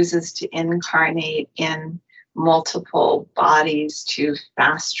that chooses to incarnate in multiple bodies to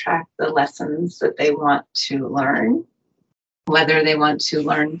fast track the lessons that they want to learn. Whether they want to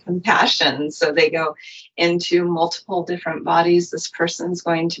learn compassion, so they go into multiple different bodies. This person's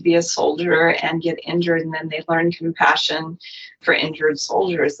going to be a soldier and get injured, and then they learn compassion for injured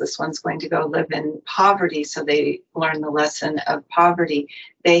soldiers. This one's going to go live in poverty, so they learn the lesson of poverty.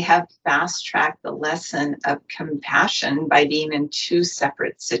 They have fast-tracked the lesson of compassion by being in two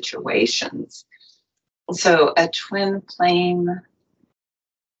separate situations. So a twin flame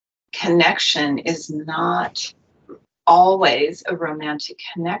connection is not always a romantic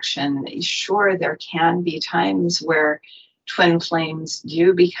connection. Sure, there can be times where twin flames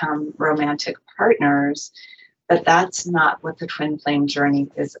do become romantic partners, but that's not what the twin flame journey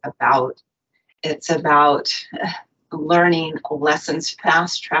is about. It's about learning lessons,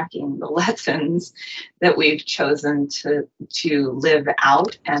 fast tracking the lessons that we've chosen to live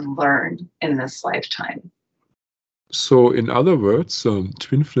out and learn in this lifetime. So in other words,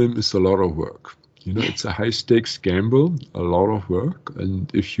 twin flame is a lot of work. It's a high stakes gamble, a lot of work, and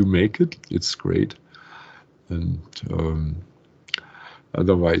if you make it, it's great. And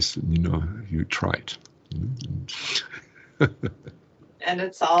otherwise, you tried. And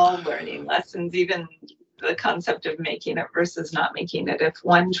it's all learning lessons, even the concept of making it versus not making it. If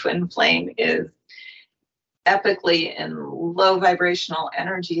one twin flame is epically in low vibrational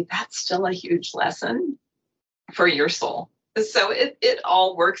energy, that's still a huge lesson for your soul. So it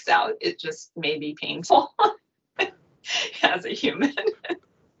all works out. It just may be painful as a human.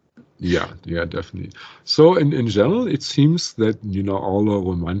 Yeah, definitely. So in general, it seems that, all our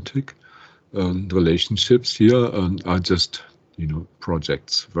romantic relationships here are just,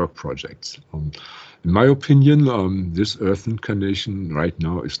 projects, work projects. In my opinion, this Earth incarnation right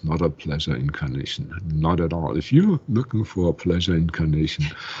now is not a pleasure incarnation, not at all. If you're looking for a pleasure incarnation,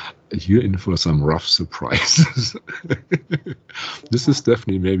 you're in for some rough surprises. This is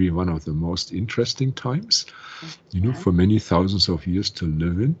definitely maybe one of the most interesting times, for many thousands of years to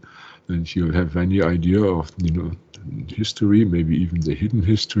live in. And if you have any idea of, history, maybe even the hidden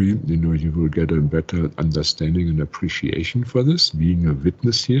history, you will get a better understanding and appreciation for this, being a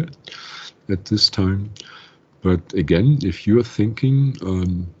witness here at this time. But again, if you're thinking,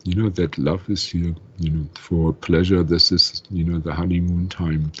 that love is here, for pleasure, this is, the honeymoon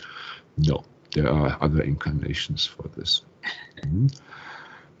time. No, there are other incarnations for this.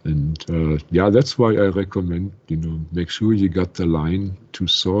 And that's why I recommend, make sure you got the line to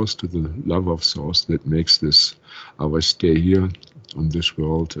source, to the love of source that makes this, our stay here on this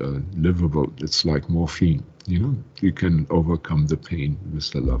world, livable. It's like morphine, you can overcome the pain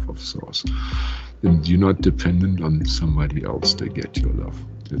with the love of source. And you're not dependent on somebody else to get your love.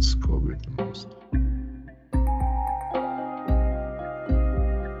 That's probably the most.